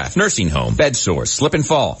 wrongful death, nursing home, bed sores, slip and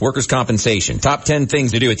fall, workers' compensation. Top 10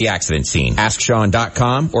 things to do at the accident scene.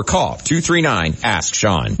 AskSean.com or call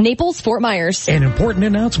 239-ASK-SEAN. Naples, Fort Myers. An important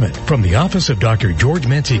announcement from the office of Dr. George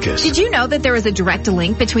Mantikas. Did you know that there is a direct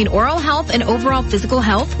link between oral health and overall physical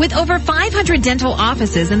health? With over 500 dental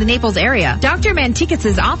offices in the Naples area, Dr.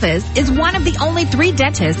 Mantikas' office is one of the only 3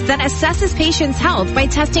 dentists that assesses patients' health by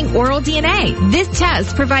testing oral DNA. This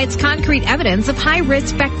test provides concrete evidence of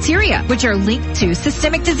high-risk bacteria, which are linked to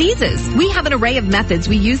systemic diseases. We have an array of methods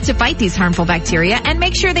we use to fight these harmful bacteria and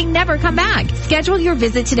make sure they never come back. Schedule your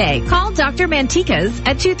visit today. Call Dr. Mantikas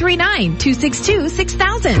at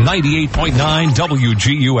 239-262-6000. 98.9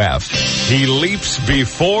 WGUF. He leaps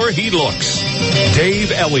before he looks.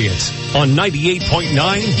 Dave Elliott on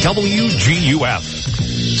 98.9 WGUF.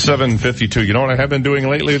 7:52. You know what I have been doing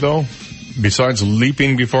lately, though? Besides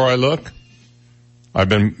leaping before I look, I've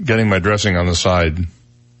been getting my dressing on the side.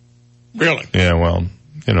 Really? Yeah, well,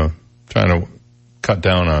 trying to cut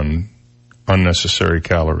down on unnecessary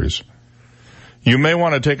calories. You may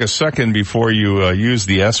want to take a second before you use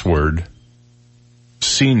the S word,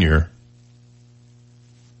 senior,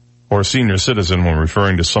 or senior citizen when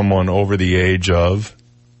referring to someone over the age of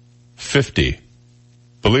 50.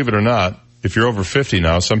 Believe it or not, if you're over 50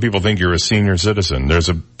 now, some people think you're a senior citizen. There's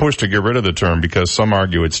a push to get rid of the term because some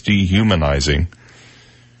argue it's dehumanizing.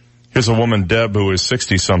 Here's a woman, Deb, who is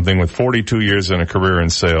 60-something with 42 years in a career in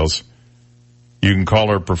sales. You can call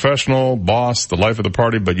her professional, boss, the life of the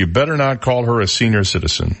party, but you better not call her a senior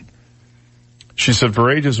citizen. She said, for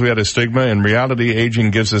ages we had a stigma. In reality, aging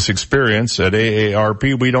gives us experience. At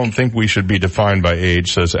AARP, we don't think we should be defined by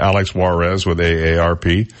age, says Alex Juarez with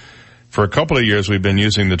AARP. For a couple of years, we've been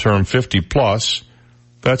using the term 50 plus.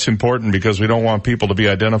 That's important because we don't want people to be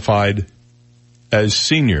identified as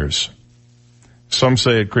seniors. Some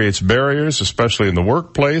say it creates barriers, especially in the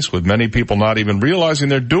workplace, with many people not even realizing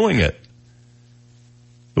they're doing it.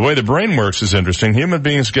 The way the brain works is interesting. Human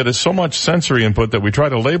beings get so much sensory input that we try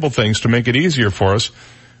to label things to make it easier for us.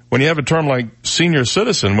 When you have a term like senior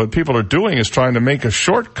citizen, what people are doing is trying to make a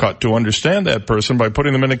shortcut to understand that person by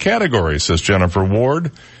putting them in a category, says Jennifer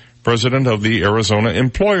Ward, president of the Arizona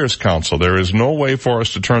Employers Council. There is no way for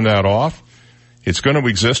us to turn that off. It's going to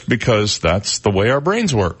exist because that's the way our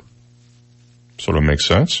brains work. Sort of makes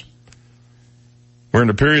sense. We're in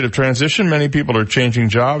a period of transition. Many people are changing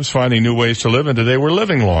jobs, finding new ways to live, and today we're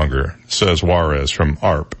living longer, says Juarez from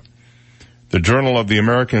ARP. The Journal of the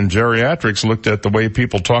American Geriatrics looked at the way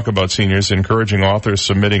people talk about seniors, encouraging authors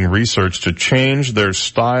submitting research to change their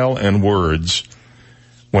style and words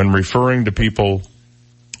when referring to people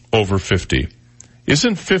over 50.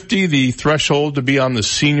 Isn't 50 the threshold to be on the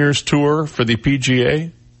seniors tour for the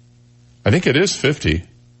PGA? I think it is 50.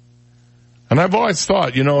 And I've always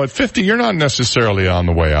thought, at 50, you're not necessarily on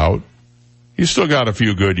the way out. You still got a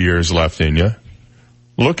few good years left in you.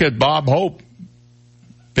 Look at Bob Hope,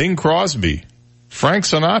 Bing Crosby, Frank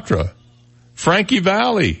Sinatra, Frankie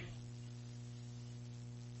Valli.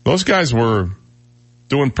 Those guys were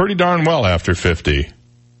doing pretty darn well after 50.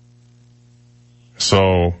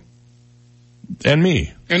 So, and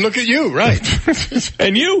me. And look at you, right.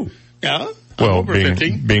 And you. Yeah. Well,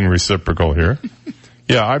 being reciprocal here.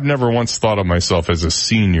 Yeah, I've never once thought of myself as a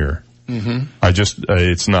senior. Mm-hmm.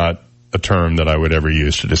 It's not a term that I would ever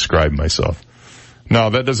use to describe myself. Now,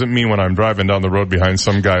 that doesn't mean when I'm driving down the road behind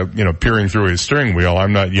some guy, peering through his steering wheel,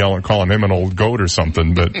 I'm not calling him an old goat or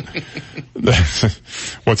something, but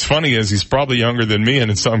what's funny is he's probably younger than me,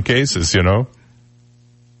 and in some cases,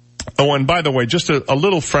 Oh, and by the way, just a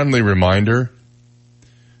little friendly reminder.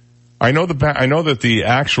 I know that the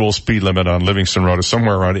actual speed limit on Livingston Road is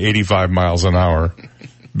somewhere around 85 miles an hour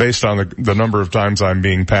based on the number of times I'm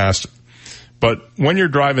being passed. But when you're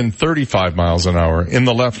driving 35 miles an hour in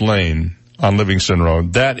the left lane on Livingston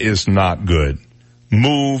Road, that is not good.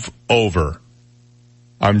 Move over.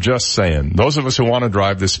 I'm just saying. Those of us who want to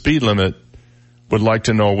drive the speed limit would like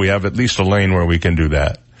to know we have at least a lane where we can do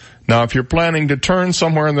that. Now, if you're planning to turn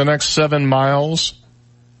somewhere in the next 7 miles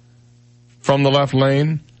from the left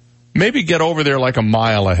lane, maybe get over there like a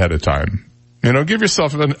mile ahead of time. Give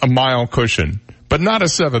yourself a mile cushion, but not a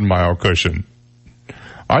 7-mile cushion.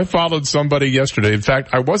 I followed somebody yesterday. In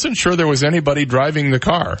fact, I wasn't sure there was anybody driving the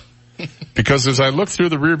car because as I looked through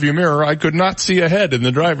the rearview mirror, I could not see ahead in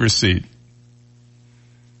the driver's seat.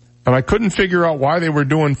 And I couldn't figure out why they were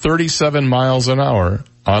doing 37 miles an hour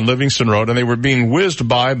on Livingston Road, and they were being whizzed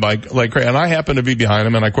by like crazy. And I happened to be behind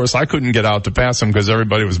them, and of course I couldn't get out to pass them because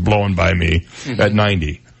everybody was blowing by me at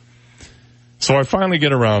 90. So I finally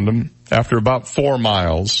get around them after about 4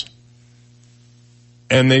 miles,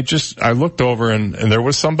 and I looked over and there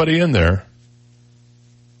was somebody in there,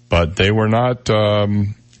 but they were not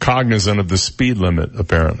cognizant of the speed limit,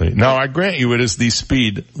 apparently. Now, I grant you it is the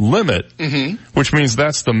speed limit, which means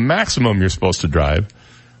that's the maximum you're supposed to drive,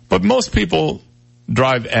 but most people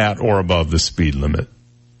drive at or above the speed limit.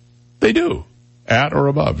 They do. At or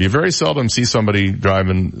above. You very seldom see somebody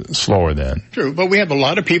driving slower than. True, but we have a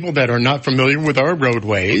lot of people that are not familiar with our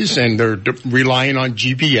roadways, and they're relying on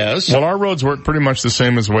GPS. Well, our roads work pretty much the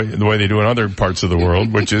same as the way they do in other parts of the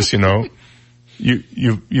world, which is,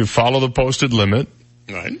 you follow the posted limit.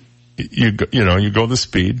 Right. You go the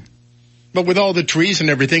speed. But with all the trees and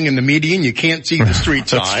everything in the median, you can't see the street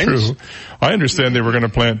signs. That's true. I understand they were going to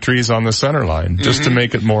plant trees on the center line just to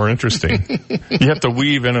make it more interesting. You have to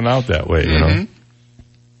weave in and out that way,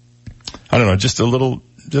 I don't know, just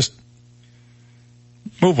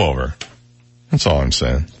move over. That's all I'm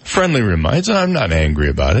saying. Friendly reminder. I'm not angry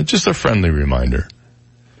about it. Just a friendly reminder.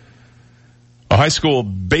 A high school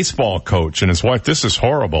baseball coach and his wife, this is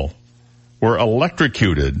horrible, were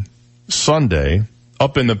electrocuted Sunday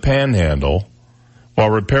up in the Panhandle while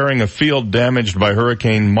repairing a field damaged by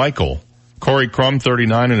Hurricane Michael. Corey Crum,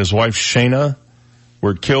 39, and his wife Shayna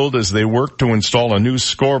were killed as they worked to install a new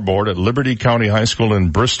scoreboard at Liberty County High School in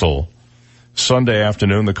Bristol. Sunday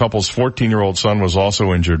afternoon, the couple's 14-year-old son was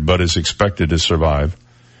also injured, but is expected to survive.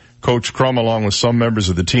 Coach Crum, along with some members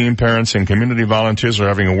of the team, parents, and community volunteers, are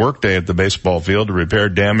having a work day at the baseball field to repair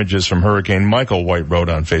damages from Hurricane Michael, White wrote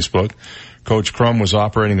on Facebook. Coach Crum was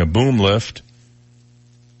operating a boom lift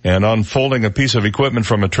and unfolding a piece of equipment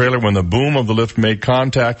from a trailer when the boom of the lift made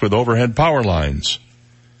contact with overhead power lines.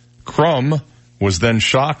 Crum was then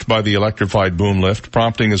shocked by the electrified boom lift,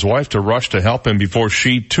 prompting his wife to rush to help him before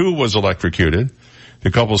she too was electrocuted. The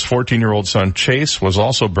couple's 14-year-old son Chase was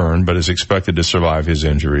also burned, but is expected to survive his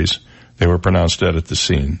injuries. They were pronounced dead at the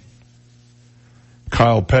scene.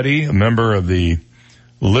 Kyle Petty, a member of the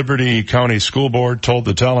Liberty County School Board, told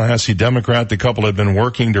the Tallahassee Democrat the couple had been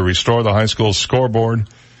working to restore the high school's scoreboard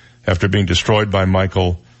after being destroyed by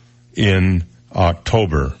Michael in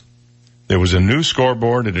October. There was a new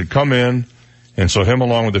scoreboard. It had come in, and so him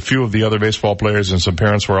along with a few of the other baseball players and some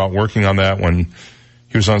parents were out working on that when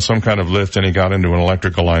he was on some kind of lift and he got into an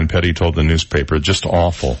electrical line, Petty told the newspaper. Just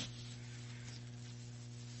awful.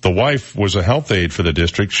 The The wife was a health aide for the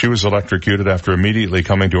district. She was electrocuted after immediately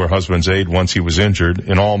coming to her husband's aid once he was injured.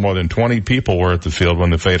 In all, more than 20 people were at the field when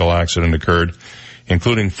the fatal accident occurred,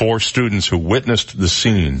 including 4 students who witnessed the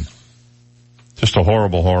scene. Just a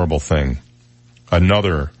horrible, horrible thing.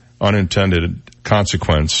 Another unintended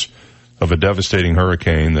consequence of a devastating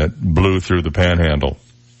hurricane that blew through the Panhandle.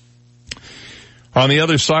 On the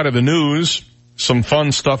other side of the news, some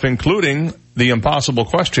fun stuff, including the impossible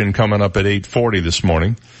question coming up at 8:40 this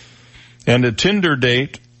morning, and a Tinder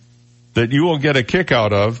date that you will get a kick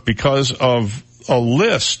out of because of a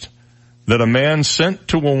list that a man sent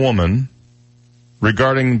to a woman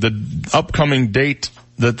regarding the upcoming date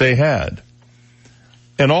that they had.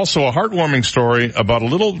 And also a heartwarming story about a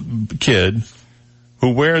little kid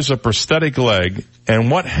who wears a prosthetic leg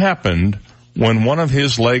and what happened when one of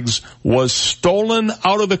his legs was stolen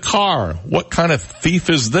out of the car. What kind of thief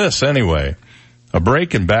is this anyway? A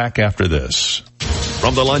break and back after this.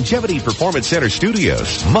 From the Longevity Performance Center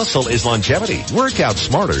studios, muscle is longevity. Work out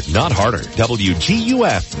smarter, not harder.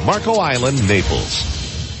 WGUF, Marco Island, Naples.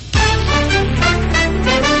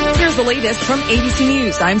 Here's the latest from ABC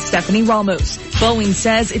News. I'm Stephanie Ramos. Boeing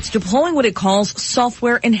says it's deploying what it calls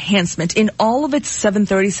software enhancement in all of its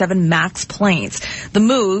 737 MAX planes. The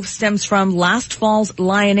move stems from last fall's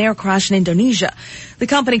Lion Air crash in Indonesia. The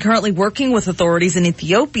company currently working with authorities in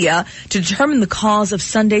Ethiopia to determine the cause of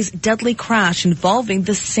Sunday's deadly crash involving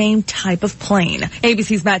the same type of plane.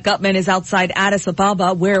 ABC's Matt Gutman is outside Addis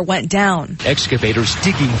Ababa where it went down. Excavators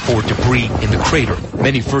digging for debris in the crater.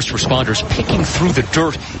 Many first responders picking through the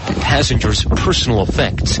dirt and passengers' personal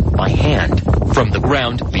effects by hand. From the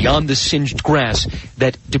ground, beyond the singed grass,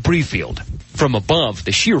 that debris field. From above,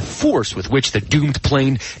 the sheer force with which the doomed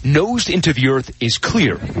plane nosed into the earth is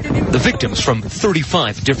clear. The victims from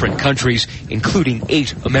 35 different countries, including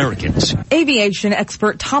 8 Americans. Aviation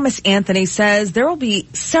expert Thomas Anthony says there will be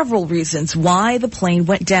several reasons why the plane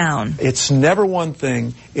went down. It's never one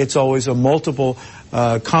thing. It's always a multiple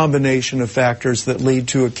combination of factors that lead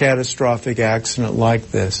to a catastrophic accident like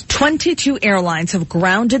this. 22 airlines have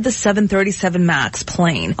grounded the 737 MAX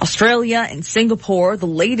plane. Australia and Singapore, the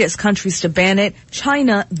latest countries to ban it.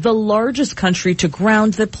 China, the largest country to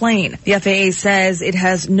ground the plane. The FAA says it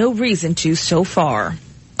has no reason to so far.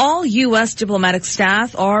 All U.S. diplomatic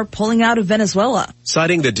staff are pulling out of Venezuela.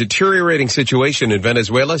 Citing the deteriorating situation in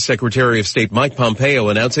Venezuela, Secretary of State Mike Pompeo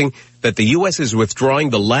announcing that the U.S. is withdrawing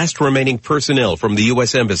the last remaining personnel from the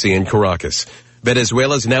U.S. Embassy in Caracas.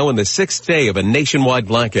 Venezuela is now in the 6th day of a nationwide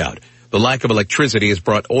blackout. The lack of electricity has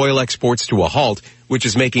brought oil exports to a halt, which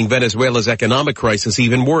is making Venezuela's economic crisis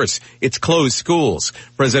even worse. It's closed schools.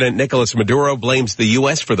 President Nicolas Maduro blames the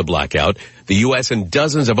U.S. for the blackout. The U.S. and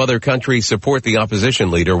dozens of other countries support the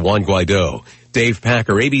opposition leader, Juan Guaido. Dave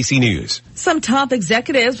Packer, ABC News. Some top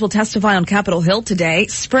executives will testify on Capitol Hill today.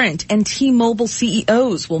 Sprint and T-Mobile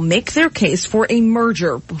CEOs will make their case for a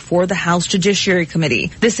merger before the House Judiciary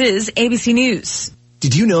Committee. This is ABC News.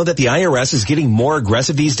 Did you know that the IRS is getting more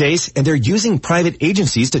aggressive these days and they're using private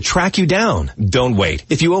agencies to track you down? Don't wait.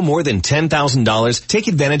 If you owe more than $10,000, take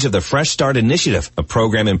advantage of the Fresh Start Initiative, a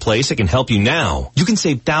program in place that can help you now. You can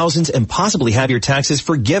save thousands and possibly have your taxes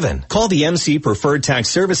forgiven. Call the MC Preferred Tax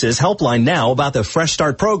Services helpline now about the Fresh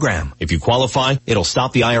Start program. If you qualify, it'll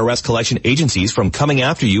stop the IRS collection agencies from coming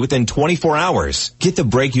after you within 24 hours. Get the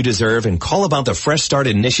break you deserve and call about the Fresh Start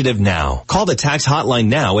Initiative now. Call the tax hotline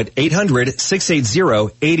now at 800-680-8090.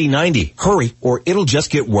 Hurry, or it'll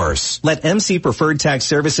just get worse. Let MC Preferred Tax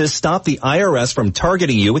Services stop the IRS from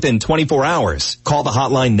targeting you within 24 hours. Call the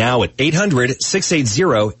hotline now at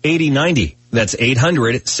 800-680-8090. That's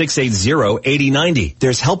 800-680-8090.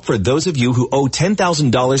 There's help for those of you who owe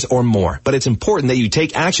 $10,000 or more, but it's important that you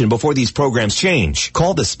take action before these programs change.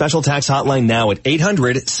 Call the special tax hotline now at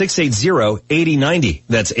 800-680-8090.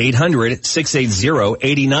 That's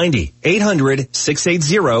 800-680-8090.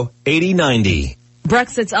 800-680-8090.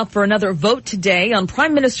 Brexit's up for another vote today on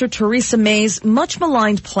Prime Minister Theresa May's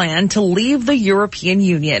much-maligned plan to leave the European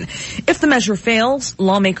Union. If the measure fails,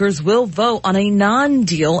 lawmakers will vote on a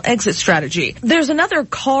non-deal exit strategy. There's another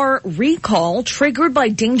car recall triggered by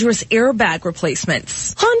dangerous airbag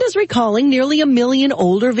replacements. Honda's recalling nearly 1 million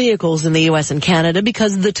older vehicles in the U.S. and Canada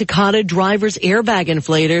because the Takata driver's airbag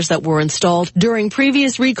inflators that were installed during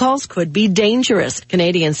previous recalls could be dangerous.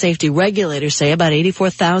 Canadian safety regulators say about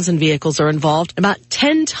 84,000 vehicles are involved. About about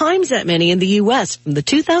 10 times that many in the U.S. from the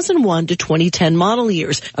 2001 to 2010 model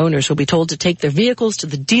years. Owners will be told to take their vehicles to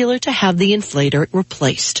the dealer to have the inflator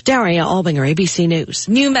replaced. Daria Albinger, ABC News.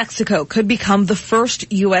 New Mexico could become the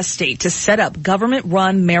first U.S. state to set up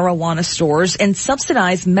government-run marijuana stores and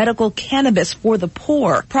subsidize medical cannabis for the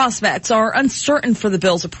poor. Prospects are uncertain for the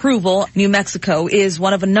bill's approval. New Mexico is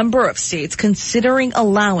one of a number of states considering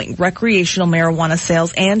allowing recreational marijuana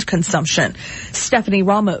sales and consumption. Stephanie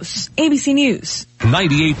Ramos, ABC News.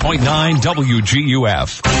 98.9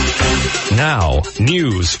 WGUF. Now,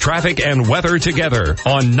 news, traffic, and weather together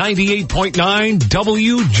on 98.9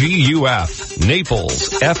 WGUF. Naples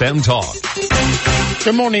FM Talk.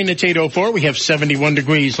 Good morning, it's 8:04. We have 71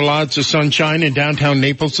 degrees, lots of sunshine in downtown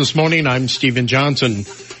Naples this morning. I'm Stephen Johnson.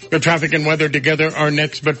 Your traffic and weather together are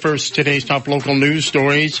next, but first, today's top local news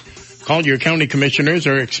stories. Collier County commissioners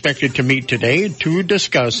are expected to meet today to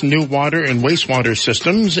discuss new water and wastewater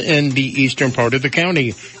systems in the eastern part of the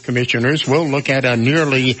county. Commissioners will look at a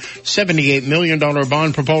nearly $78 million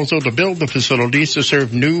bond proposal to build the facilities to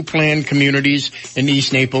serve new planned communities in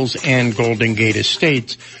East Naples and Golden Gate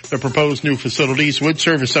Estates. The proposed new facilities would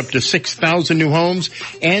service up to 6,000 new homes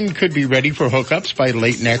and could be ready for hookups by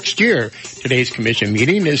late next year. Today's commission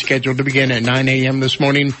meeting is scheduled to begin at 9 a.m. this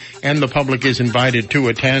morning, and the public is invited to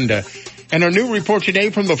attend. And our new report today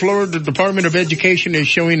from the Florida Department of Education is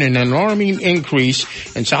showing an alarming increase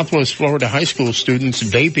in Southwest Florida high school students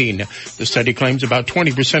vaping. The study claims about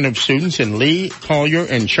 20% of students in Lee, Collier,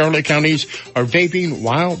 and Charlotte counties are vaping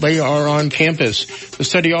while they are on campus. The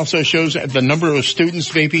study also shows that the number of students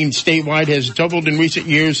vaping statewide has doubled in recent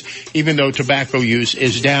years, even though tobacco use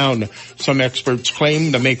is down. Some experts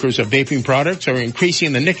claim the makers of vaping products are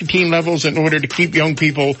increasing the nicotine levels in order to keep young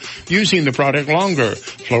people using the product longer.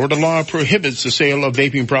 Florida law prohibits the sale of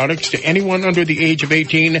vaping products to anyone under the age of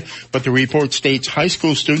 18, but the report states high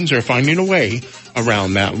school students are finding a way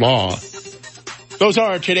around that law. Those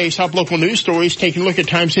are today's top local news stories. Taking a look at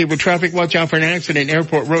time-saver traffic. Watch out for an accident in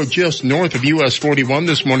Airport Road just north of US 41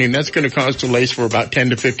 this morning. That's going to cause delays for about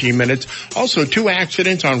 10 to 15 minutes. Also, 2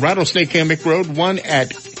 accidents on Rattlesnake Hammock Road, one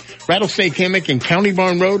at Rattlesnake Hammock and County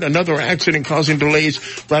Barn Road. Another accident causing delays,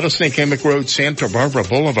 Rattlesnake Hammock Road, Santa Barbara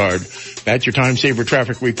Boulevard. That's your Time Saver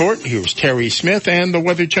Traffic Report. Here's Terry Smith and the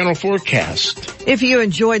Weather Channel forecast. If you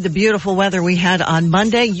enjoyed the beautiful weather we had on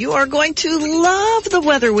Monday, you are going to love the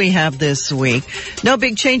weather we have this week. No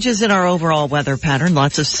big changes in our overall weather pattern.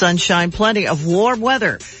 Lots of sunshine, plenty of warm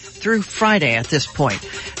weather through Friday at this point.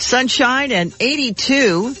 Sunshine and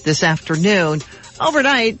 82 this afternoon.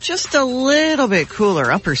 Overnight, just a little bit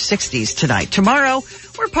cooler, upper 60s tonight. Tomorrow,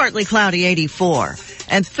 we're partly cloudy, 84.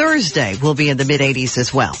 And Thursday, we'll be in the mid-80s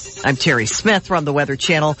as well. I'm Terry Smith from the Weather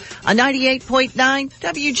Channel on 98.9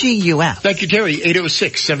 WGUF. Thank you, Terry.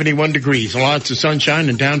 8:06, 71 degrees. Lots of sunshine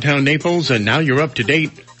in downtown Naples, and now you're up to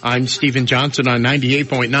date. I'm Stephen Johnson on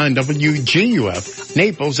 98.9 WGUF,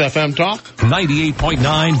 Naples FM Talk.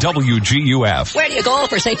 98.9 WGUF. Where do you go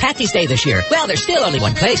for St. Patty's Day this year? Well, there's still only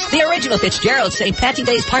one place. The original Fitzgerald St. Patty's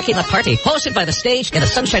Day's Parking Lot Party, hosted by The Stage in the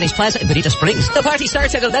Sunshine East Plaza in Bonita Springs. The party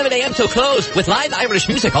starts at 11 a.m. till close, with live Irish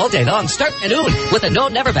music all day long, start at noon, with a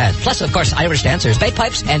no-never band. Plus, of course, Irish dancers,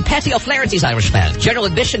 bagpipes, and Patty O'Flaherty's Irish Band. General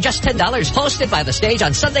admission just $10, hosted by The Stage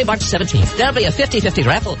on Sunday, March 17th. There'll be a 50-50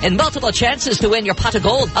 raffle and multiple chances to win your pot of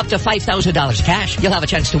gold, up to $5,000 cash. You'll have a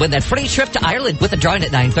chance to win that free trip to Ireland with a drawing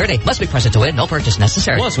at 9:30. Must be present to win. No purchase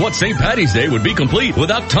necessary. Plus, what St. Patty's Day would be complete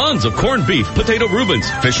without tons of corned beef, potato Reubens,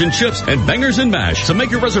 fish and chips, and bangers and mash. So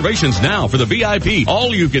make your reservations now for the VIP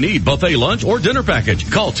all-you-can-eat buffet lunch or dinner package.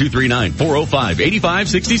 Call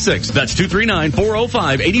 239-405-8566. That's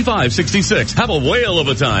 239-405-8566. Have a whale of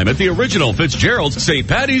a time at the original Fitzgerald's St.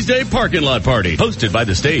 Patty's Day Parking Lot Party, hosted by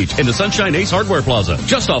The Stage in the Sunshine Ace Hardware Plaza,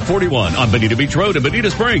 just off 41 on Bonita Beach Road in Bonita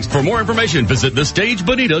Springs. For more information, visit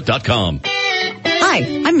thestagebonita.com.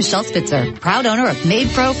 Hi, I'm Michelle Spitzer, proud owner of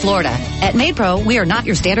MaidPro Florida. At MaidPro, we are not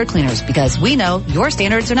your standard cleaners because we know your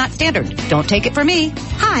standards are not standard. Don't take it from me.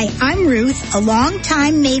 Hi, I'm Ruth, a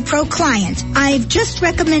longtime MaidPro client. I've just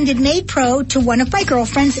recommended MaidPro to one of my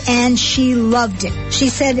girlfriends and she loved it. She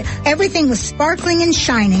said everything was sparkling and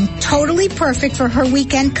shining, totally perfect for her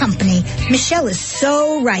weekend company. Michelle is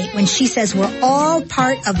so right when she says we're all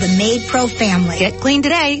part of the MaidPro family. Get clean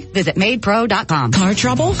today. Visit MaidPro.com. Car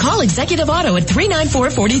trouble? Call Executive Auto at 3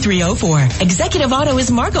 394-4304. Executive Auto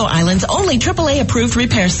is Marco Island's only AAA-approved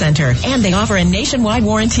repair center, and they offer a nationwide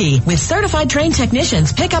warranty. With certified trained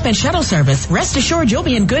technicians, pickup and shuttle service, rest assured you'll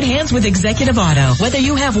be in good hands with Executive Auto. Whether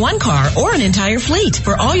you have one car or an entire fleet,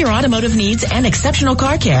 for all your automotive needs and exceptional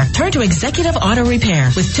car care, turn to Executive Auto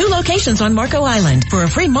Repair with 2 locations on Marco Island. For a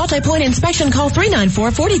free multi-point inspection, call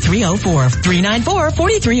 394-4304.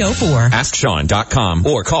 394-4304. AskSean.com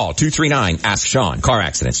or call 239-ASK-SEAN. Car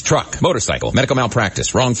accidents, truck, motorcycle, medical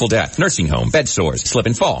malpractice, wrongful death, nursing home, bed sores, slip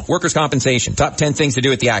and fall, workers' compensation. Top 10 things to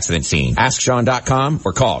do at the accident scene. AskSean.com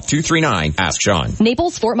or call 239-ASK-SEAN.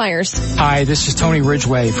 Naples, Fort Myers. Hi, this is Tony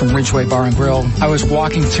Ridgway from Ridgway Bar and Grill. I was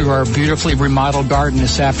walking through our beautifully remodeled garden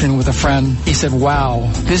this afternoon with a friend. He said, wow,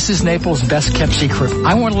 this is Naples' best kept secret.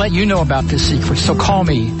 I want to let you know about this secret, so call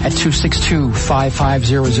me at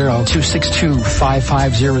 262-5500,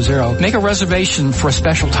 262-5500. Make a reservation for a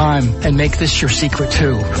special time and make this your secret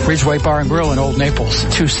too. Ridgway Bar and Grill in Old Naples,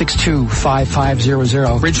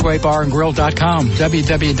 262-5500. RidgwayBarandGrill.com,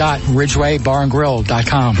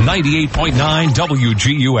 www.RidgwayBarandGrill.com. 98.9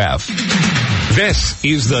 WGUF. This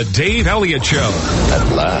is the Dave Elliott Show.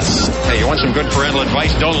 At last. Hey, you want some good parental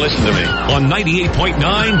advice? Don't listen to me. On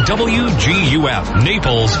 98.9 WGUF,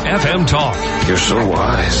 Naples FM Talk. You're so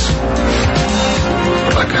wise.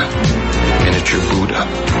 Like a miniature Buddha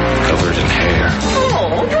covered in hair.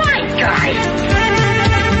 Oh, right, guy.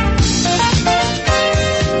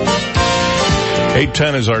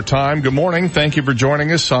 8:10 is our time. Good morning. Thank you for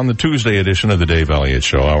joining us on the Tuesday edition of the Dave Elliott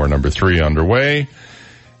Show. Hour number 3 underway.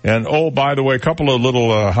 And by the way, a couple of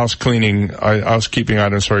little housekeeping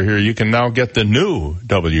items for here. You can now get the new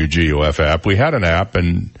WGUF app. We had an app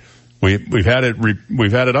and we've had it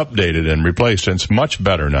updated and replaced, and it's much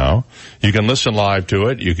better now. You can listen live to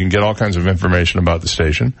it. You can get all kinds of information about the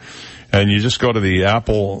station. And you just go to the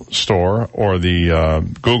Apple Store or the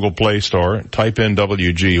Google Play Store, type in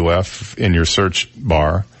WGUF in your search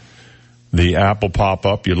bar. The app will pop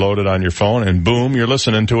up, you load it on your phone, and boom, you're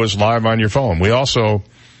listening to us live on your phone. We also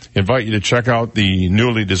invite you to check out the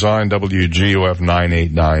newly designed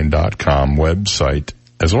WGUF989.com website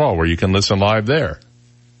as well, where you can listen live there.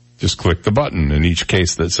 Just click the button in each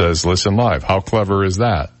case that says listen live. How clever is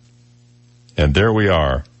that? And there we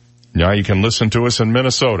are. Now you can listen to us in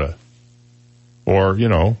Minnesota or,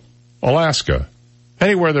 Alaska,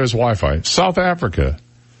 anywhere there's Wi-Fi, South Africa,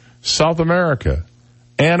 South America,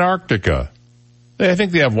 Antarctica. I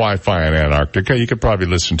think they have Wi-Fi in Antarctica. You could probably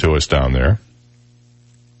listen to us down there.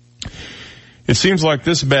 It seems like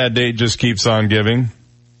this bad date just keeps on giving.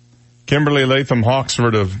 Kimberly Latham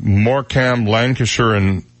Hawksford of Morecambe, Lancashire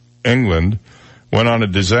in England went on a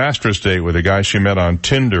disastrous date with a guy she met on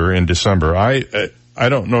Tinder in December. I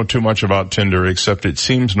don't know too much about Tinder, except it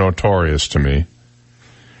seems notorious to me.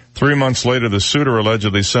 3 months later, the suitor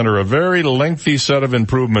allegedly sent her a very lengthy set of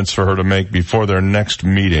improvements for her to make before their next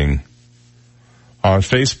meeting. On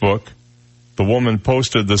Facebook, the woman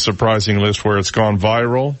posted the surprising list where it's gone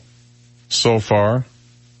viral so far.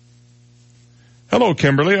 Hello,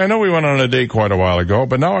 Kimberly. I know we went on a date quite a while ago,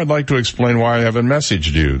 but now I'd like to explain why I haven't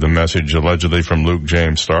messaged you. The message, allegedly from Luke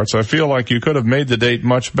James, starts, I feel like you could have made the date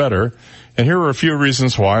much better, and here are a few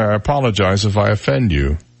reasons why. I apologize if I offend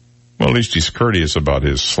you. Well, at least he's courteous about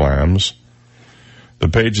his slams. The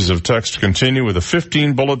pages of text continue with a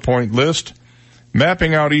 15-bullet point list,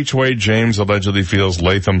 mapping out each way James allegedly feels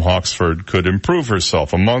Latham Hawksford could improve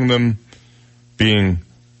herself, among them being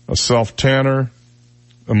self-tanner,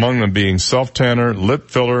 lip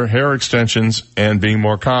filler, hair extensions, and being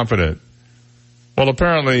more confident. Well,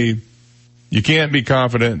 apparently, you can't be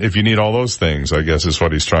confident if you need all those things, I guess is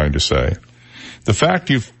what he's trying to say. The fact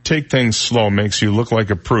you take things slow makes you look like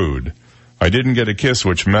a prude. I didn't get a kiss,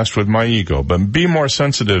 which messed with my ego, but be more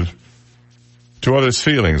sensitive to others'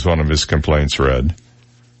 feelings, one of his complaints read.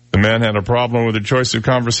 The man had a problem with the choice of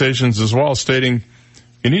conversations as well, stating,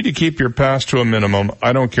 you need to keep your past to a minimum.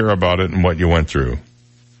 I don't care about it and what you went through.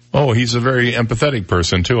 Oh, he's a very empathetic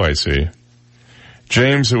person too, I see.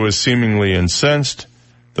 James, who was seemingly incensed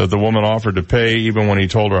that the woman offered to pay even when he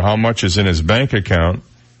told her how much is in his bank account,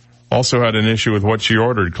 also had an issue with what she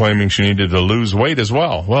ordered, claiming she needed to lose weight as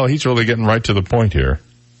well. Well, he's really getting right to the point here.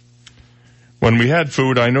 When we had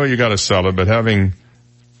food, I know you got a salad, but having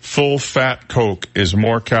full fat Coke is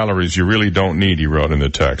more calories you really don't need, he wrote in the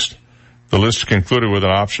text. The list concluded with an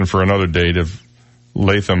option for another date if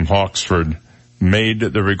Latham Hawksford made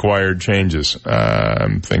the required changes.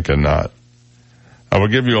 I'm thinking not. I will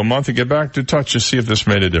give you a month to get back to touch to see if this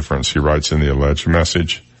made a difference, he writes in the alleged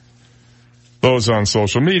message. Those on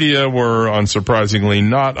social media were unsurprisingly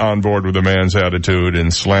not on board with the man's attitude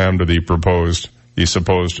and slammed the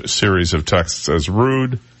supposed series of texts as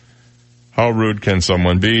rude. How rude can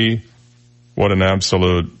someone be? What an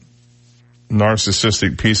absolute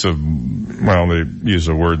narcissistic piece of, well, they use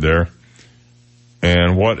a word there.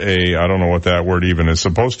 And I don't know what that word even is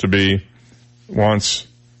supposed to be. Wants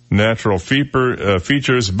natural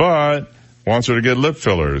features, but wants her to get lip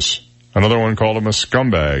fillers. Another one called him a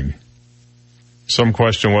scumbag. Some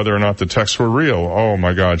question whether or not the texts were real. Oh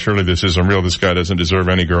my God, surely this isn't real. This guy doesn't deserve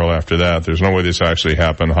any girl after that. There's no way this actually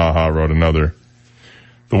happened. Ha ha, wrote another.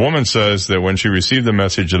 The woman says that when she received the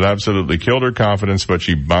message, it absolutely killed her confidence, but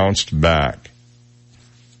she bounced back.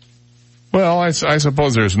 Well, I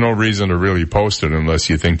suppose there's no reason to really post it unless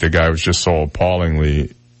you think the guy was just so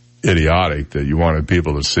appallingly idiotic that you wanted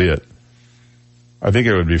people to see it. I think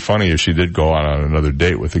it would be funny if she did go on another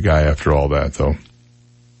date with the guy after all that, though.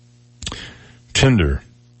 Tinder.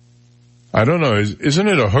 I don't know. Isn't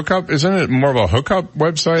it a hookup? Isn't it more of a hookup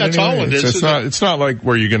website? That's anyway? all it is. It's not like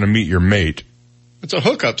where you're going to meet your mate. It's a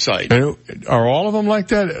hookup site. Are all of them like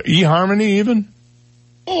that? eHarmony even?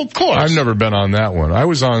 Oh, of course. I've never been on that one. I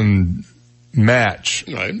was on Match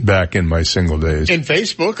back in my single days. In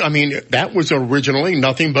Facebook, I mean, that was originally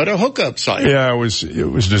nothing but a hookup site. Yeah, it was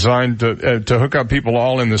designed to hook up people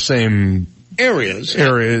all in the same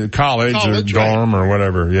area, college or dorm or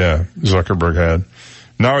whatever. Yeah, Zuckerberg had.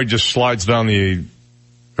 Now he just slides down the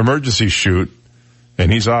emergency chute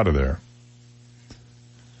and he's out of there.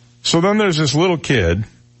 So then there's this little kid.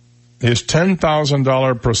 His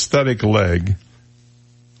 $10,000 prosthetic leg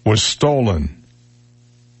was stolen.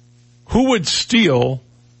 Who would steal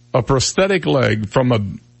a prosthetic leg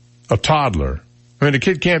from a toddler? I mean, the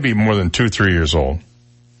kid can't be more than 2-3 years old.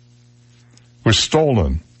 Was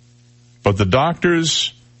stolen. But the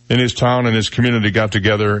doctors in his town and his community got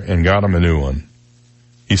together and got him a new one.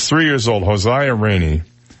 He's 3 years old. Hosea Rainey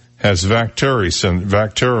has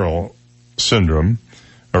Vacteral syndrome,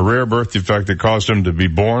 a rare birth defect that caused him to be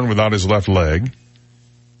born without his left leg.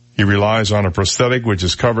 He relies on a prosthetic which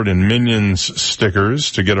is covered in Minions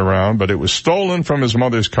stickers to get around, but it was stolen from his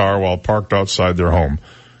mother's car while parked outside their home.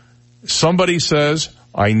 Somebody says,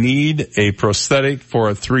 I need a prosthetic for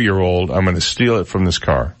a 3-year-old. I'm going to steal it from this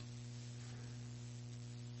car.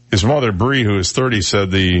 His mother, Bree, who is 30,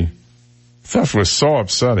 said the theft was so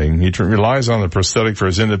upsetting. He relies on the prosthetic for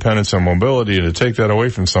his independence and mobility, and to take that away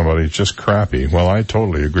from somebody is just crappy. Well, I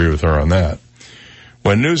totally agree with her on that.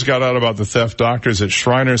 When news got out about the theft, doctors at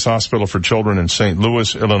Shriners Hospital for Children in St.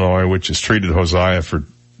 Louis, Illinois, which has treated Hosea for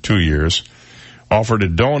 2 years, offered to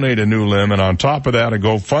donate a new limb, and on top of that, a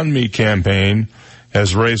GoFundMe campaign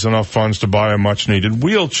has raised enough funds to buy a much-needed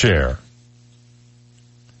wheelchair.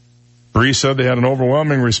 Bree said they had an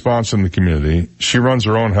overwhelming response in the community. She runs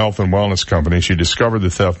her own health and wellness company. She discovered the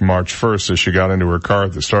theft March 1st as she got into her car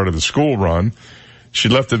at the start of the school run. She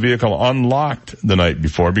left the vehicle unlocked the night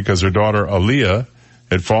before because her daughter, Aaliyah,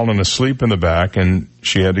 had fallen asleep in the back and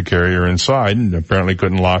she had to carry her inside and apparently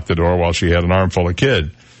couldn't lock the door while she had an armful of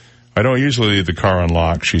kid. I don't usually leave the car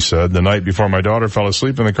unlocked, she said. The night before my daughter fell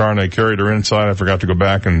asleep in the car and I carried her inside, I forgot to go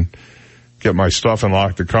back and get my stuff and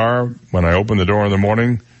lock the car. When I opened the door in the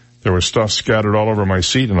morning, there was stuff scattered all over my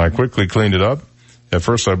seat and I quickly cleaned it up. At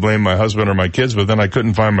first I blamed my husband or my kids, but then I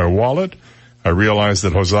couldn't find my wallet. I realized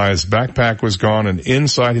that Hosea's backpack was gone and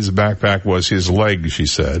inside his backpack was his leg, she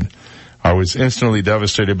said. I was instantly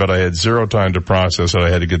devastated, but I had zero time to process it.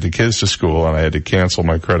 I had to get the kids to school and I had to cancel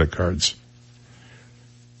my credit cards.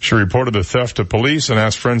 She reported the theft to police and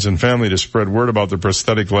asked friends and family to spread word about the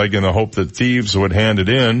prosthetic leg in the hope that thieves would hand it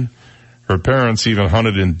in. Her parents even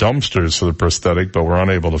hunted in dumpsters for the prosthetic, but were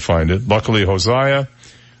unable to find it. Luckily, Hosea,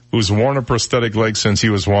 who's worn a prosthetic leg since he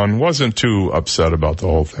was 1, wasn't too upset about the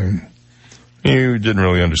whole thing. He didn't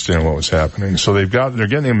really understand what was happening. So they're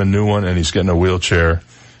getting him a new one and he's getting a wheelchair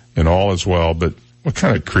and all is well, but what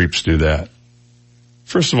kind of creeps do that?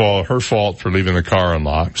 First of all, her fault for leaving the car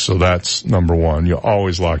unlocked, so that's number one. You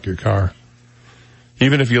always lock your car.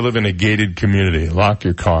 Even if you live in a gated community, lock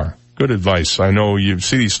your car. Good advice. I know you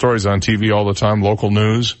see these stories on TV all the time, local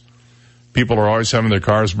news. People are always having their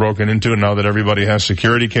cars broken into now that everybody has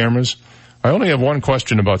security cameras. I only have one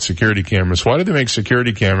question about security cameras. Why do they make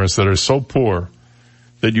security cameras that are so poor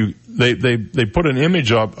that they put an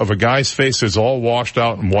image up of a guy's face that's all washed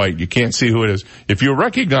out and white. You can't see who it is. If you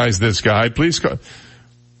recognize this guy, please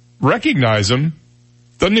recognize him.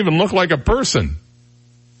 Doesn't even look like a person.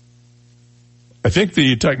 I think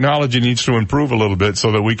the technology needs to improve a little bit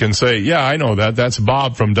so that we can say, yeah, I know that. That's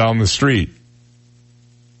Bob from down the street.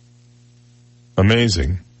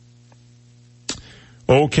 Amazing.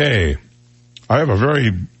 Okay. I have a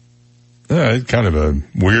very, kind of a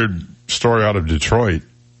weird story out of Detroit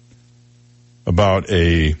about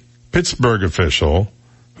a Pittsburgh official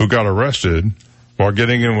who got arrested while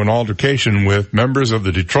getting into an altercation with members of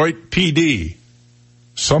the Detroit PD.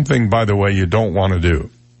 Something, by the way, you don't want to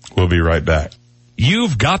do. We'll be right back.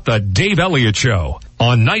 You've got the Dave Elliott Show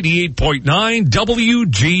on 98.9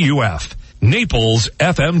 WGUF, Naples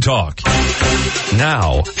FM Talk.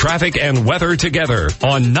 Now, traffic and weather together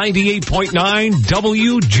on 98.9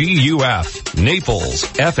 WGUF, Naples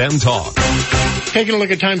FM Talk. Taking a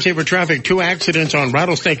look at time-saver traffic, 2 accidents on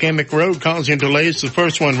Rattlesnake Hammock Road causing delays. The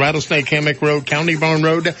first one, Rattlesnake Hammock Road, County Barn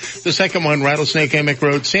Road. The second one, Rattlesnake Hammock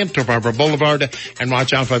Road, Santa Barbara Boulevard. And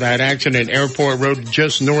watch out for that accident, Airport Road,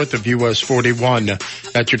 just north of US 41.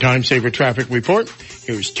 That's your time-saver traffic report.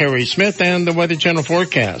 Here's Terry Smith and the Weather Channel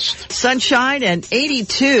forecast. Sunshine and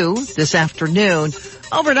 82 this afternoon.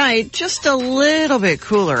 Overnight, just a little bit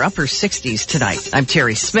cooler, upper 60s tonight. I'm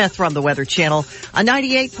Terry Smith from the Weather Channel on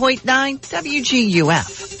 98.9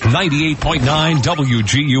 WGUF. 98.9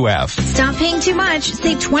 WGUF. Stop paying too much.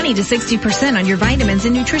 Save 20 to 60% on your vitamins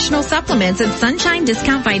and nutritional supplements at Sunshine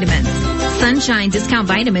Discount Vitamins. Sunshine Discount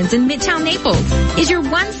Vitamins in Midtown Naples is your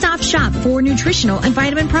one-stop shop for nutritional and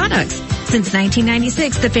vitamin products. Since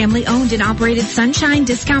 1996, the family-owned and operated Sunshine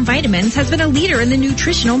Discount Vitamins has been a leader in the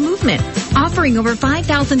nutritional movement, offering over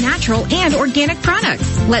 5,000 natural and organic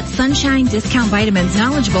products. Let Sunshine Discount Vitamins'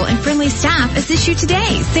 knowledgeable and friendly staff assist you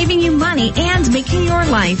today, saving you money and making your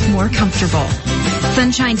life more comfortable.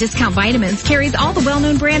 Sunshine Discount Vitamins carries all the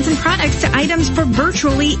well-known brands and products to items for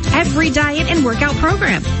virtually every diet and workout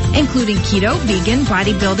program, including keto, vegan,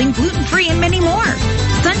 bodybuilding, gluten-free, and many more.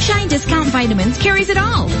 Sunshine Discount Vitamins carries it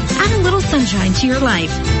all. Add a little sunshine to your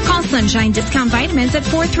life. Call Sunshine Discount Vitamins at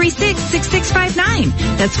 436-6659.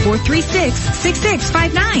 That's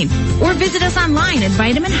 436-6659. Or visit us online at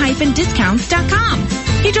vitamin-discounts.com.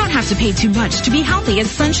 You don't have to pay too much to be healthy at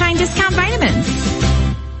Sunshine Discount Vitamins.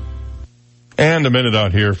 And a minute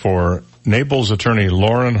out here for Naples attorney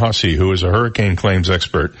Lauren Hussey, who is a hurricane claims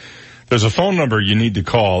expert. There's a phone number you need to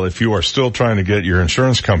call if you are still trying to get your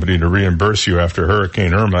insurance company to reimburse you after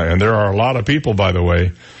Hurricane Irma. And there are a lot of people, by the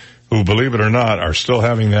way, who, believe it or not, are still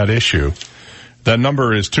having that issue. That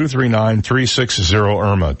number is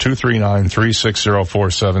 239-360-IRMA,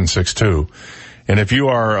 239-360-4762. And if you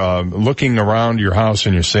are looking around your house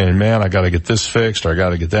and you're saying, man, I got to get this fixed, or I got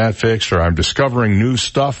to get that fixed, or I'm discovering new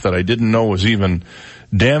stuff that I didn't know was even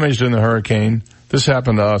damaged in the hurricane. This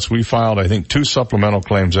happened to us. We filed, I think, 2 supplemental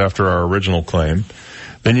claims after our original claim.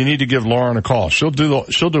 Then you need to give Lauren a call. She'll do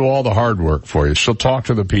all the hard work for you. She'll talk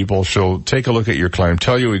to the people. She'll take a look at your claim,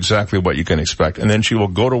 tell you exactly what you can expect, and then she will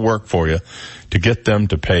go to work for you to get them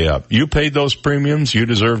to pay up. You paid those premiums. You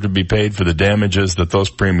deserve to be paid for the damages that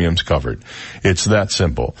those premiums covered. It's that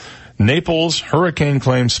simple. Naples Hurricane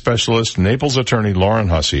Claims Specialist, Naples attorney Lauren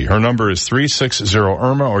Hussey. Her number is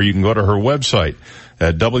 360-IRMA, or you can go to her website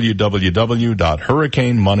at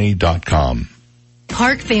www.hurricanemoney.com.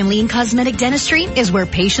 Park Family and Cosmetic Dentistry is where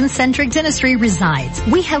patient-centric dentistry resides.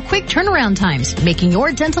 We have quick turnaround times, making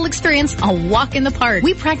your dental experience a walk in the park.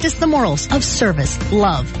 We practice the morals of service,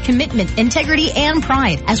 love, commitment, integrity, and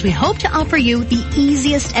pride, as we hope to offer you the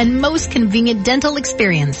easiest and most convenient dental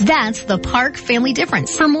experience. That's the Park Family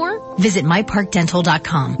difference. For more, visit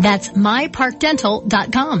myparkdental.com. That's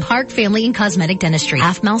myparkdental.com. Park Family and Cosmetic Dentistry,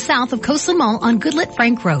 half-mile south of Coastland Mall on Goodlet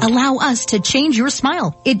Frank Road. Allow us to change your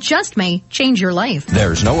smile. It just may change your life.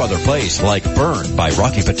 There's no other place like Burn by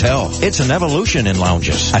Rocky Patel. It's an evolution in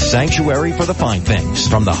lounges, a sanctuary for the fine things.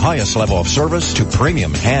 From the highest level of service to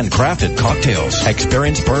premium handcrafted cocktails.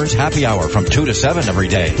 Experience Burn's happy hour from 2 to 7 every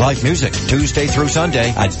day. Live music Tuesday through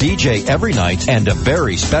Sunday, a DJ every night, and a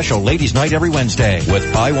very special ladies' night every Wednesday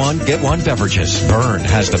with buy one, get one beverages. Burn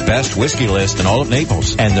has the best whiskey list in all of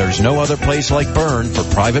Naples, and there's no other place like Burn for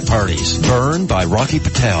private parties. Burn by Rocky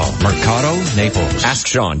Patel, Mercado, Naples.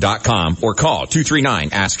 AskSean.com or call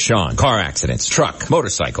 239-ASK-SEAN. Car accidents, truck,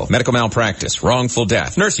 motorcycle, medical malpractice, wrongful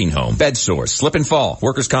death, nursing home, bed sores, slip and fall,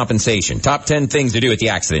 workers' compensation. Top 10 things to do at the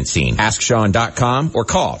accident scene. AskSean.com or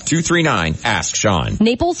call 239-ASK-SEAN.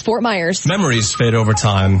 Naples, Fort Myers. Memories fade over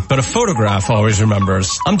time, but a photograph always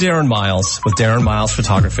remembers. I'm Darren Miles with Darren Miles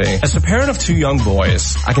Photography. As a parent of 2 young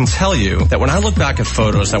boys, I can tell you that when I look back at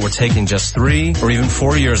photos that were taken just 3 or even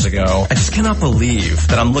 4 years ago, I just cannot believe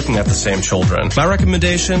that I'm looking at the same children. My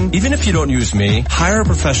recommendation, even if you don't use me, hire a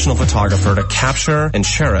professional photographer to capture and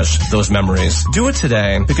cherish those memories. Do it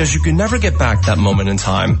today because you can never get back that moment in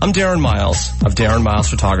time. I'm Darren Miles of Darren Miles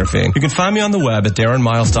Photography. You can find me on the web at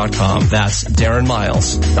darrenmiles.com. That's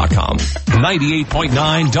darrenmiles.com.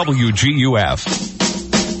 98.9 WGUF.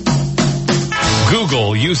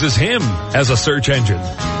 Google uses him as a search engine.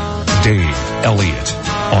 Dave Elliott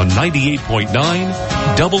on 98.9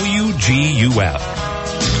 WGUF.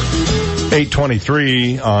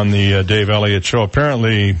 8:23 on the Dave Elliott Show.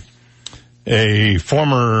 Apparently, a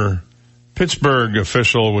former Pittsburgh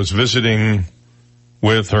official was visiting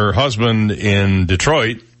with her husband in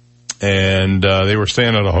Detroit, and they were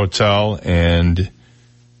staying at a hotel, and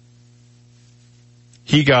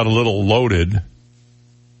he got a little loaded.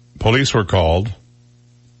 Police were called,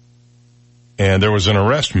 and there was an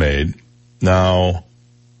arrest made. Now,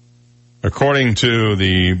 according to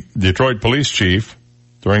the Detroit police chief,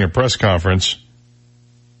 during a press conference,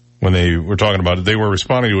 when they were talking about it, they were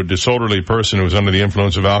responding to a disorderly person who was under the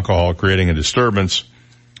influence of alcohol, creating a disturbance.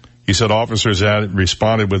 He said officers had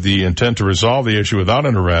responded with the intent to resolve the issue without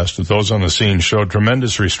an arrest, that those on the scene showed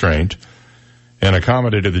tremendous restraint and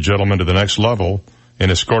accommodated the gentleman to the next level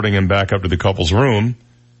in escorting him back up to the couple's room.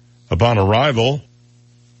 Upon arrival,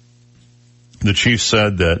 the chief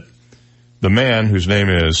said that the man, whose name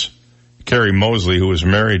is Kerry Mosley, who was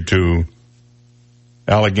married to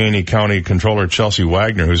Allegheny County Controller Chelsea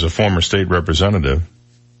Wagner, who's a former state representative,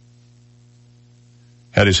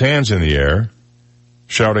 had his hands in the air,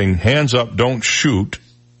 shouting, "Hands up, don't shoot,"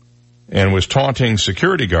 and was taunting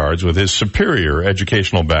security guards with his superior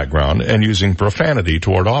educational background and using profanity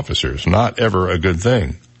toward officers. Not ever a good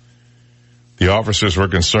thing. The officers were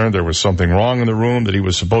concerned there was something wrong in the room that he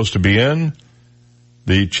was supposed to be in.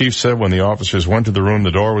 The chief said when the officers went to the room,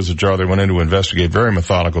 the door was ajar. They went in to investigate, very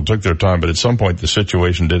methodical, took their time, but at some point the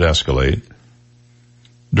situation did escalate.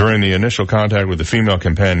 During the initial contact with the female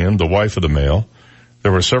companion, the wife of the male,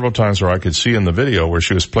 there were several times where I could see in the video where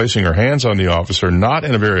she was placing her hands on the officer, not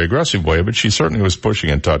in a very aggressive way, but she certainly was pushing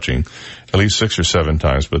and touching at least 6 or 7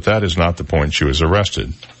 times, but that is not the point. She was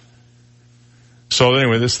arrested. So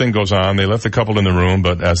anyway, this thing goes on. They left the couple in the room,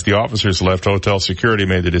 but as the officers left, hotel security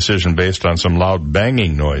made the decision based on some loud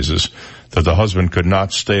banging noises that the husband could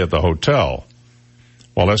not stay at the hotel.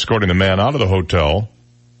 While escorting the man out of the hotel,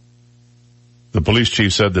 the police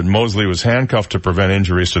chief said that Mosley was handcuffed to prevent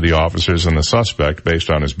injuries to the officers and the suspect based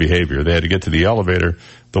on his behavior. They had to get to the elevator.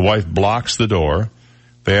 The wife blocks the door.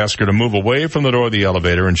 They ask her to move away from the door of the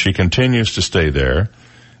elevator, and she continues to stay there.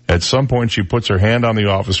 At some point, she puts her hand on the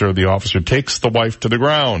officer. The officer takes the wife to the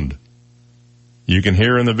ground. You can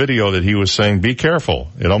hear in the video that he was saying, "Be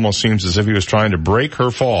careful." It almost seems as if he was trying to break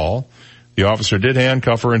her fall. The officer did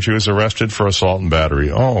handcuff her, and she was arrested for assault and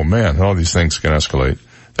battery. Oh, man, all these things can escalate.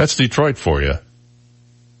 That's Detroit for you.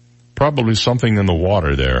 Probably something in the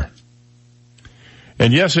water there.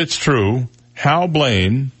 And yes, it's true. Hal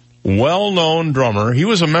Blaine, well-known drummer, he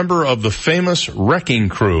was a member of the famous Wrecking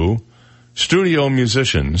Crew, studio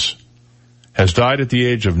musicians, has died at the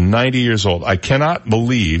age of 90 years old. I cannot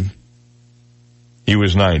believe he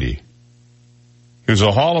was 90. He was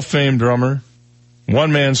a Hall of Fame drummer,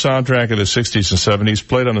 one-man soundtrack of the 60s and 70s,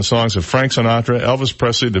 played on the songs of Frank Sinatra, Elvis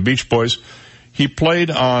Presley, the Beach Boys. He played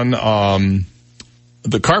on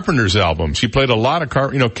the Carpenters albums. He played a lot of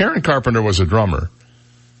Karen Carpenter was a drummer.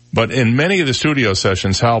 But in many of the studio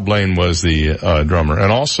sessions, Hal Blaine was the drummer.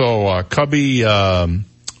 And also Cubby,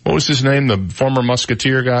 what was his name? The former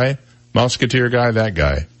Musketeer guy, that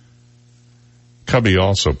guy. Cubby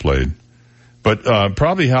also played. But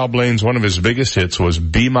probably Hal Blaine's one of his biggest hits was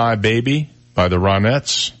Be My Baby by the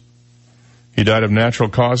Ronettes. He died of natural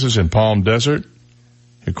causes in Palm Desert,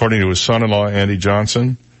 according to his son-in-law, Andy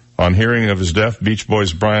Johnson. On hearing of his death, Beach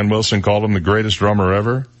Boys' Brian Wilson called him the greatest drummer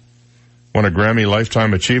ever. Won a Grammy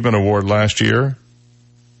Lifetime Achievement Award last year.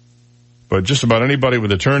 But just about anybody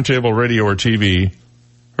with a turntable, radio, or TV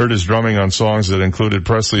heard his drumming on songs that included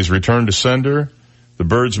Presley's Return to Sender, the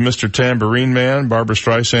Byrds' Mr. Tambourine Man, Barbra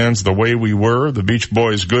Streisand's The Way We Were, the Beach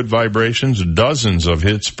Boys' Good Vibrations, dozens of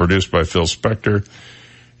hits produced by Phil Spector,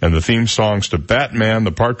 and the theme songs to Batman,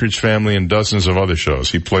 The Partridge Family, and dozens of other shows.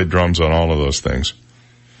 He played drums on all of those things.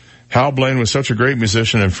 Hal Blaine was such a great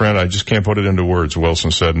musician and friend, I just can't put it into words, Wilson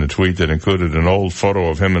said in a tweet that included an old photo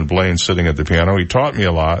of him and Blaine sitting at the piano. He taught me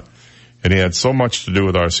a lot, and he had so much to do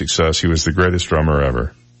with our success. He was the greatest drummer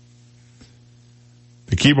ever.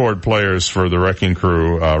 The keyboard players for the Wrecking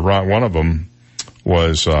Crew, one of them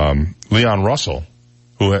was Leon Russell,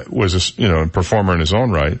 who was a performer in his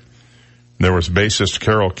own right. There was bassist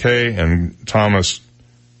Carol Kay and Tommy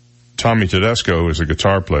Tedesco, who was a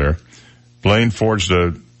guitar player. Blaine forged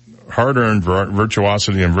a hard-earned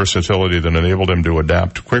virtuosity and versatility that enabled him to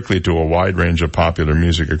adapt quickly to a wide range of popular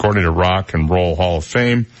music. According to Rock and Roll Hall of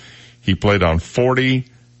Fame, he played on 40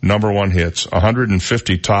 number one hits,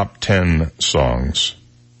 150 top 10 songs.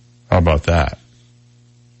 How about that?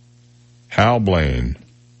 Hal Blaine.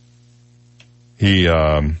 He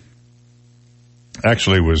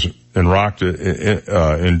actually was inducted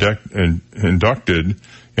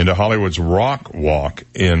into Hollywood's Rock Walk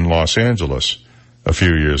in Los Angeles a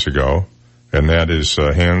few years ago. And that is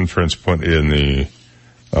handprints put in the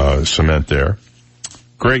cement there.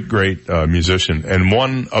 Great musician, and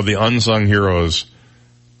one of the unsung heroes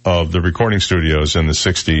of the recording studios in the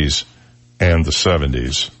 60s and the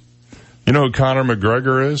 70s. You know who Conor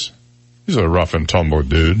McGregor is? He's a rough and tumble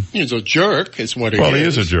dude. He's a jerk, is what he is. Well, he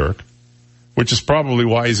is a jerk, which is probably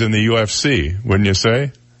why he's in the UFC, wouldn't you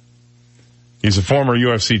say? He's a former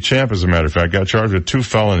UFC champ, as a matter of fact, got charged with 2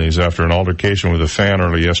 felonies after an altercation with a fan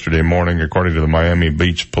early yesterday morning, according to the Miami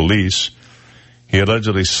Beach police. He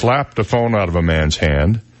allegedly slapped a phone out of a man's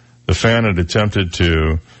hand. The fan had attempted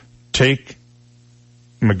to take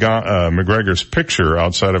McGregor's picture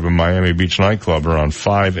outside of a Miami Beach nightclub around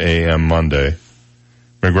 5 a.m. Monday.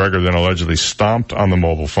 McGregor then allegedly stomped on the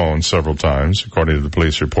mobile phone several times, according to the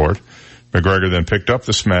police report. McGregor then picked up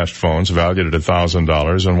the smashed phones, valued at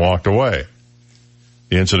 $1,000, and walked away.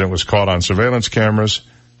 The incident was caught on surveillance cameras,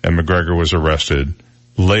 and McGregor was arrested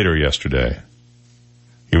later yesterday.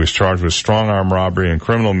 He was charged with strong-arm robbery and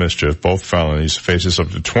criminal mischief, both felonies, faces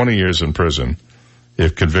up to 20 years in prison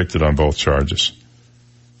if convicted on both charges.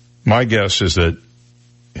 My guess is that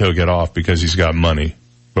he'll get off because he's got money,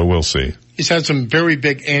 but we'll see. He's had some very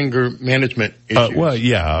big anger management issues. Well,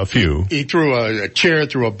 yeah, a few. He threw a chair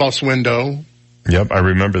through a bus window. Yep, I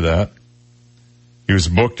remember that. He was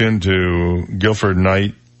booked into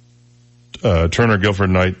Turner Guilford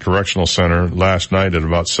Knight Correctional Center last night at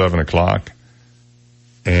about 7 o'clock.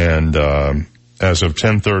 And as of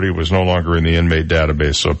 10:30 was no longer in the inmate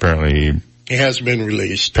database, so apparently he has been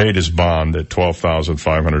released. Paid his bond at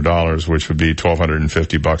 $12,500, which would be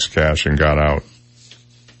 $1,250 cash, and got out.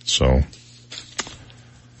 So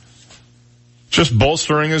just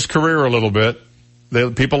bolstering his career a little bit.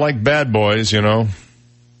 People like bad boys, you know.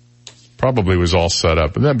 Probably was all set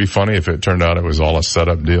up. Wouldn't that be funny if it turned out it was all a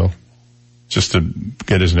set-up deal? Just to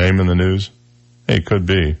get his name in the news? Hey, it could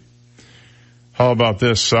be. How about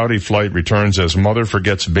this? Saudi flight returns as mother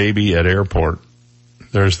forgets baby at airport.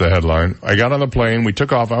 There's the headline. I got on the plane. We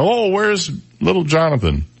took off. Oh, where's little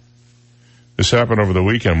Jonathan? This happened over the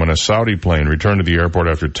weekend when a Saudi plane returned to the airport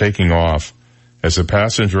after taking off as a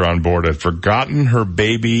passenger on board had forgotten her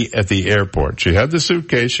baby at the airport. She had the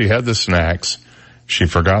suitcase. She had the snacks. She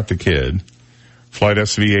forgot the kid. Flight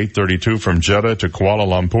SV-832 from Jeddah to Kuala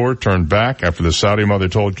Lumpur turned back after the Saudi mother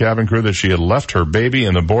told cabin crew that she had left her baby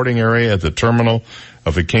in the boarding area at the terminal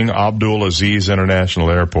of the King Abdul Aziz International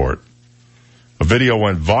Airport. A video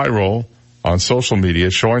went viral on social media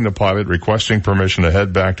showing the pilot requesting permission to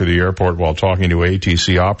head back to the airport while talking to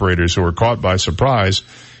ATC operators who were caught by surprise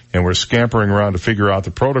and were scampering around to figure out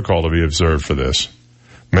the protocol to be observed for this.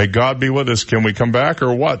 May God be with us. Can we come back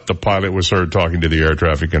or what? The pilot was heard talking to the air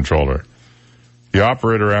traffic controller. The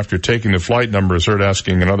operator, after taking the flight number, is heard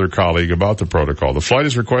asking another colleague about the protocol. The flight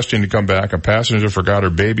is requesting to come back. A passenger forgot her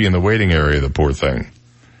baby in the waiting area, the poor thing.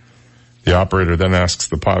 The operator then asks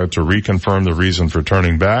the pilot to reconfirm the reason for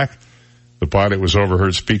turning back. The pilot was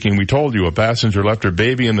overheard speaking, "We told you a passenger left her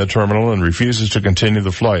baby in the terminal and refuses to continue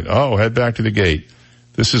the flight. Oh, head back to the gate.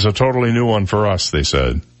 This is a totally new one for us," they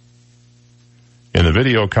said. In the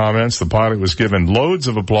video comments, the pilot was given loads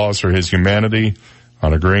of applause for his humanity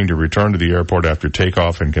on agreeing to return to the airport after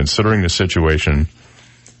takeoff and considering the situation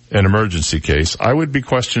an emergency case. I would be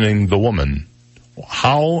questioning the woman.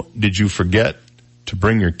 How did you forget to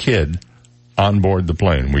bring your kid on board the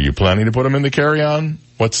plane? Were you planning to put him in the carry-on?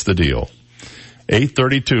 What's the deal?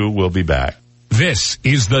 8:32, we'll be back. This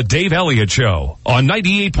is the Dave Elliott Show on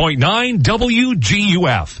 98.9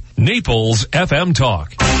 WGUF, Naples FM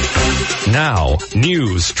Talk. Now,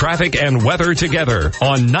 news, traffic, and weather together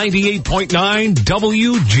on 98.9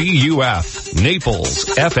 WGUF, Naples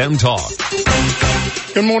FM Talk.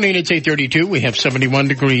 Good morning, it's 8:32. We have 71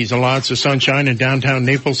 degrees and lots of sunshine in downtown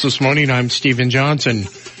Naples this morning. I'm Stephen Johnson.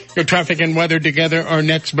 Your traffic and weather together are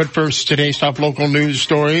next, but first, today's top local news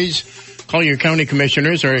stories. Collier County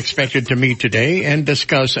commissioners are expected to meet today and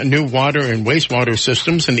discuss new water and wastewater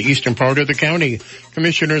systems in the eastern part of the county.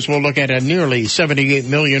 Commissioners will look at a nearly $78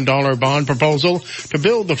 million bond proposal to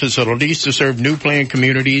build the facilities to serve new planned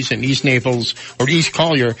communities in East Naples or East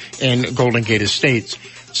Collier and Golden Gate Estates.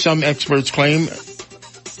 Some experts claim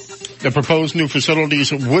the proposed new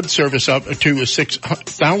facilities would service up to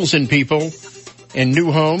 6,000 people in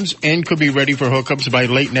new homes and could be ready for hookups by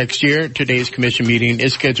late next year. Today's commission meeting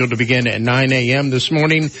is scheduled to begin at 9 a.m. this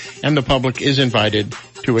morning, and the public is invited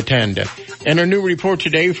to attend. And a new report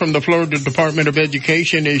today from the Florida Department of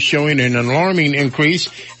Education is showing an alarming increase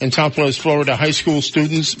in Southwest Florida high school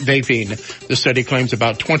students vaping. The study claims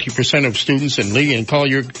about 20% of students in Lee and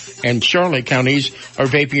Collier and Charlotte counties are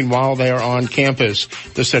vaping while they are on campus.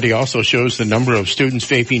 The study also shows the number of students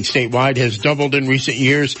vaping statewide has doubled in recent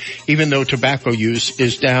years, even though tobacco use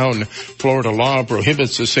is down. Florida law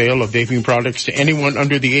prohibits the sale of vaping products to anyone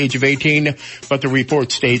under the age of 18, but the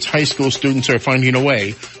report states high school students are finding a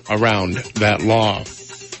way around that law.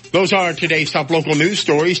 Those are today's top local news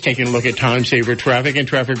stories. Taking a look at time saver traffic, and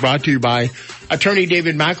traffic brought to you by Attorney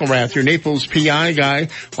David McElrath, your Naples PI guy.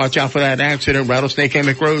 Watch out for that accident. Rattlesnake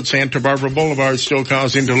Hammock Road, Santa Barbara Boulevard still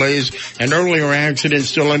causing delays. An earlier accident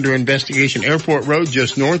still under investigation. Airport Road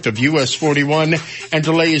just north of US 41, and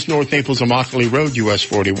delays North Naples Immokalee Road, US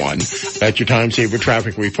 41. That's your time saver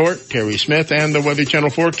traffic report. Terry Smith and the Weather Channel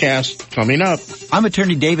forecast coming up. I'm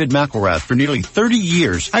Attorney David McElrath. For nearly 30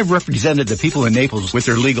 years, I've represented the people in Naples with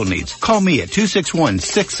their legal needs. Call me at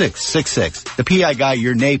 261-6666. The PI guy,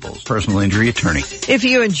 your Naples personal injury attorney. If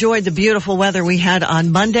you enjoyed the beautiful weather we had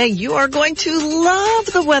on Monday, you are going to love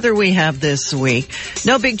the weather we have this week.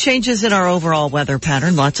 No big changes in our overall weather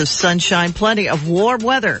pattern. Lots of sunshine, plenty of warm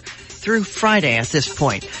weather through Friday at this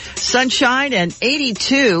point. Sunshine and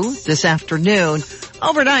 82 this afternoon.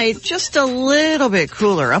 Overnight, just a little bit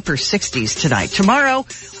cooler, upper 60s tonight. Tomorrow,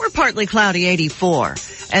 we're partly cloudy, 84.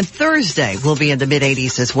 And Thursday, we'll be in the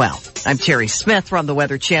mid-80s as well. I'm Terry Smith from the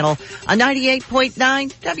Weather Channel on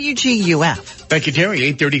 98.9 WGUF. Thank you, Terry.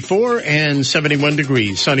 834 and 71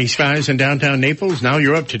 degrees. Sunny skies in downtown Naples. Now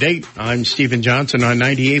you're up to date. I'm Stephen Johnson on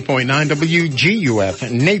 98.9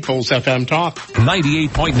 WGUF, Naples FM Talk.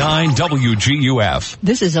 98.9 WGUF.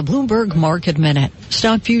 This is a Bloomberg Market Minute.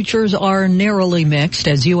 Stock futures are narrowly mixed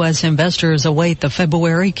as U.S. investors await the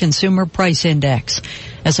February Consumer Price Index.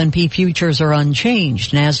 S&P futures are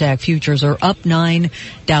unchanged. NASDAQ futures are up 9.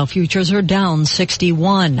 Dow futures are down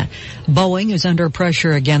 61. Boeing is under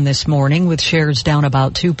pressure again this morning with shares down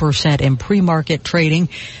about 2% in pre-market trading.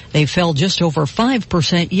 They fell just over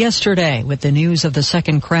 5% yesterday with the news of the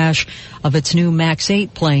second crash of its new MAX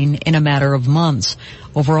 8 plane in a matter of months.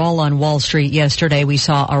 Overall on Wall Street yesterday, we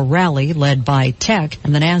saw a rally led by tech,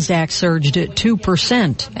 and the NASDAQ surged at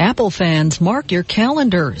 2%. Apple fans, mark your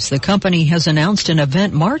calendars. The company has announced an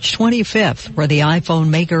event March 25th where the iPhone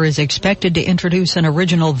maker is expected to introduce an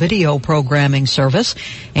original video programming service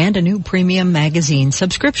and a new premium magazine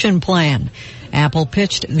subscription plan. Apple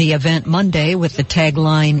pitched the event Monday with the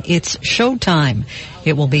tagline, "It's Showtime."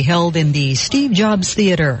 It will be held in the Steve Jobs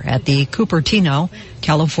Theater at the Cupertino,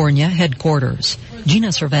 California headquarters. Gina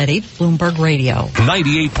Cervetti, Bloomberg Radio.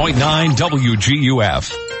 98.9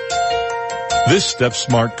 WGUF. This Step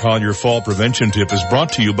Smart Collier Fall Prevention Tip is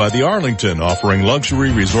brought to you by the Arlington, offering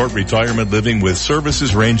luxury resort retirement living with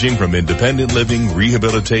services ranging from independent living,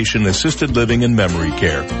 rehabilitation, assisted living, and memory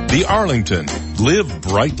care. The Arlington. Live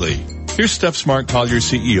brightly. Here's Step Smart Collier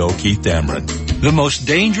CEO Keith Dameron. The most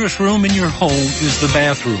dangerous room in your home is the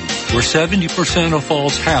bathroom, where 70% of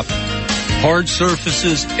falls happen. Hard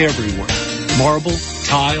surfaces everywhere. Marble,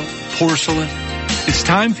 tile, porcelain. It's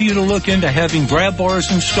time for you to look into having grab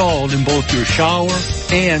bars installed in both your shower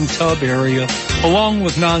and tub area, along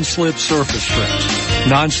with non-slip surface strips,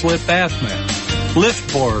 non-slip bath mats,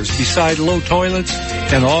 lift bars beside low toilets,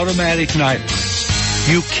 and automatic night lights.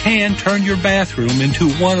 You can turn your bathroom into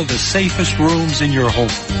one of the safest rooms in your home.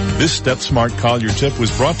 This Step Smart Collier tip was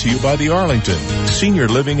brought to you by the Arlington, senior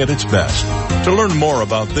living at its best. To learn more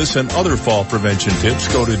about this and other fall prevention tips,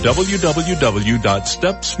 go to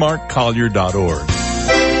www.stepsmartcollier.org.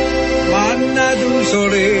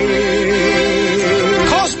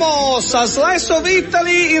 Cosmos, a slice of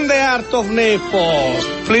Italy in the heart of Naples.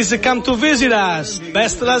 Please come to visit us.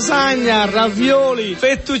 Best lasagna, ravioli,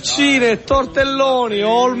 fettuccine, tortelloni,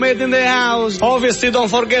 all made in the house. Obviously, don't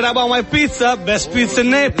forget about my pizza. Best pizza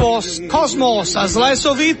in Naples. Cosmos, a slice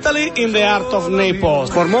of Italy in the heart of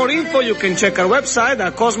Naples. For more info, you can check our website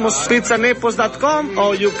at cosmospizzanaples.com,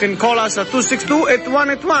 or you can call us at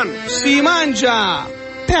 262-8181. Si mangia!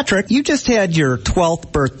 Patrick, you just had your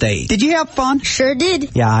 12th birthday. Did you have fun? Sure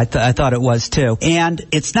did. Yeah, I thought it was too. And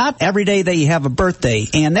it's not every day that you have a birthday.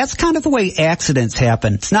 And that's kind of the way accidents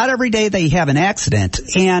happen. It's not every day that you have an accident.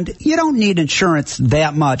 And you don't need insurance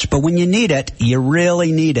that much, but when you need it, you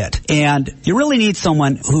really need it. And you really need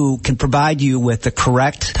someone who can provide you with the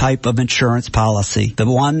correct type of insurance policy. The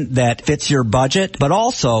one that fits your budget, but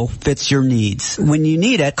also fits your needs. When you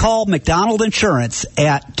need it, call McDonald Insurance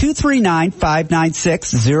at 239-596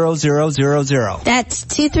 239-596-0000. That's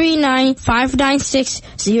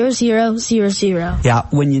 239-596-0000. Yeah,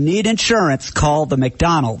 when you need insurance, call the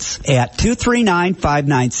McDonald's at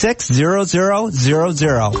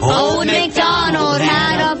 239-596-0000. Old MacDonald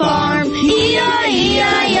had a farm,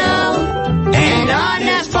 E-I-E-I-O. And on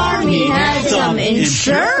that farm he had some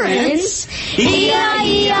insurance,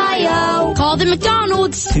 E-I-E-I-O. Call the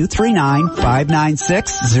McDonald's.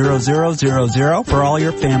 239-596-0000 for all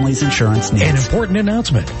your family's insurance needs. An important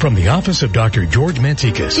announcement from the office of Dr. George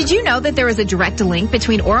Mantikas. Did you know that there is a direct link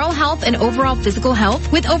between oral health and overall physical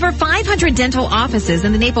health? With over 500 dental offices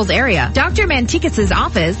in the Naples area, Dr. Mantikas'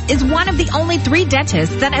 office is one of the only 3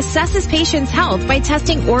 dentists that assesses patients' health by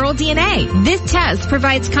testing oral DNA. This test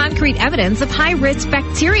provides concrete evidence of high-risk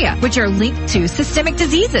bacteria, which are linked to systemic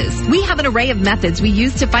diseases. We have an array of methods we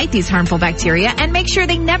use to fight these harmful bacteria and make sure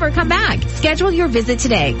they never come back. Schedule your visit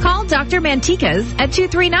today. Call Dr. Mantikas at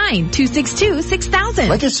 239-262-6000.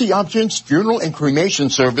 Legacy Options Funeral and Cremation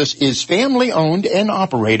Service is family-owned and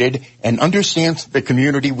operated and understands the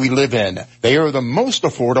community we live in. They are the most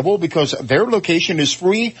affordable because their location is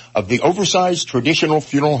free of the oversized traditional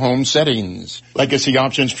funeral home settings. Legacy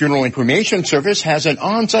Options Funeral and Cremation Service has an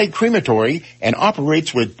on-site crematory and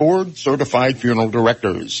operates with board-certified funeral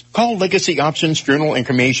directors. Call Legacy Options Funeral and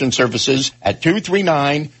Cremation Services at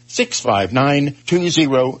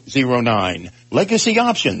 239-659-2009. Legacy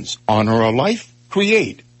Options. Honor a life.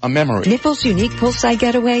 Create a memory. Naples' unique poolside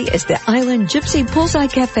getaway is the Island Gypsy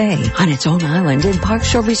Poolside Cafe on its own island in Park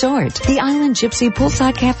Shore Resort. The Island Gypsy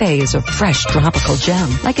Poolside Cafe is a fresh tropical gem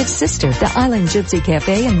like its sister, the Island Gypsy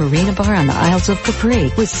Cafe and Marina Bar on the Isles of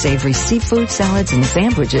Capri, with savory seafood, salads, and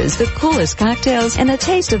sandwiches, the coolest cocktails, and a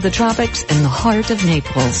taste of the tropics in the heart of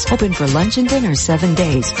Naples. Open for lunch and dinner 7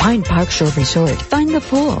 days. Find Park Shore Resort, find the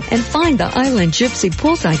pool, and find the Island Gypsy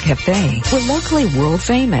Poolside Cafe. We're locally world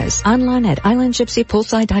famous. Online at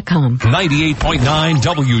islandgypsypoolside.com. 98.9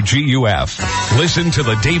 WGUF. Listen to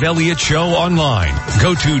the Dave Elliott Show online.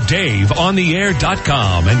 Go to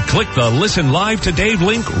DaveOnTheAir.com and click the Listen Live to Dave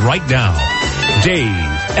link right now.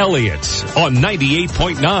 Dave Elliott on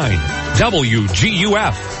 98.9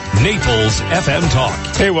 WGUF, Naples FM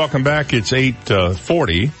Talk. Hey, welcome back. It's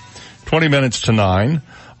 8:40, 20 minutes to 9.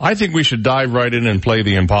 I think we should dive right in and play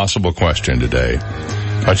the impossible question today.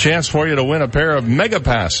 A chance for you to win a pair of mega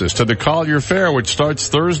passes to the Collier Fair, which starts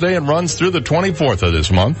Thursday and runs through the 24th of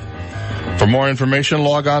this month. For more information,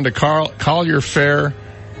 log on to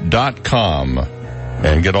collierfair.com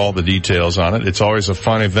and get all the details on it. It's always a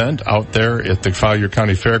fun event out there at the Collier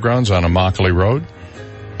County Fairgrounds on Immokalee Road.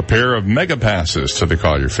 A pair of mega passes to the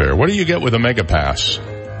Collier Fair. What do you get with a mega pass?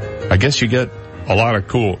 I guess you get a lot of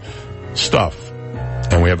cool stuff.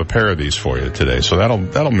 And we have a pair of these for you today. So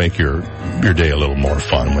that'll make your day a little more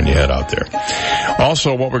fun when you head out there.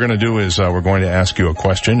 Also, what we're going to do is we're going to ask you a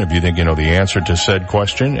question. If you think you know the answer to said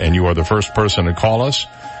question and you are the first person to call us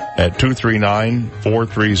at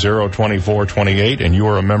 239-430-2428 and you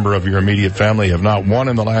are a member of your immediate family, have not won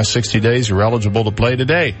in the last 60 days, you're eligible to play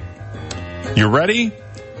today. You ready?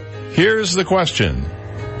 Here's the question.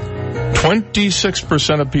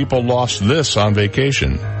 26% of people lost this on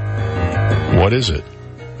vacation. What is it?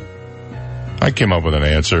 I came up with an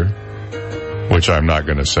answer, which I'm not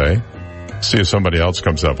going to say. See if somebody else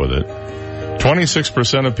comes up with it.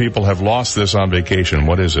 26% of people have lost this on vacation.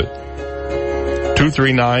 What is it?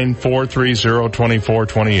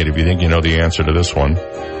 239-430-2428 if you think you know the answer to this one.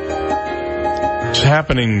 It's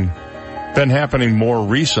been happening more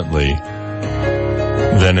recently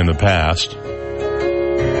than in the past.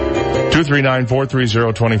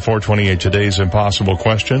 239-430-2428, today's impossible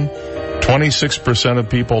question. 26% of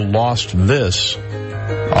people lost this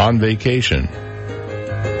on vacation.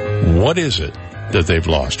 What is it that they've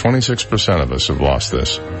lost? 26% of us have lost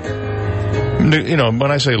this. You know,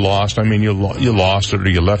 when I say lost, I mean you lost it or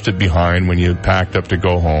you left it behind when you packed up to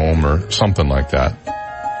go home or something like that.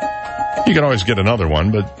 You can always get another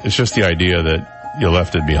one, but it's just the idea that you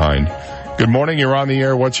left it behind. Good morning, you're on the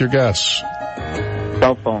air. What's your guess?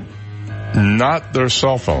 Cell phone. Not their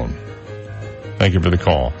cell phone. Thank you for the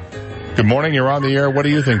call. Good morning, you're on the air. What do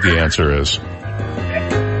you think the answer is?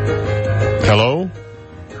 Hello?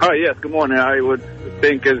 Oh, yes, good morning. I would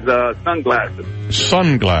think is sunglasses.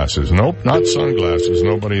 Sunglasses. Nope, not sunglasses.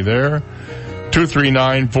 Nobody there.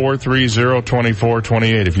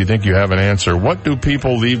 239-430-2428 if you think you have an answer. What do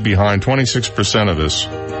people leave behind? 26% of us.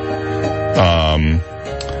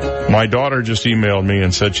 My daughter just emailed me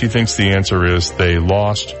and said she thinks the answer is they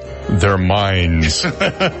lost their minds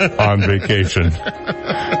on vacation.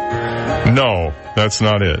 No, that's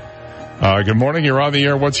not it. Good morning, you're on the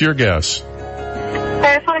air. What's your guess?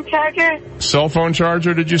 Cell phone charger. Cell phone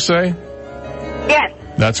charger, did you say? Yes.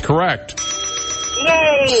 That's correct.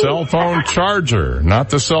 Yay! Cell phone charger.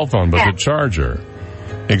 Not the cell phone, but the charger.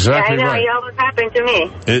 Exactly I know, right. it almost happened to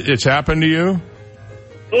me. It's happened to you?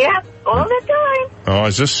 Yep, all the time. Oh,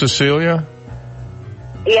 is this Cecilia?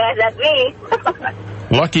 Yes, that's me.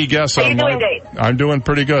 Lucky guess on my... I'm doing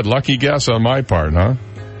pretty good. Lucky guess on my part, huh?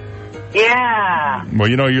 Yeah. Well,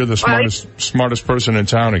 you know you're the smartest person in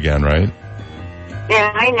town again, right? Yeah,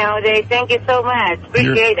 I know. Thank you so much.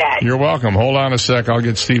 Appreciate that. You're welcome. Hold on a sec. I'll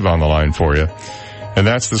get Steve on the line for you. And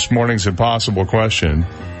that's this morning's impossible question.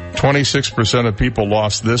 26% of people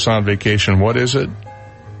lost this on vacation. What is it?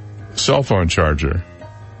 Cell phone charger.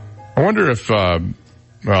 I wonder if, well,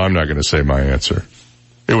 I'm not going to say my answer.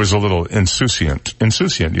 It was a little insouciant.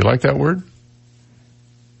 Insouciant. You like that word?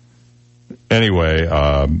 Anyway,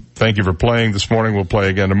 thank you for playing this morning. We'll play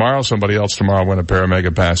again tomorrow. Somebody else tomorrow win a pair of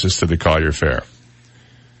mega passes to the Collier Fair.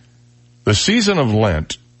 The season of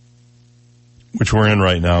Lent, which we're in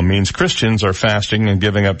right now, means Christians are fasting and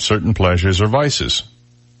giving up certain pleasures or vices.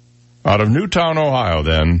 Out of Newtown, Ohio,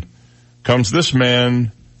 then, comes this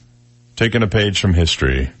man taking a page from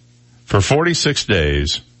history. For 46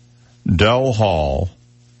 days, Del Hall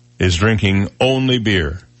is drinking only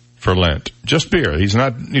beer for Lent. Just beer. He's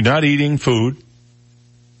not eating food.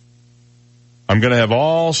 I'm going to have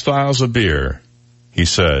all styles of beer, he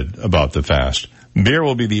said about the fast. Beer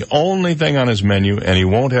will be the only thing on his menu, and he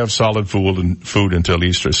won't have solid food until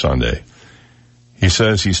Easter Sunday. He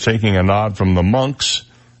says he's taking a nod from the monks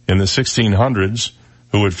in the 1600s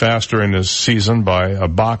who would fast during this season by a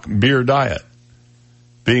Bach beer diet.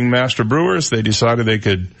 Being master brewers, they decided they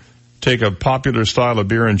could take a popular style of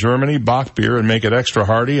beer in Germany, Bach beer, and make it extra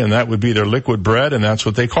hearty, and that would be their liquid bread, and that's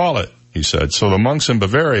what they call it, he said. So the monks in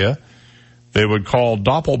Bavaria, they would call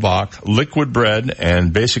Doppelbock liquid bread,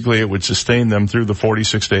 and basically it would sustain them through the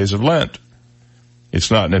 46 days of Lent.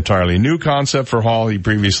 It's not an entirely new concept for Hall. He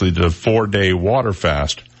previously did a 4-day water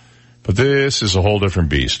fast, but this is a whole different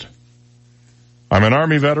beast. I'm an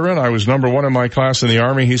Army veteran. I was number 1 in my class in the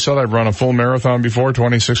Army. He said I've run a full marathon before,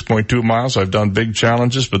 26.2 miles. I've done big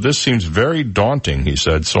challenges, but this seems very daunting, he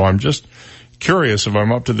said. So I'm just curious if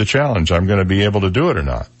I'm up to the challenge. I'm going to be able to do it or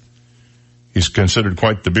not. He's considered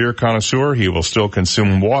quite the beer connoisseur. He will still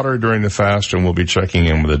consume water during the fast and will be checking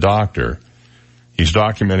in with a doctor. He's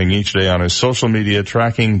documenting each day on his social media,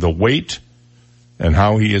 tracking the weight and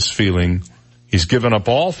how he is feeling. He's given up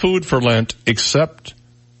all food for Lent except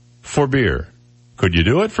for beer. Could you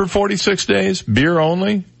do it for 46 days? Beer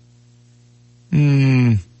only?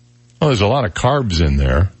 Well, there's a lot of carbs in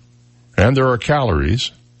there, and there are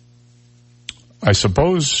calories. I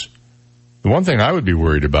suppose the one thing I would be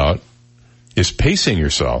worried about is pacing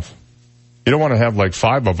yourself. You don't want to have like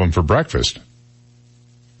 5 of them for breakfast.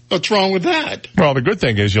 What's wrong with that? Well, the good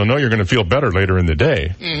thing is you'll know you're going to feel better later in the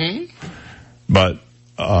day. Mm-hmm. But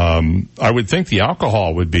I would think the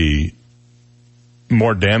alcohol would be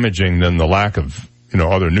more damaging than the lack of,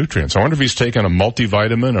 other nutrients. I wonder if he's taking a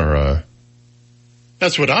multivitamin or a...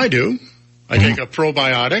 That's what I do. I take a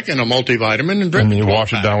probiotic and a multivitamin and drink it. And you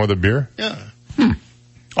wash it down with a beer? Yeah.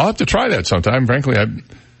 I'll have to try that sometime. Frankly,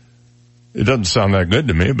 it doesn't sound that good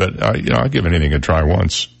to me, but I'll give anything a try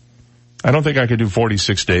once. I don't think I could do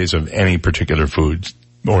 46 days of any particular food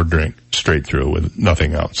or drink straight through with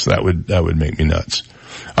nothing else. That would make me nuts.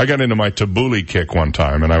 I got into my tabbouleh kick one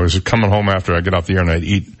time, and I was coming home after I get off the air, and I'd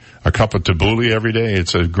eat a cup of tabbouleh every day.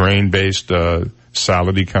 It's a grain-based,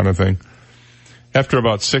 salad-y kind of thing. After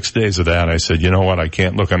about 6 days of that, I said, you know what? I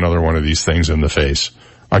can't look another one of these things in the face.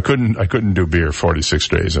 I couldn't do beer 46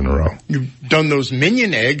 days in a row. You've done those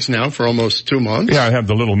Minion eggs now for almost 2 months. Yeah, I have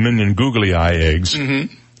the little Minion googly eye eggs.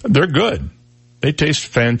 Mm-hmm. They're good. They taste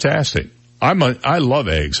fantastic. I love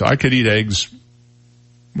eggs. I could eat eggs.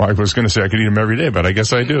 Well, I was going to say I could eat them every day, but I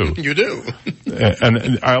guess I do. You do.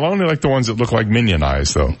 And I only like the ones that look like Minion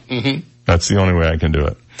eyes, though. Mm-hmm. That's the only way I can do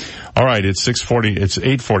it. All right, it's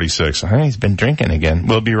 8:46. He's been drinking again.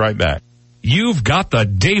 We'll be right back. You've got the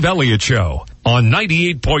Dave Elliott Show on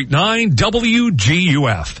 98.9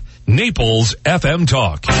 WGUF, Naples FM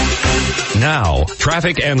Talk. Now,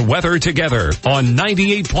 traffic and weather together on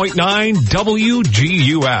 98.9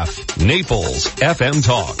 WGUF, Naples FM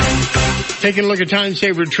Talk. Taking a look at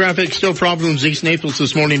time-saver traffic. Still problems East Naples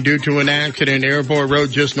this morning due to an accident. Airport Road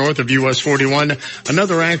just north of US 41.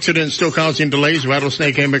 Another accident still causing delays.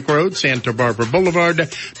 Rattlesnake Hammock Road, Santa Barbara Boulevard.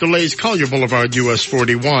 Delays Collier Boulevard, US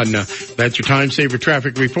 41. That's your time-saver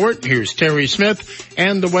traffic report. Here's Terry Smith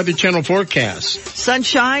and the Weather Channel forecast.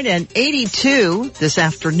 Sunshine and 82 this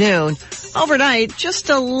afternoon. Overnight, just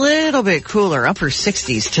a little bit cooler, upper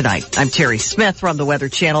 60s tonight. I'm Terry Smith from the Weather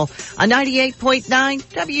Channel on 98.9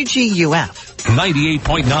 WGUF.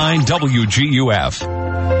 98.9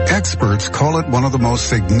 WGUF. Experts call it one of the most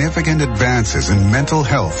significant advances in mental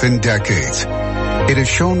health in decades. It has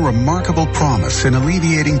shown remarkable promise in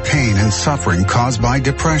alleviating pain and suffering caused by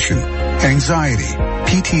depression, anxiety,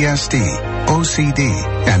 PTSD, OCD,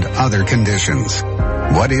 and other conditions.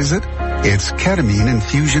 What is it? It's ketamine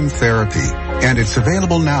infusion therapy, and it's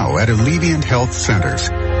available now at Alleviant Health Centers.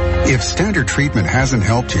 If standard treatment hasn't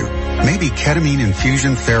helped you, maybe ketamine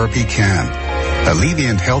infusion therapy can.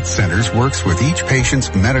 Alleviant Health Centers works with each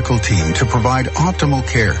patient's medical team to provide optimal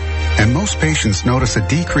care, and most patients notice a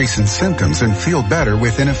decrease in symptoms and feel better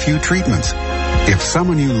within a few treatments. If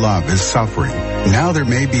someone you love is suffering, now there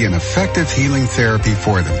may be an effective healing therapy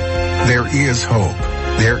for them. There is hope.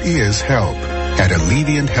 There is help at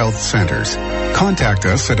Alleviant Health Centers. Contact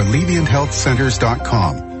us at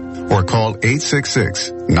AlleviantHealthCenters.com or call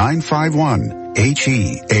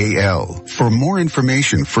 866-951-HEAL for more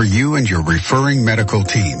information for you and your referring medical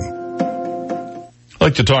team. I'd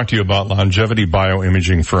like to talk to you about longevity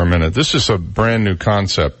bioimaging for a minute. This is a brand new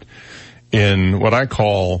concept in what I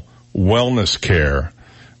call wellness care.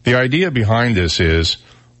 The idea behind this is,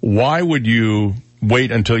 why would you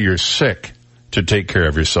wait until you're sick to take care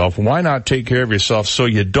of yourself? Why not take care of yourself so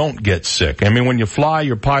you don't get sick? I mean, when you fly,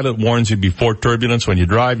 your pilot warns you before turbulence. When you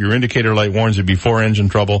drive, your indicator light warns you before engine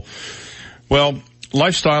trouble. Well,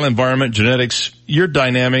 lifestyle, environment, genetics, you're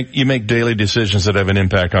dynamic. You make daily decisions that have an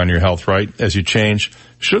impact on your health, right? As you change.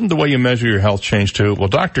 Shouldn't the way you measure your health change too? Well,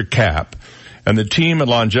 Dr. Kapp and the team at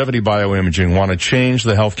Longevity Bioimaging want to change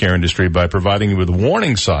the healthcare industry by providing you with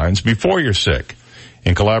warning signs before you're sick.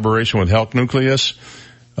 In collaboration with Health Nucleus,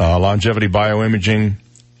 Longevity Bioimaging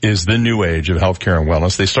is the new age of healthcare and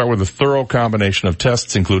wellness. They start with a thorough combination of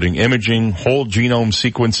tests, including imaging, whole genome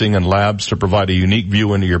sequencing, and labs to provide a unique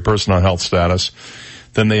view into your personal health status.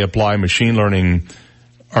 Then they apply machine learning,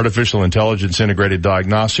 artificial intelligence integrated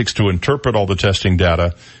diagnostics to interpret all the testing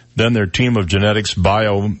data. Then their team of genetics,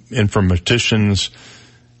 bioinformaticians,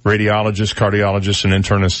 radiologists, cardiologists, and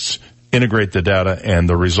internists integrate the data, and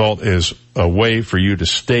the result is a way for you to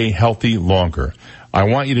stay healthy longer. I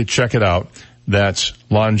want you to check it out. That's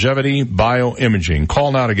Longevity Bioimaging.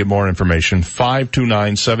 Call now to get more information.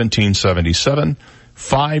 529-1777.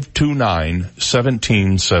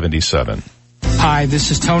 529-1777. Hi,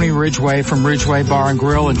 this is Tony Ridgway from Ridgway Bar and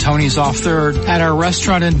Grill and Tony's Off 3rd. At our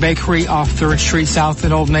restaurant and bakery off 3rd Street South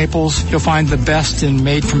in Old Naples, you'll find the best in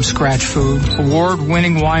made-from-scratch food,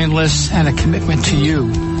 award-winning wine lists, and a commitment to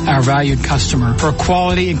you, our valued customer. For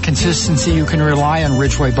quality and consistency, you can rely on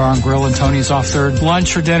Ridgway Bar and Grill and Tony's Off 3rd.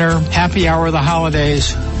 Lunch or dinner, happy hour of the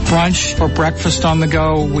holidays, brunch or breakfast on the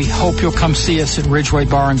go, we hope you'll come see us at Ridgway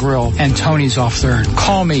Bar and Grill and Tony's Off 3rd.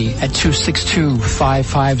 Call me at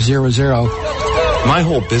 262-5500. My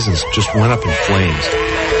whole business just went up in flames,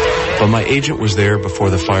 but my agent was there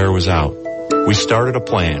before the fire was out. We started a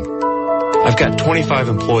plan. I've got 25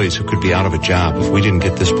 employees who could be out of a job if we didn't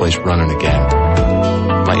get this place running again.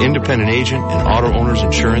 My independent agent and auto owners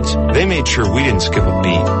insurance, they made sure we didn't skip a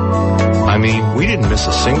beat. I mean, we didn't miss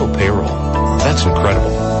a single payroll. That's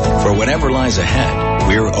incredible. For whatever lies ahead,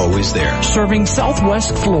 we're always there. Serving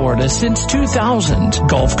Southwest Florida since 2000.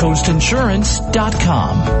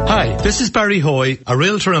 GulfCoastInsurance.com. Hi, this is Barry Hoy, a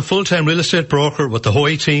realtor and full-time real estate broker with the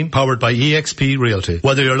Hoy team, powered by eXp Realty.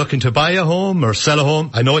 Whether you're looking to buy a home or sell a home,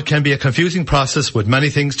 I know it can be a confusing process with many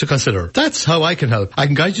things to consider. That's how I can help. I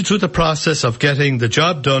can guide you through the process of getting the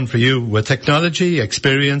job done for you with technology,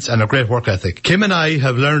 experience, and a great work ethic. Kim and I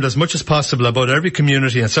have learned as much as possible about every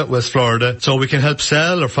community in Southwest Florida, so we can help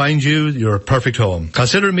sell or find you your perfect home.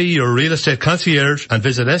 Consider me your real estate concierge and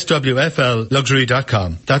visit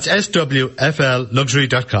SWFLluxury.com. That's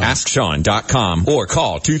SWFLluxury.com. AskSean.com or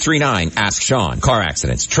call 239-ASK-SEAN. Car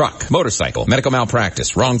accidents, truck, motorcycle, medical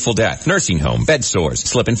malpractice, wrongful death, nursing home, bed sores,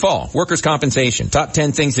 slip and fall, workers' compensation. Top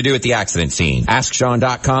 10 things to do at the accident scene.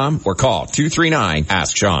 AskSean.com or call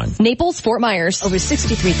 239-ASK-SEAN. Naples, Fort Myers. Over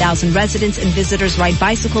 63,000 residents and visitors ride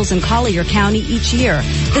bicycles in Collier County each year.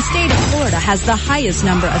 The state of Florida has the highest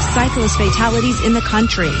number of cyclist fatalities in the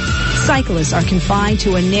country. Cyclists are confined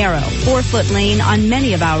to a narrow 4-foot lane on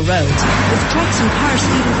many of our roads, with trucks and cars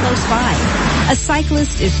speeding close by. A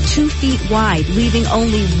cyclist is 2 feet wide, leaving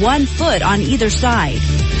only 1 foot on either side.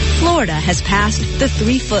 Florida has passed the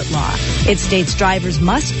 3-foot law. It states drivers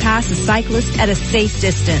must pass a cyclist at a safe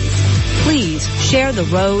distance. Please share the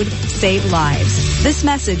road, save lives. This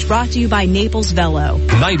message brought to you by Naples Velo.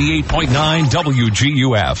 98.9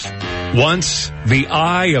 WGUF. Once, the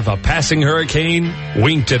eye of a passing hurricane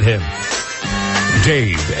winked at him.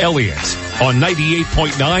 Dave Elliott on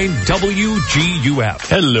 98.9 WGUF.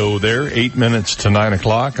 Hello there, 8 minutes to 9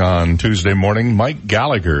 o'clock on Tuesday morning. Mike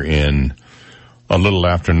Gallagher in a little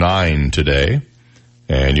after 9 today.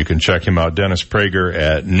 And you can check him out, Dennis Prager,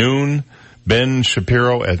 at noon, Ben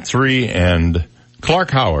Shapiro at 3, and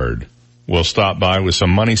Clark Howard will stop by with some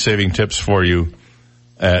money-saving tips for you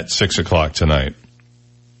at 6 o'clock tonight.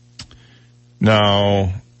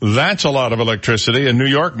 Now, that's a lot of electricity. A New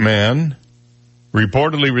York man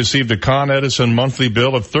reportedly received a Con Edison monthly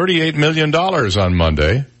bill of $38 million on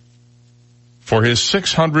Monday for his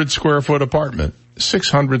 600-square-foot apartment.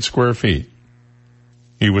 600 square feet.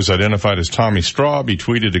 He was identified as Tommy Straub. He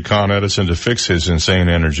tweeted to Con Edison to fix his insane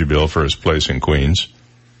energy bill for his place in Queens.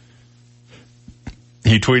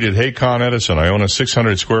 He tweeted, "Hey, Con Edison, I own a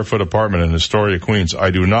 600-square-foot apartment in Astoria, Queens.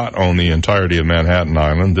 I do not own the entirety of Manhattan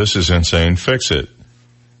Island. This is insane. Fix it."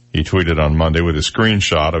 He tweeted on Monday with a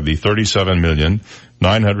screenshot of the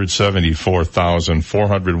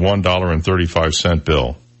 $37,974,401.35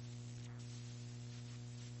 bill.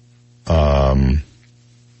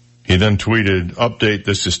 He then tweeted, "Update,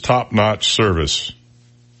 this is top-notch service,"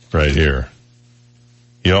 right here.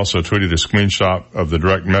 He also tweeted a screenshot of the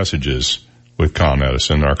direct messages with Con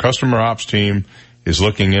Edison. "Our customer ops team is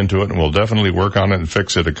looking into it and will definitely work on it and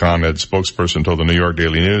fix it," a Con Ed spokesperson told the New York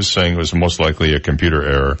Daily News, saying it was most likely a computer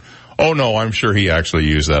error. Oh no, I'm sure he actually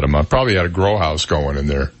used that amount. Probably had a grow house going in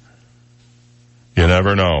there. You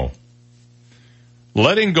never know.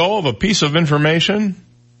 Letting go of a piece of information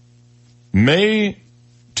may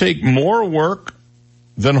take more work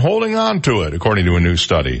than holding on to it, according to a new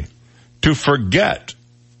study. To forget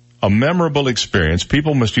a memorable experience,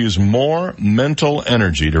 people must use more mental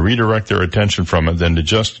energy to redirect their attention from it than to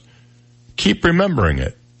just keep remembering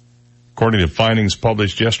it, according to findings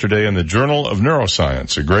published yesterday in the Journal of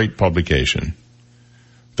Neuroscience, a great publication.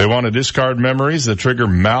 They want to discard memories that trigger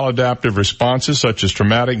maladaptive responses, such as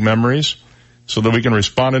traumatic memories, so that we can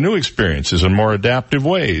respond to new experiences in more adaptive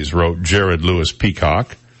ways, wrote Jared Lewis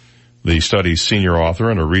Peacock, the study's senior author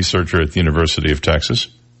and a researcher at the University of Texas.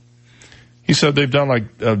 He said they've done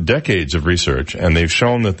decades of research, and they've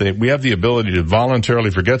shown that we have the ability to voluntarily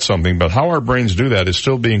forget something, but how our brains do that is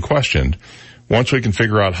still being questioned. Once we can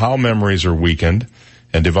figure out how memories are weakened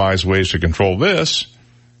and devise ways to control this,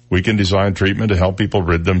 we can design treatment to help people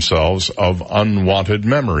rid themselves of unwanted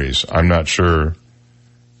memories. I'm not sure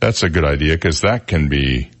that's a good idea, because that can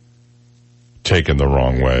be taken the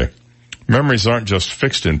wrong way. Memories aren't just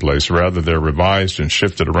fixed in place, rather they're revised and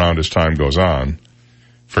shifted around as time goes on.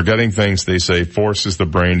 Forgetting things, they say, forces the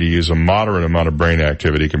brain to use a moderate amount of brain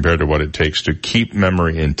activity compared to what it takes to keep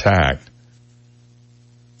memory intact.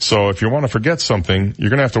 So if you want to forget something, you're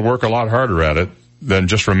going to have to work a lot harder at it than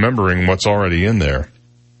just remembering what's already in there.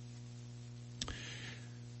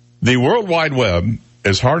 The World Wide Web,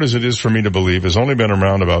 as hard as it is for me to believe, has only been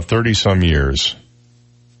around about 30-some years.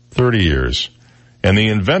 30 years. And the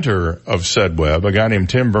inventor of said web, a guy named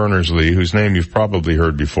Tim Berners-Lee, whose name you've probably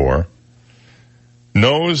heard before,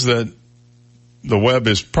 knows that the web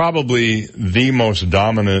is probably the most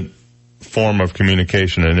dominant form of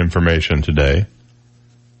communication and information today.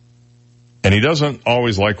 And he doesn't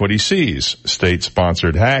always like what he sees.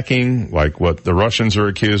 State-sponsored hacking, like what the Russians are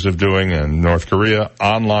accused of doing in North Korea,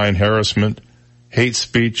 online harassment, hate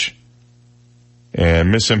speech,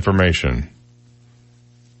 and misinformation.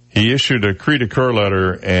 He issued a cri de coeur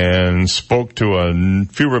letter and spoke to a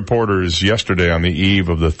few reporters yesterday on the eve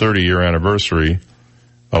of the 30-year anniversary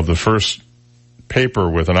of the first paper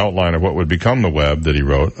with an outline of what would become the web that he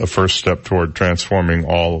wrote, a first step toward transforming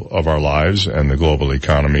all of our lives and the global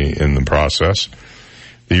economy in the process.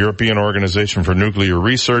 The European Organization for Nuclear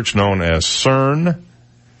Research, known as CERN,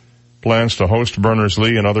 plans to host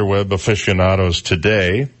Berners-Lee and other web aficionados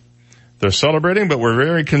today. They're celebrating, but we're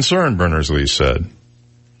very concerned, Berners-Lee said.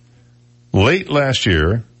 Late last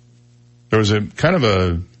year, there was a kind of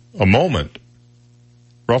a moment.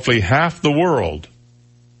 Roughly half the world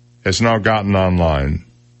has now gotten online.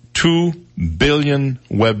 2 billion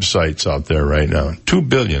websites out there right now. 2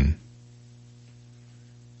 billion.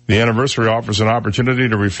 The anniversary offers an opportunity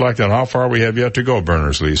to reflect on how far we have yet to go,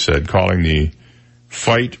 Berners-Lee said, calling the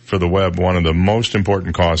fight for the web one of the most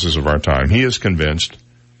important causes of our time. He is convinced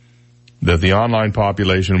that the online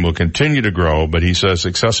population will continue to grow, but he says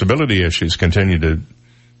accessibility issues continue to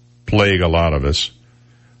plague a lot of us.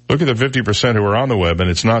 Look at the 50% who are on the web, and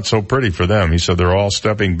it's not so pretty for them. He said they're all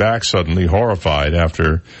stepping back suddenly, horrified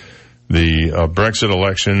after the Brexit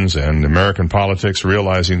elections and American politics,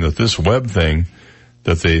 realizing that this web thing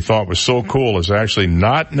that they thought was so cool has actually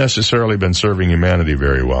not necessarily been serving humanity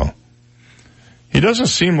very well. He doesn't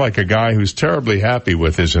seem like a guy who's terribly happy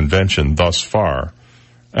with his invention thus far.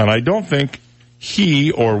 And I don't think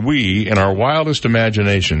he or we, in our wildest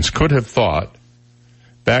imaginations, could have thought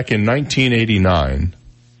back in 1989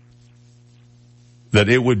 that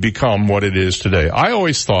it would become what it is today. I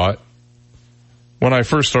always thought, when I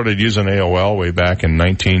first started using AOL way back in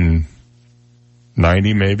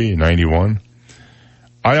 1990, maybe, 91,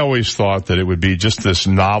 I always thought that it would be just this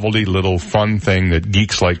novelty little fun thing that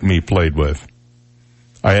geeks like me played with.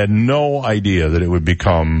 I had no idea that it would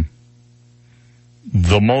become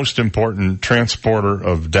the most important transporter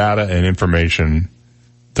of data and information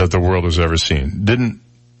that the world has ever seen. Didn't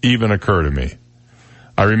even occur to me.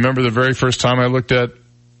 I remember the very first time I looked at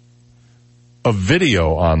a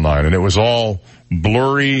video online, and it was all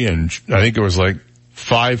blurry, and I think it was like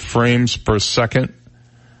 5 frames per second.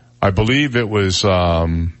 I believe it was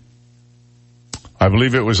on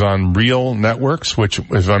Real Networks, which,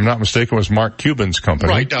 if I'm not mistaken, was Mark Cuban's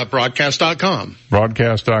company. Right, broadcast.com.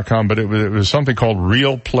 Broadcast.com, but it was something called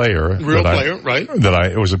Real Player.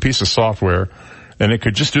 It was a piece of software, and it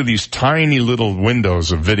could just do these tiny little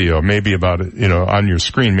windows of video, maybe about, on your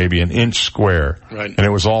screen, maybe an inch square. Right. And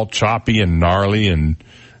it was all choppy and gnarly and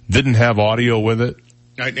didn't have audio with it.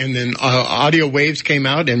 Right, and then audio waves came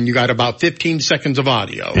out, and you got about 15 seconds of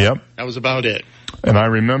audio. Yep. That was about it. And I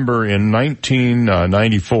remember in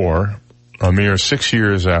 1994, a mere 6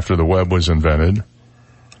 years after the web was invented,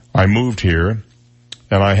 I moved here,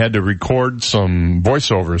 and I had to record some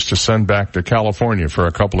voiceovers to send back to California for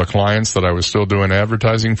a couple of clients that I was still doing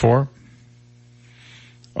advertising for.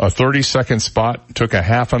 A 30-second spot took a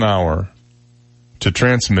half an hour to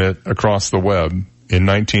transmit across the web in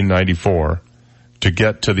 1994 to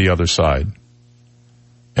get to the other side.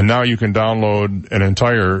 And now you can download an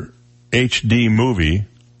entire HD movie,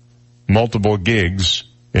 multiple gigs,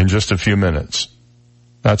 in just a few minutes.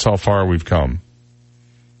 That's how far we've come.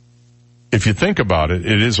 If you think about it,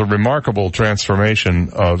 it is a remarkable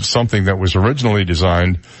transformation of something that was originally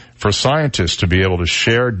designed for scientists to be able to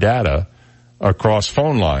share data across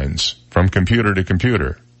phone lines from computer to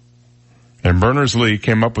computer. And Berners-Lee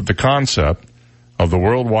came up with the concept of the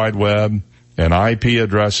World Wide Web and IP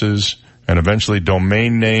addresses and eventually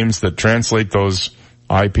domain names that translate those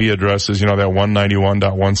IP addresses, that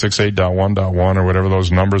 191.168.1.1 or whatever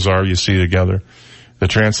those numbers are you see together, that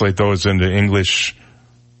translate those into English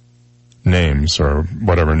names or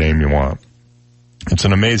whatever name you want. It's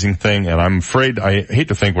an amazing thing, and I'm afraid, I hate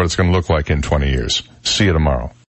to think what it's going to look like in 20 years. See you tomorrow.